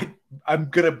him. I'm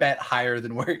gonna bet higher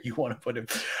than where you want to put him.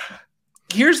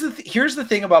 Here's the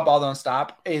thing about Ball Don't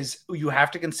Stop is you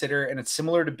have to consider, and it's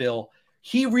similar to Bill.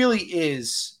 He really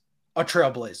is a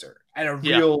trailblazer and a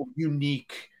real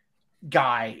unique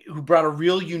guy who brought a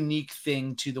real unique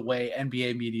thing to the way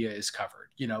NBA media is covered,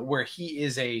 you know, where he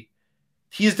has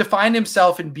defined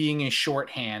himself in being a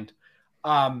shorthand.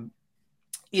 Unlike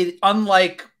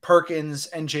Perkins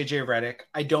and JJ Redick,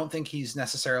 I don't think he's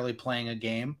necessarily playing a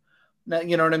game.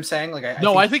 You know what I'm saying? Like,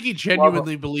 I think he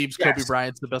genuinely believes Kobe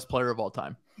Bryant's the best player of all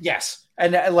time. Yes.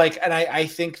 And I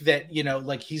think that, you know,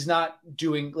 like he's not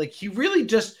doing, like, he really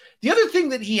just, the other thing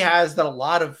that he has that a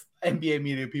lot of NBA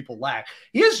media people lack,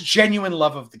 he has genuine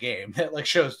love of the game that like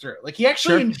shows through. Like he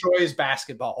actually enjoys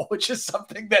basketball, which is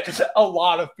something that a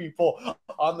lot of people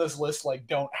on this list like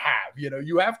don't have. You know,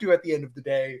 you have to, at the end of the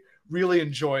day, really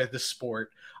enjoy the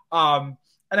sport.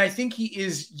 And I think he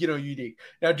is, you know, unique.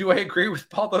 Now, do I agree with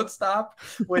Ball Don't Stop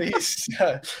when he's,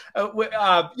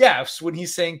 when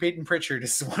he's saying Peyton Pritchard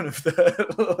is one of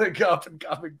the like up and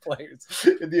coming players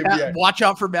in the NBA? Watch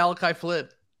out for Malachi Flynn.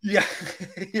 Yeah,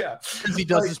 because he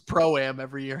does his pro-am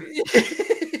every year.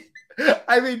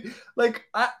 I mean, like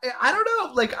I don't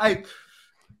know, like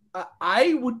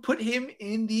I would put him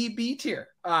in the B tier.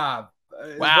 Wow,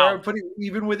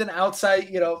 even with an outside,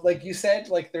 you know, like you said,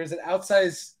 like there's an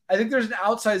outsized. I think there's an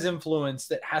outsized influence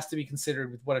that has to be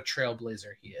considered with what a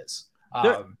trailblazer he is.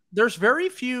 There's very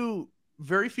few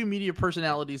media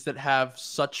personalities that have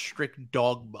such strict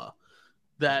dogma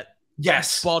that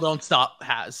Ball Don't Stop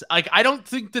has. Like, I don't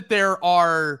think that there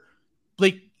are,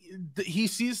 like, he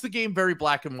sees the game very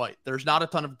black and white. There's not a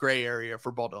ton of gray area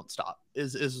for Ball Don't Stop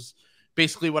is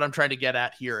basically what I'm trying to get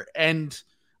at here. And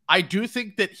I do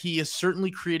think that he has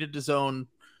certainly created his own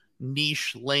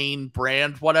niche, lane,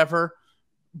 brand, whatever.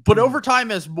 But over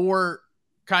time, as more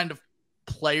kind of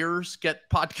players get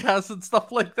podcasts and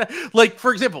stuff like that, like,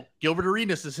 for example, Gilbert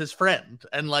Arenas is his friend.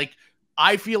 And like,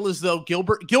 I feel as though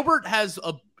Gilbert has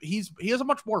he has a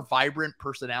much more vibrant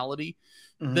personality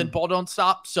than Ball Don't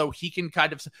Stop. So he can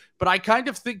kind of, but I kind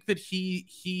of think that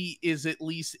he is at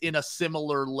least in a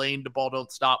similar lane to Ball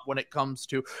Don't Stop when it comes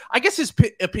to, I guess his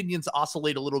opinions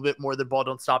oscillate a little bit more than Ball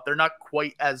Don't Stop. They're not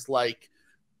quite as like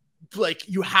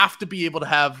you have to be able to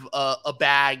have a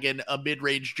bag and a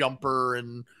mid-range jumper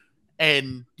and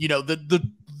you know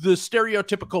the the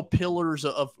stereotypical pillars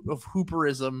of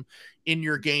hooperism in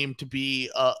your game to be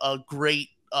a great,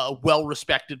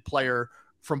 well-respected player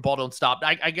from Ball Don't Stop.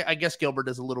 I guess Gilbert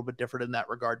is a little bit different in that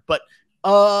regard, but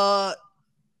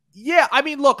yeah, I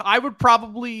mean, look, I would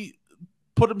probably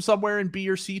put him somewhere in B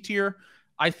or C tier.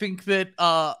 I think that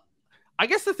I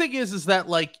guess the thing is that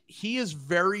like he is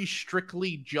very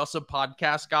strictly just a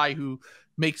podcast guy who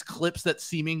makes clips that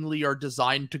seemingly are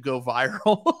designed to go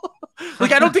viral.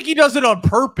 Like, I don't think he does it on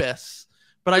purpose,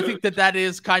 but I think that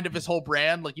is kind of his whole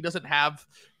brand. Like, he doesn't have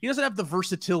the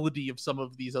versatility of some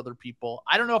of these other people.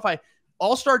 I don't know if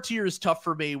All-Star tier is tough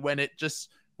for me when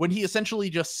he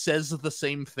essentially just says the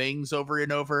same things over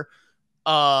and over.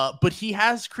 But he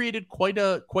has created quite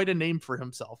a name for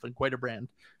himself and quite a brand.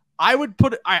 I'll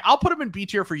put him in B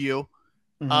tier for you.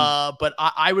 But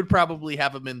I would probably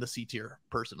have him in the C tier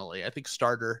personally. I think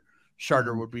starter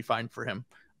would be fine for him.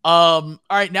 All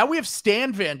right, now we have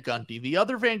Stan Van Gundy, the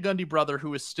other Van Gundy brother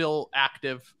who is still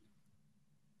active.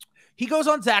 He goes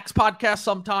on Zach's podcast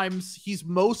sometimes. He's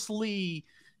mostly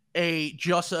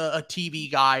just a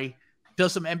TV guy,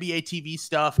 does some NBA TV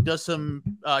stuff, does some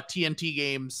TNT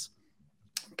games.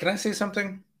 Can I say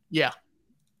something? Yeah.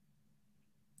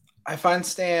 I find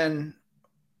Stan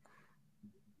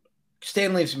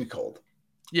leaves me cold.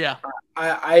 Yeah.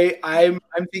 I'm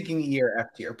thinking E or F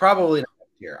tier. Probably not F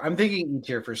tier. I'm thinking E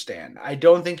tier for Stan. I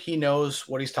don't think he knows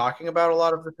what he's talking about a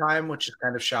lot of the time, which is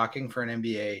kind of shocking for an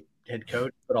NBA head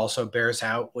coach, but also bears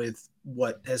out with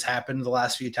what has happened the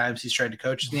last few times he's tried to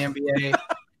coach in the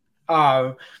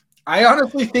NBA. I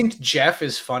honestly think Jeff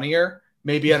is funnier,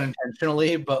 maybe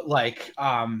unintentionally, but like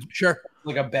sure,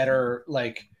 like a better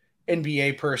like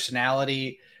NBA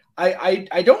personality.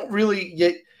 I don't really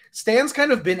yet. Stan's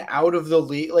kind of been out of the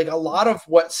league. Like a lot of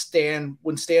what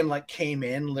when Stan like came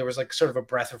in, there was like sort of a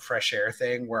breath of fresh air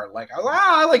thing where like,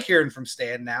 I like hearing from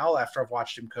Stan now after I've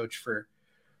watched him coach for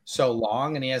so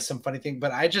long and he has some funny thing,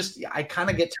 but I kind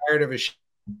of get tired of his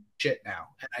shit now.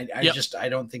 And I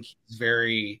don't think he's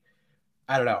very,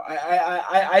 I don't know.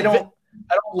 I don't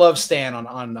love Stan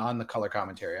on the color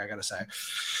commentary. I got to say,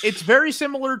 it's very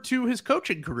similar to his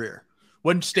coaching career.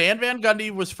 When Stan Van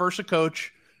Gundy was first a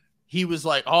coach, he was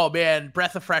like, oh man,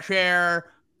 breath of fresh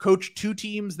air, coached two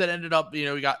teams that ended up,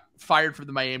 he got fired from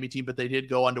the Miami team, but they did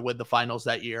go on to win the finals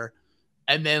that year.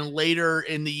 And then later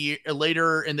in the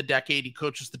decade, he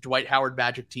coaches the Dwight Howard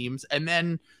Magic teams. And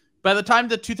then by the time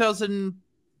that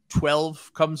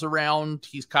 2012 comes around,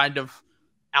 he's kind of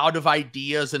out of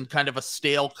ideas and kind of a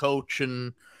stale coach.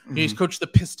 And he's coached the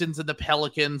Pistons and the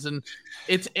Pelicans. And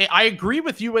I agree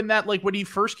with you in that, like when he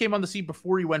first came on the scene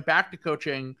before he went back to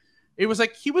coaching, it was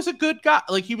like he was a good guy.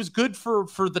 Like he was good for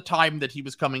the time that he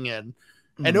was coming in.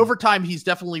 And over time, he's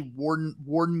definitely worn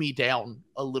me down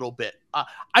a little bit.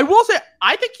 I will say,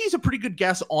 I think he's a pretty good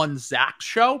guest on Zach's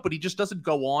show, but he just doesn't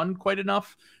go on quite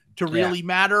enough to really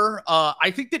matter. I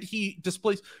think that he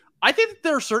displays. I think that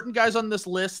there are certain guys on this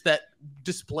list that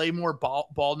display more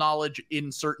ball knowledge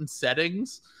in certain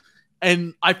settings.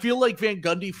 And I feel like Van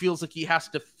Gundy feels like he has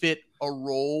to fit a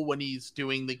role when he's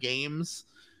doing the games.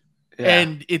 Yeah.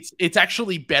 And it's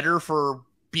actually better for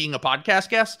being a podcast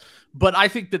guest, but I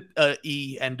think that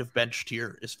E end of bench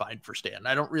tier is fine for Stan.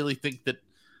 I don't really think that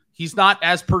he's not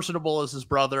as personable as his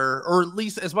brother, or at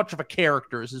least as much of a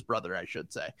character as his brother, I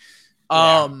should say.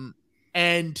 Yeah.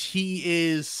 And he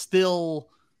is still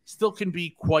can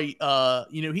be quite,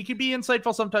 he can be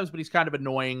insightful sometimes, but he's kind of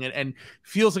annoying and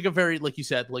feels like a very, like you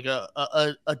said, like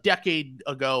a decade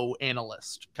ago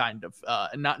analyst kind of,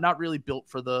 and not really built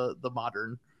for the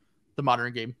modern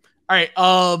game. All right.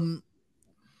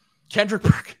 Kendrick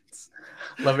Perkins.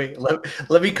 Let me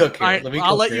cook here. Right,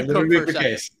 I'll let you cook for a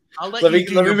second. I'll let you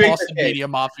do your Boston Media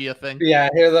Mafia thing. Yeah,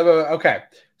 here. Okay.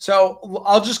 So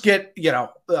I'll just get,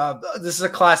 this is a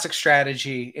classic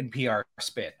strategy in PR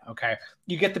spin. Okay.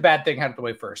 You get the bad thing out of the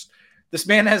way first. This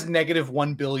man has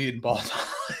 -1 billion ball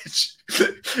knowledge.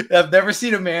 I've never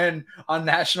seen a man on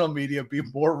national media be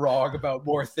more wrong about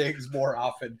more things more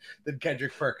often than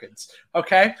Kendrick Perkins.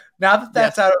 Okay. Now that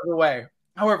that's out of the way.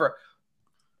 However,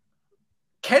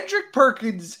 Kendrick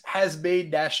Perkins has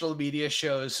made national media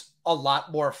shows a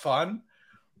lot more fun.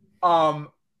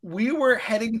 We were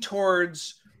heading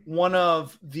towards one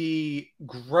of the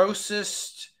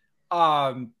grossest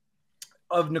of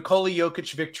Nikola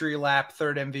Jokic victory lap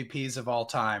third MVPs of all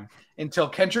time until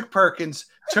Kendrick Perkins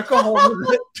took a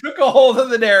hold of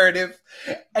the narrative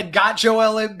and got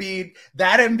Joel Embiid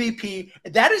that MVP.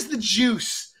 That is the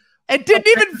juice. And didn't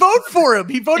even vote for him.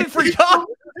 He voted for Giannis.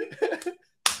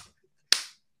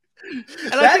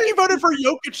 And I think he voted for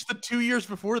Jokic the 2 years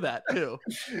before that too.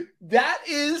 That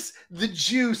is the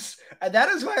juice. And that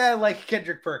is why I like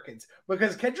Kendrick Perkins,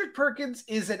 because Kendrick Perkins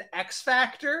is an X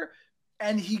factor,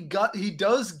 and he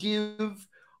does give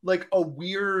like a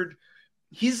weird,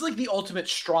 he's like the ultimate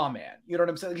straw man. You know what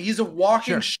I'm saying? He's a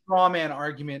walking straw man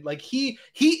argument. Like he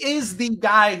is the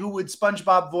guy who would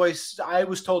SpongeBob voice, I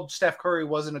was told Steph Curry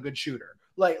wasn't a good shooter.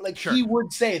 Like he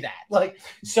would say that. Like,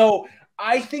 so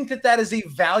I think that is a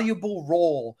valuable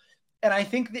role. And I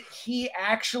think that he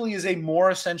actually is a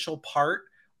more essential part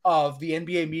of the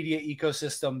NBA media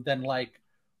ecosystem than like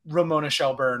Ramona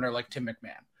Shelburne or like Tim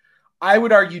McMahon. I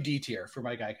would argue D tier for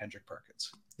my guy, Kendrick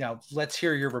Perkins. Now let's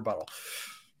hear your rebuttal.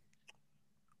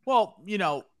 Well,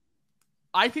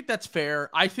 I think that's fair.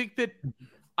 I think that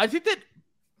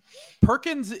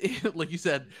Perkins, like you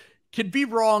said, can be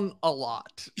wrong a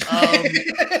lot.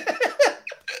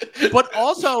 But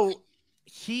also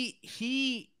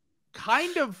he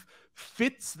kind of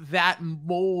fits that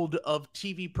mold of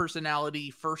TV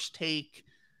personality, First Take,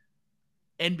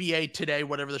 NBA Today,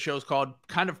 whatever the show's called,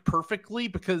 kind of perfectly,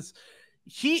 because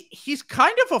he's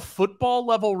kind of a football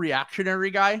level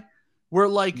reactionary guy where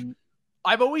like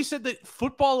I've always said that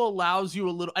football allows you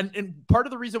a little, and part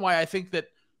of the reason why I think that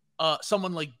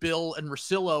someone like Bill and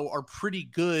Russillo are pretty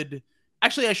good.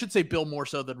 Actually, I should say Bill more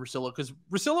so than Russillo, because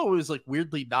Russillo is like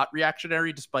weirdly not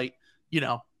reactionary despite,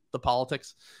 the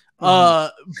politics.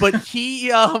 But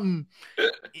he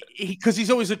because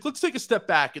he's always like, let's take a step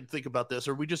back and think about this,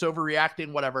 or we just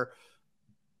overreacting, whatever.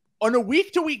 On a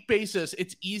week-to-week basis,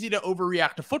 it's easy to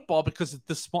overreact to football because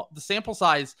the sample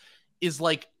size is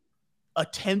like a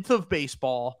tenth of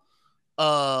baseball.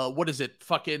 What is it?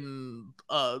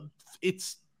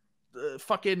 It's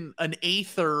fucking an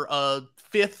eighth or a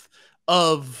fifth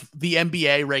of the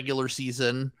NBA regular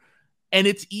season. And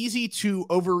it's easy to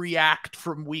overreact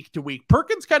from week to week.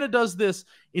 Perkins kind of does this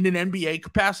in an NBA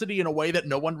capacity in a way that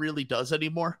no one really does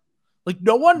anymore. Like,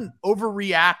 no one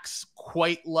overreacts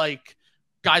quite like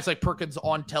guys like Perkins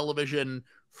on television.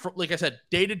 Like I said,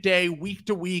 day to day, week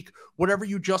to week, whatever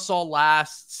you just saw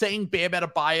last, saying Bam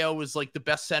Adebayo is like the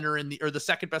best center the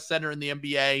second best center in the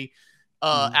NBA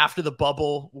after the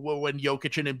bubble, when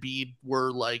Jokic and Embiid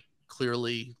were like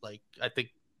clearly, like, I think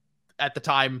at the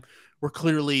time were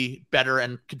clearly better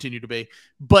and continue to be.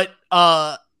 But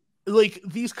like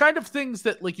these kind of things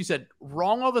that, like you said,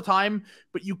 wrong all the time,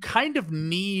 but you kind of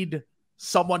need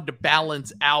someone to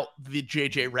balance out the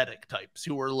JJ Redick types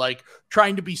who are like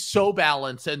trying to be so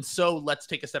balanced and so let's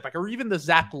take a step back, or even the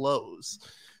Zach Lowe's.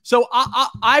 So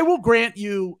I will grant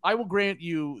you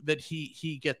that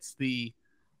he gets the,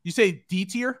 you say D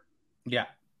tier? Yeah.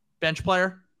 Bench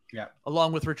player? Yeah.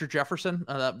 Along with Richard Jefferson.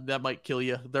 That might kill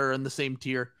you. They're in the same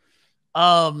tier.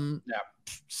 Yeah.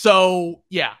 So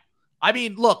yeah, I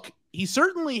mean, look, he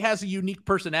certainly has a unique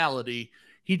personality.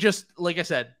 He just, like I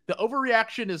said, the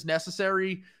overreaction is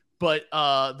necessary, but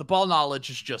the ball knowledge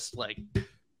is just like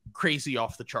crazy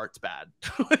off the charts bad.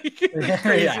 Crazy,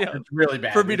 yeah, it's really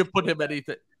bad for me to put him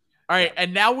anything. All right,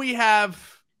 and now we have,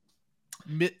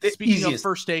 speaking of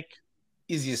First Take,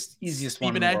 easiest Stephen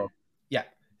one in the world. Yeah,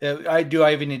 I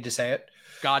even need to say it.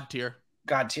 God tier.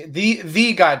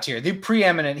 The God tier, the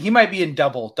preeminent. He might be in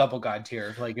double God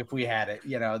tier. Like if we had it,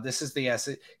 this is the S.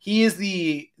 He is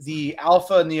the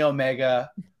alpha and the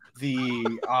omega. He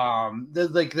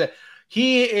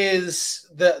is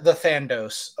the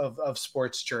Thanos of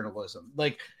sports journalism.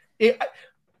 Like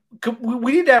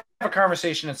we need to have a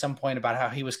conversation at some point about how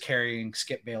he was carrying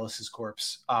Skip Bayless's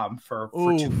corpse for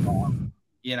too long.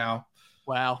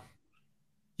 Wow.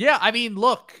 Yeah, I mean,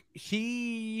 look,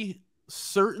 he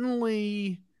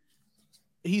certainly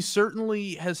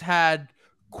has had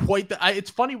quite the, it's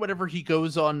funny whenever he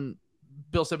goes on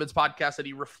Bill Simmons' podcast and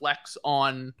he reflects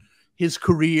on his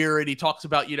career and he talks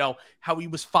about, how he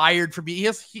was fired from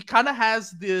he kind of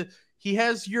has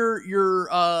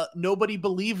your nobody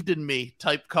believed in me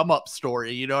type come up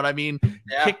story. You know what I mean?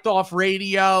 Yeah. Kicked off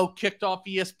radio, kicked off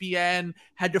ESPN,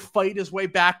 had to fight his way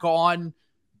back on,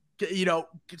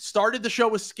 started the show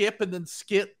with Skip, and then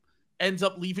Skip ends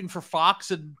up leaving for Fox,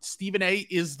 and Stephen A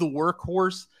is the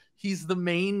workhorse. He's the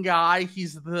main guy.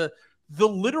 He's the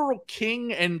literal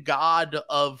king and god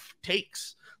of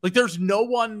takes. Like there's no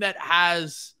one that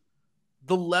has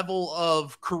the level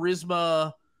of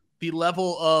charisma, the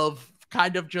level of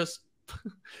kind of just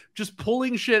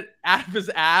pulling shit out of his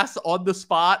ass on the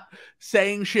spot,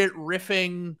 saying shit,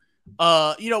 riffing.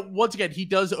 Once again, he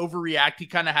does overreact. He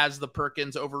kind of has the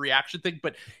Perkins overreaction thing,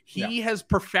 but he has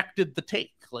perfected the take.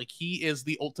 Like he is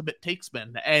the ultimate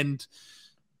takesman. And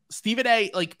Stephen A,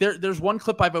 like there's one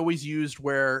clip I've always used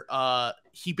where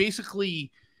he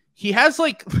has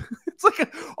like It's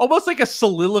like almost like a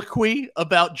soliloquy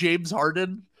about James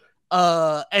Harden.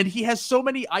 And he has so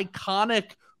many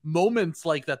iconic moments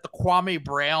like that. The Kwame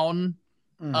Brown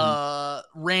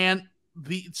rant,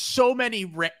 so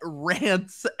many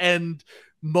rants and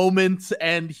moments,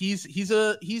 and he's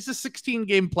a 16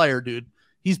 game player, dude.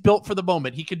 He's built for the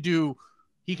moment. He could do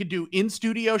in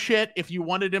studio shit if you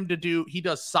wanted him to do. He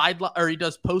does he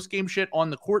does post game shit on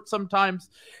the court sometimes.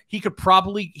 He could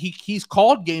probably he's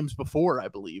called games before, I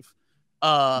believe.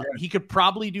 He could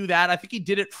probably do that. I think he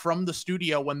did it from the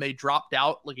studio when they dropped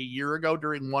out like a year ago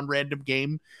during one random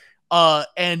game.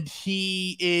 And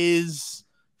he is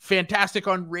fantastic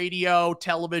on radio,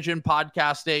 television,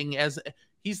 podcasting. As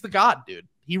he's the god, dude.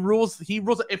 He rules.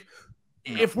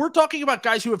 If we're talking about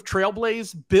guys who have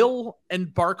trailblazed, Bill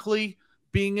and Barkley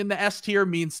being in the S tier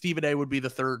means Stephen A would be the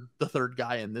third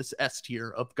guy in this S tier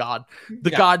of God,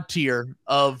 God tier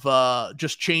of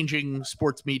just changing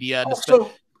sports media.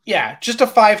 Also, yeah, just a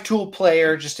 5-tool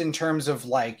player, just in terms of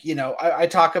like, you know, I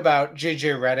talk about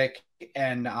JJ Redick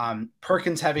and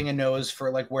Perkins having a nose for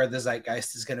like where the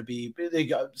zeitgeist is going to be.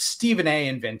 Stephen A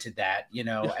invented that, you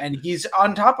know, and he's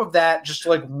on top of that, just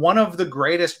like one of the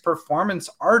greatest performance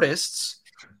artists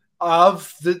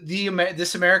of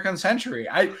this American century.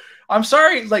 I'm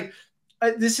sorry, like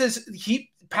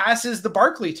he passes the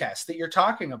Barkley test that you're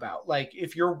talking about. Like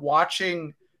if you're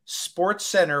watching Sports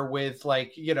Center with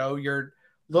like, you know, your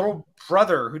little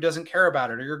brother who doesn't care about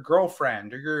it, or your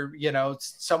girlfriend, or your, you know,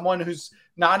 someone who's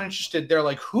not interested, they're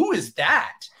like, who is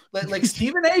that? Like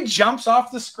Stephen A jumps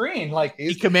off the screen. Like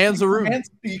he commands the room.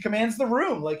 He commands the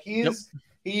room. Like he is,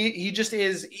 he just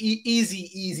is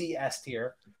easy S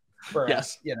tier for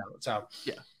us, you know, so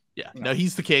yeah. No,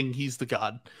 he's the king. He's the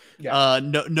god. Yeah.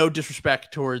 No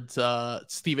disrespect towards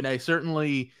Stephen A.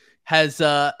 Certainly has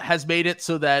made it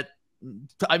so that,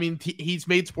 I mean, he's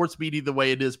made sports media the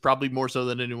way it is, probably more so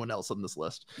than anyone else on this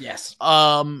list. Yes.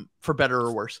 For better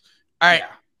or worse. All right. Yeah.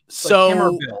 So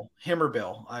like him or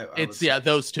Bill.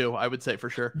 Those two, I would say for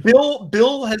sure.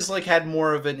 Bill has like had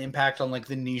more of an impact on like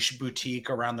the niche boutique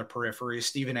around the periphery.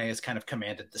 Stephen A has kind of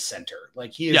commanded the center.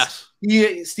 Like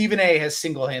Stephen A has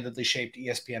single-handedly shaped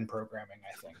ESPN programming,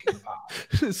 I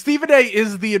think. Stephen A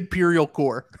is the imperial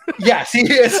core. Yes, he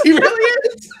is. He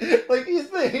really is. Like he is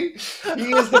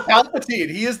the Palpatine.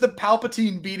 He is the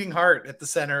Palpatine beating heart at the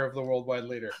center of the worldwide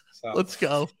leader. So let's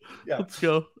go. Yeah. Let's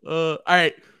go. All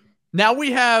right. Now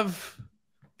we have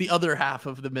the other half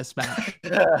of the mismatch.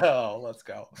 Oh, let's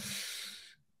go.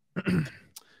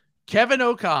 Kevin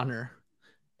O'Connor,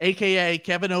 a.k.a.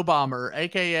 Kevin O'Bomber,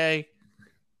 a.k.a.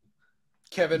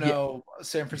 Kevin O,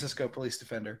 San Francisco police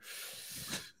defender.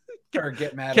 Or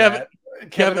get mad at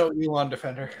Kevin O, Elon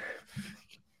defender.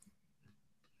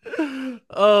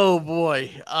 Oh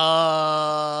boy.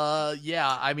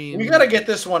 Yeah, I mean, we got to get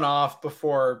this one off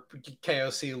before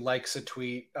KOC likes a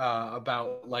tweet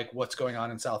about like what's going on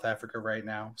in South Africa right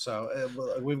now. So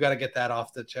we've got to get that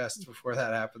off the chest before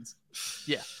that happens.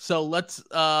 Yeah. So let's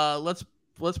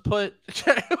put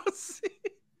KOC.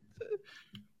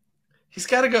 He's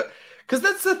got to go. Because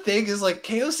that's the thing is like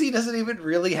KOC doesn't even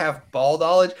really have ball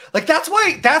knowledge. Like that's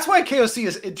why KOC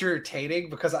is entertaining,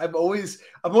 because I'm always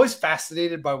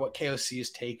fascinated by what KOC's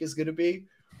take is going to be,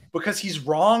 because he's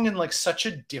wrong in like such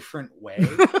a different way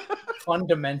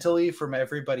fundamentally from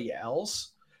everybody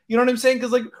else. You know what I'm saying?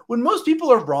 Because like when most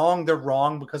people are wrong, they're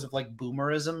wrong because of like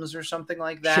boomerisms or something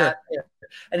like that. Sure. Yeah.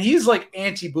 And he's like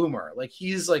anti-boomer. Like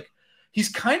he's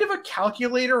kind of a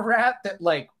calculator rat that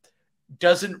like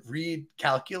doesn't read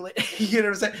calculate, you know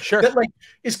what I'm saying? Sure. That like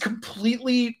is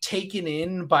completely taken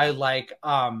in by like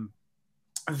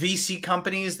VC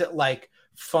companies that like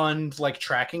fund like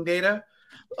tracking data.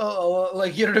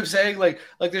 Like, you know what I'm saying? Like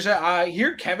there's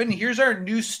here, Kevin, here's our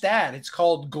new stat. It's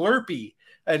called Glurpy.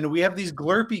 And we have these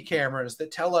Glurpy cameras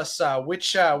that tell us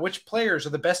which players are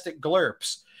the best at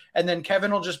Glurps. And then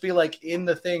Kevin will just be like in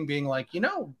the thing being like, you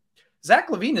know, Zach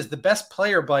LaVine is the best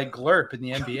player by Glurp in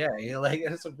the NBA. Like,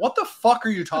 and it's like, what the fuck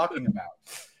are you talking about?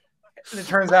 And it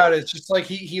turns out it's just like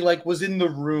he like was in the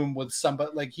room with somebody.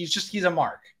 Like he's a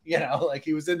mark, you know. Like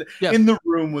he was in the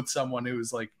room with someone who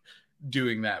was like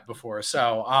doing that before.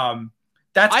 So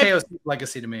that's KOC's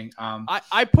legacy to me.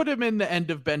 I put him in the end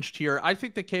of bench tier. I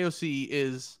think the KOC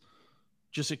is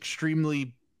just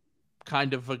extremely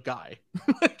kind of a guy.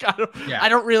 Like, I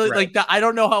don't really like that. I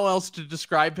don't know how else to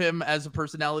describe him as a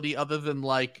personality other than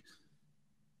like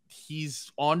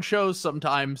he's on shows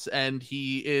sometimes and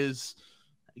he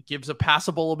gives a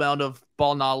passable amount of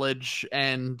ball knowledge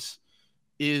and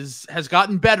has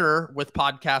gotten better with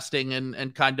podcasting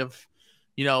and kind of,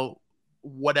 you know,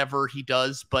 whatever he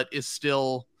does, but is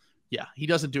still, he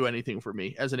doesn't do anything for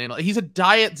me as an analyst. He's a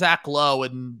diet Zach Lowe,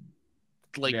 and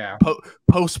like Yeah.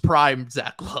 post prime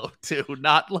Zach Lowe too,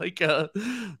 not like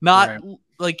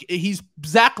like he's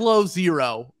Zach Lowe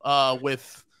 0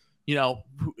 with, you know,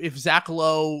 if Zach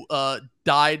Lowe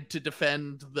died to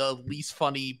defend the least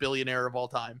funny billionaire of all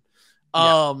time.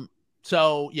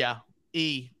 So yeah,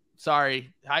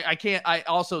 sorry. I can't, I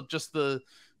also just the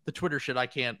Twitter shit, I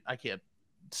can't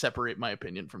separate my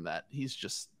opinion from that. He's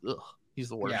just he's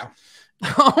the worst.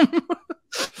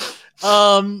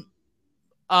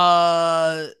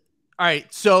 All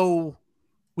right, so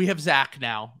we have Zach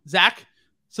now.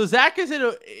 So Zach is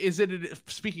it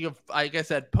speaking of, like I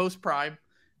said, post prime.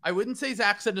 I wouldn't say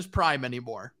Zach's in his prime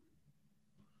anymore.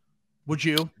 Would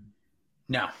you?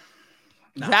 No.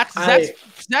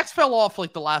 Zach's fell off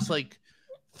like the last like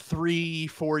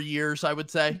 3-4 years, I would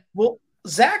say. Well,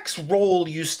 Zach's role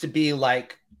used to be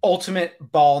like ultimate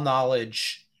ball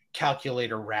knowledge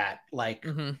calculator rat, like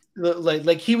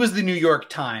like he was the New York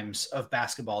Times of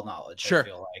basketball knowledge. Sure. I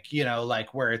feel like, you know,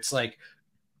 like where it's like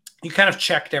you kind of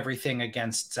checked everything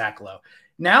against Zach Lowe.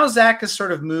 Now Zach has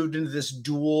sort of moved into this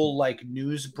dual like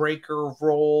newsbreaker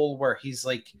role where he's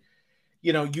like,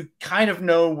 you know, you kind of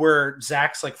know where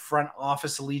Zach's like front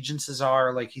office allegiances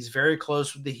are. Like he's very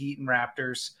close with the Heat and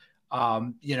Raptors.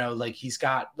 You know, like he's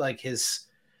got like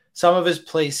some of his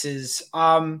places.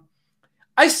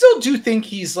 I still do think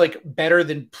he's like better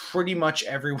than pretty much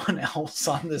everyone else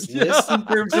on this list in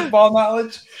terms of ball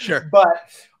knowledge. Sure. But,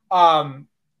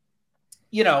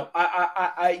 you know,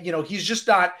 I you know, he's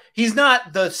not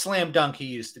the slam dunk he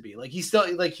used to be. Like he's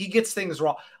still like, he gets things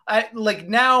wrong. Like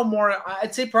now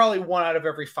I'd say probably 1 out of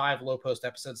every 5 Low Post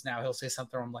episodes now, he'll say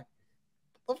something. I'm like,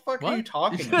 what the fuck are you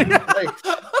talking about?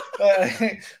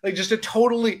 Like just a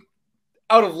totally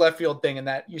out of left field thing. And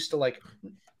that used to like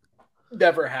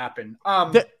never happen.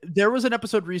 There was an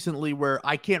episode recently where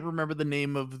I can't remember the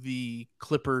name of the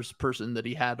Clippers person that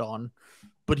he had on,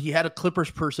 but he had a Clippers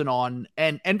person on,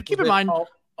 and keep in mind,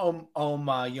 Young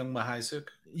Mahaizuk.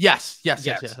 Yes.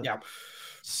 Yeah.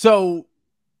 So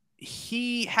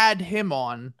he had him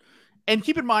on, and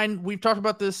keep in mind, we've talked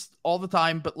about this all the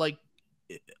time, but like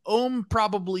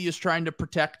probably is trying to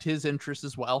protect his interests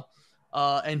as well,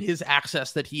 and his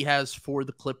access that he has for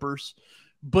the Clippers.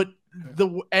 But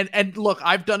and look,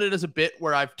 I've done it as a bit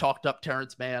where I've talked up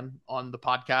Terrence Mann on the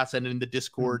podcast and in the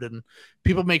Discord, and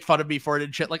people make fun of me for it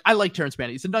and shit. Like, I like Terrence Mann.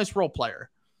 He's a nice role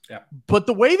player. Yeah. But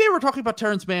the way they were talking about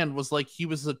Terrence Mann was like he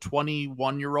was a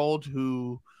 21-year-old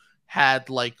who had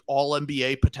like all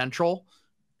NBA potential.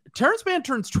 Terrence Mann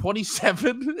turns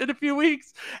 27 in a few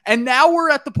weeks, and now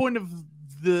we're at the point of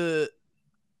the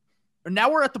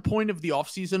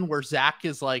offseason where Zach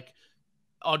is like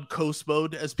on coast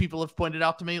mode, as people have pointed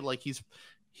out to me. Like he's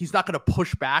not going to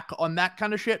push back on that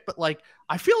kind of shit. But like,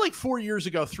 I feel like 3 years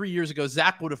ago,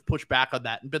 Zach would have pushed back on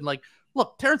that and been like,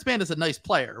 look, Terrence Mann is a nice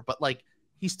player, but like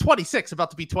he's 26, about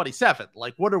to be 27.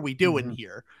 Like, what are we doing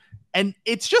here? And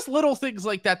it's just little things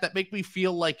like that make me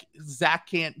feel like Zach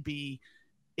can't be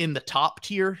in the top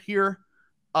tier here.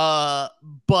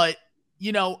 But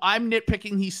you know, I'm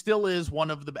nitpicking. He still is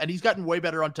one of the, and he's gotten way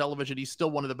better on television. He's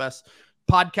still one of the best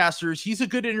podcasters. He's a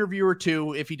good interviewer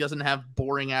too, if he doesn't have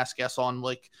boring ass guests on,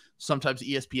 like sometimes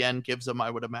ESPN gives him, I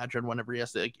would imagine, whenever he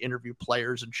has to like interview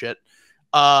players and shit.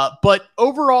 But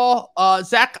overall,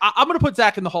 Zach, I'm going to put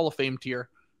Zach in the Hall of Fame tier.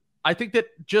 I think that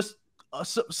just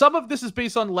some of this is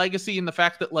based on legacy and the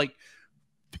fact that like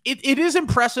it is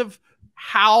impressive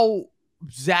how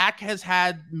Zach has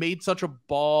made such a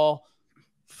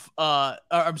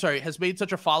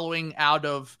following out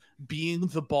of being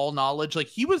the ball knowledge. Like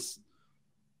he was,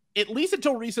 at least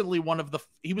until recently,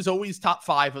 he was always top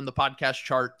 5 on the podcast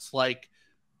charts. Like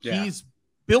he's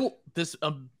built this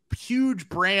huge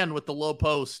brand with the Low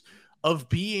Post of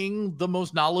being the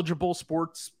most knowledgeable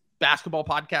sports basketball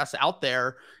podcast out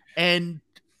there. And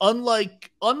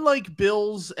unlike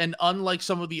Bills and unlike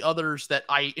some of the others that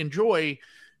I enjoy,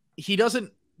 he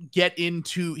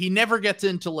never gets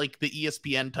into like the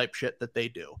ESPN type shit that they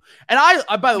do. And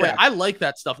I by the way, I like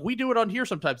that stuff. We do it on here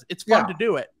sometimes. It's fun to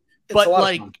do it. But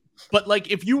like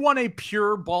if you want a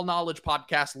pure ball knowledge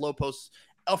podcast, Low Post,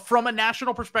 from a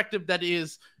national perspective that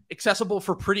is accessible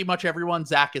for pretty much everyone,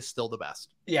 Zach is still the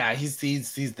best. Yeah, he's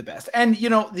the best. And you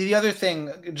know, the other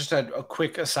thing, just a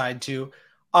quick aside too,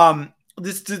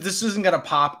 this isn't gonna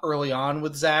pop early on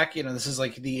with Zach. You know, this is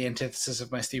like the antithesis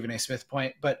of my Stephen A. Smith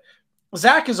point, but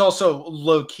Zach is also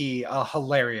low key a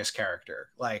hilarious character.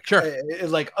 Like, sure,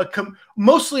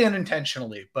 mostly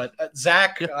unintentionally, but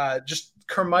Zach, just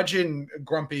curmudgeon,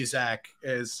 grumpy Zach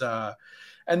is,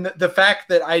 and the fact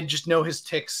that I just know his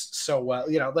tics so well,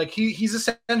 you know, like he's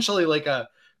essentially like a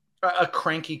a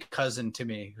cranky cousin to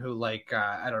me who like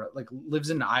I don't know, like lives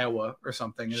in Iowa or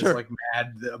something and Sure. is like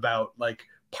mad about like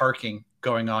parking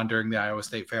going on during the Iowa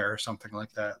State Fair or something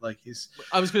like that. Like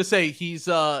I was gonna say he's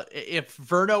if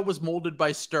Verno was molded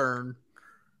by Stern,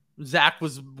 Zach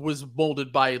was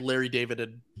molded by Larry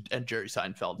David and Jerry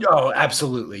Seinfeld. Oh,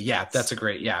 absolutely. Yeah, that's a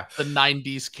great the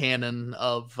 90s canon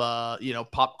of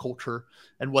pop culture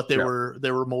and what they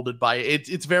were molded by.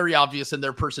 It's very obvious in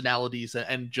their personalities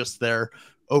and just their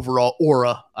overall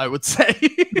aura, I would say.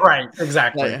 Right,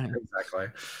 exactly. Yeah. Exactly.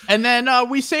 And then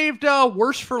we saved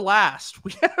worst for last.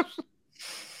 We have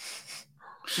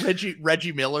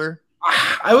Reggie Miller.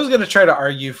 I was gonna try to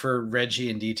argue for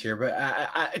Reggie and D tier,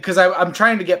 but because I'm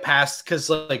trying to get past because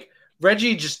like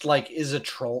Reggie just like is a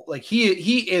troll. Like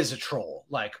he is a troll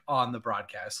like on the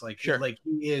broadcast. Like Sure. Like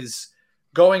he is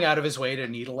going out of his way to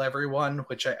needle everyone,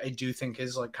 which I do think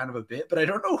is like kind of a bit, but I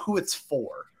don't know who it's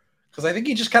for. Because I think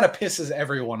he just kind of pisses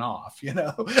everyone off, you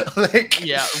know? Like,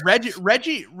 yeah,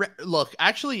 Reggie. Look,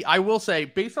 actually, I will say,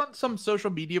 based on some social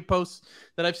media posts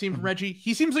that I've seen from Reggie,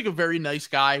 he seems like a very nice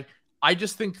guy. I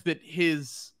just think that he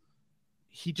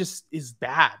just is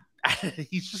bad.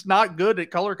 He's just not good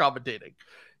at color commentating.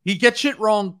 He gets shit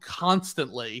wrong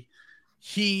constantly.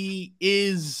 He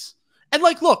is, and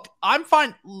like, look, I'm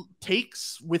fine.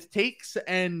 Takes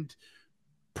and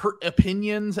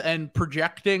opinions and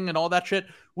projecting and all that shit.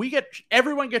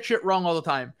 Everyone gets shit wrong all the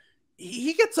time.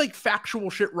 He gets like factual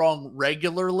shit wrong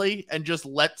regularly and just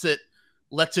lets it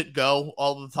go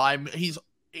all the time.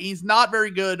 He's not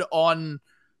very good on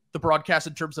the broadcast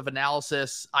in terms of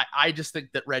analysis. I just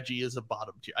think that Reggie is a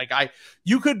bottom tier. Like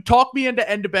you could talk me into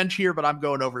end of bench here, but I'm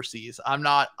going overseas. I'm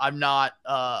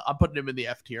putting him in the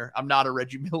F tier. I'm not a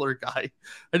Reggie Miller guy.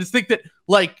 I just think that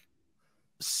like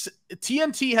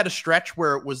TNT had a stretch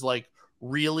where it was like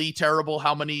really terrible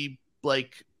how many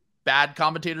like bad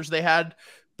commentators they had,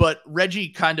 but Reggie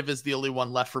kind of is the only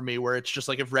one left for me where it's just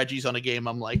like if Reggie's on a game,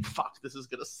 I'm like, fuck, this is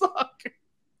gonna suck.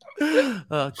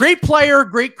 Great player,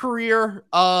 great career.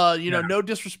 No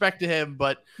disrespect to him,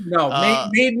 but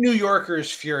made New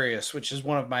Yorkers furious, which is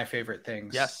one of my favorite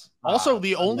things. Yes. Also,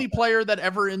 the only player that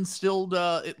ever instilled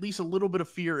at least a little bit of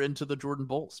fear into the Jordan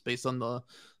Bulls based on the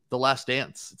Last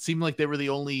Dance. It seemed like that was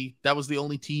the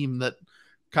only team that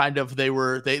kind of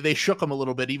they shook them a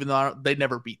little bit, even though they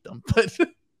never beat them. But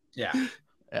yeah.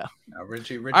 No,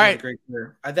 Reggie right. A great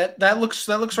career. That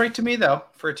looks right to me though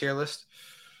for a tier list.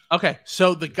 Okay,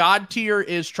 so the God tier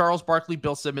is Charles Barkley,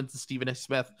 Bill Simmons, and Stephen A.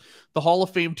 Smith. The Hall of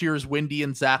Fame tier is Wendy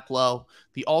and Zach Lowe.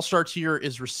 The All-Star tier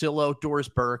is Russillo, Doris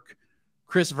Burke,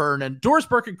 Chris Vernon. Doris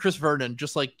Burke and Chris Vernon,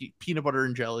 just like peanut butter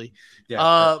and jelly.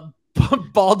 Yeah.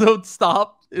 Ball Don't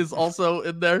Stop is also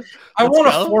in there. I want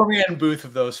a 4-man booth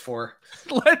of those four.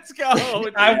 Let's go.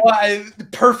 I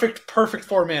want perfect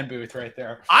 4-man booth right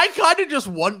there. I kind of just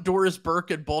want Doris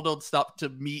Burke and Ball Don't Stop to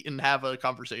meet and have a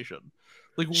conversation.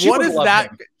 Like, what is that?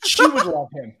 She would love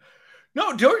him.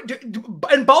 No,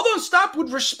 and Ball Don't Stop would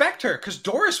respect her because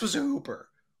Doris was a hooper.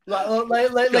 Like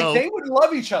they would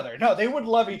love each other. No, they would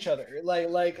love each other.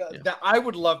 I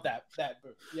would love that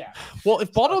booth. Yeah. Well,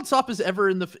 if Ball Don't Stop is ever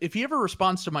if he ever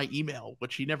responds to my email,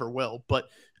 which he never will, but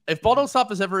if Ball Don't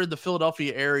Stop is ever in the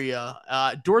Philadelphia area,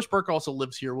 Doris Burke also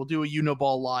lives here. We'll do a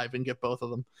Ball live and get both of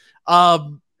them.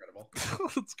 Incredible.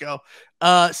 Let's go.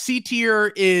 C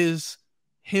tier is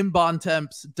him,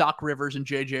 Bontemps, Doc Rivers, and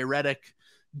JJ Redick.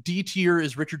 D tier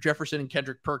is Richard Jefferson and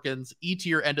Kendrick Perkins. E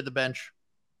tier, end of the bench,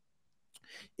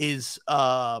 is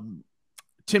Tim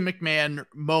McMahon,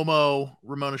 Momo,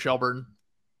 Ramona Shelburne,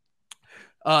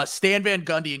 Stan Van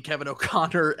Gundy, and Kevin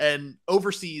O'Connor. And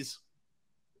overseas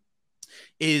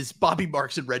is Bobby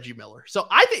Marks and Reggie Miller. So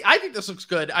I think this looks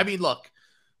good. I mean, look,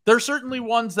 there are certainly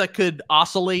ones that could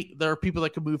oscillate. There are people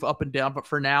that could move up and down, but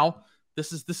for now,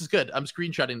 this is good. I'm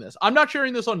screenshotting this. I'm not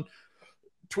sharing this on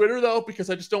Twitter though, because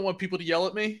I just don't want people to yell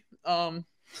at me.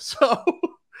 So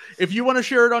if you want to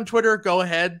share it on Twitter, go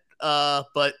ahead.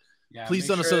 But please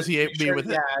don't associate me with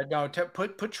it. Yeah, no.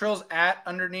 Put Trill's @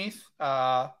 underneath.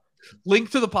 Link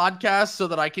to the podcast so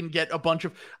that I can get a bunch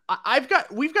of.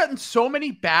 We've gotten so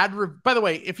many bad. By the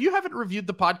way, if you haven't reviewed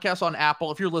the podcast on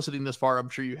Apple, if you're listening this far, I'm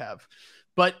sure you have.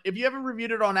 But if you haven't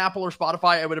reviewed it on Apple or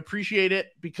Spotify, I would appreciate it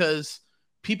because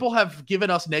people have given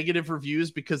us negative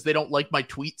reviews because they don't like my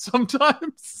tweets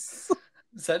sometimes.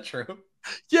 Is that true?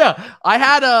 Yeah,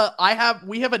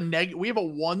 we have a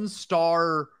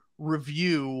 1-star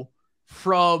review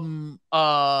from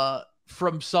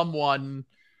someone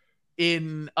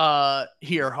in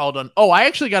here. Hold on. Oh, I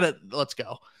actually got it. Let's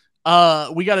go.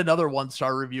 We got another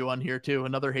 1-star review on here too.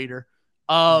 Another hater.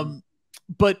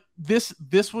 But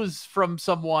this was from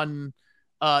someone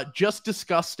just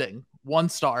disgusting. 1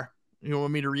 star. You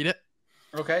want me to read it?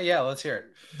 Okay, yeah, let's hear it.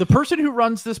 The person who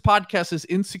runs this podcast is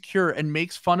insecure and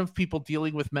makes fun of people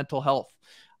dealing with mental health.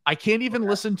 I can't even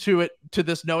listen to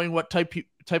this knowing what type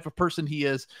of person he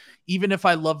is, even if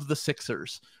I love the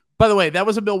Sixers. By the way, that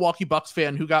was a Milwaukee Bucks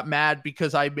fan who got mad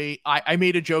because I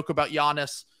made a joke about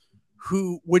Giannis,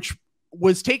 which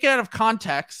was taken out of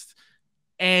context,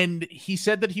 and he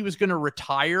said that he was going to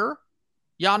retire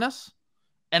Giannis,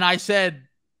 and I said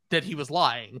that he was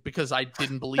lying because I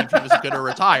didn't believe he was going to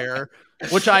retire,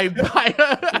 which I feel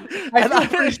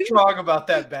pretty strong about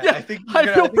that bet. Yeah,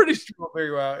 I feel pretty strong.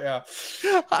 Very well. Yeah.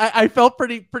 I felt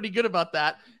pretty good about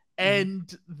that. And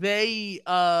they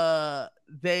commented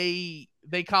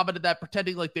that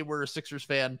pretending like they were a Sixers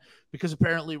fan because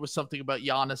apparently it was something about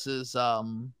Giannis's,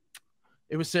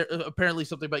 it was apparently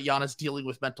something about Giannis dealing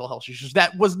with mental health issues.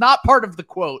 That was not part of the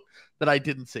quote that I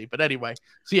didn't see. But anyway,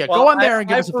 so yeah, go on there and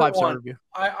give us a 5-star review.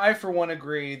 I for one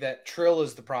agree that Trill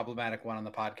is the problematic one on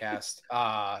the podcast.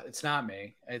 It's not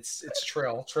me. It's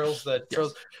Trill. Trill's the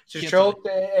Trill. Trill.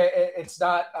 It's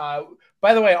not.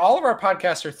 By the way, all of our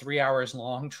podcasts are 3 hours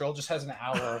long. Trill just has an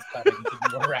hour of cutting to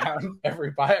go around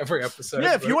every episode.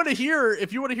 Yeah, if you want to hear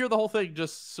the whole thing,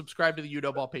 just subscribe to the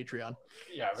UW Ball Patreon.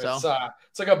 Yeah,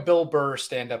 it's like a Bill Burr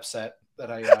stand-up set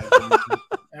that I do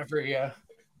every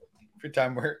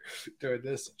time we're doing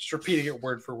this. Just repeating it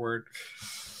word for word.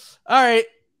 All right.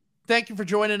 Thank you for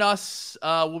joining us.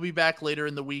 We'll be back later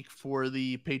in the week for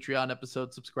the Patreon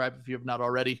episode. Subscribe if you have not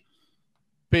already.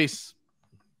 Peace.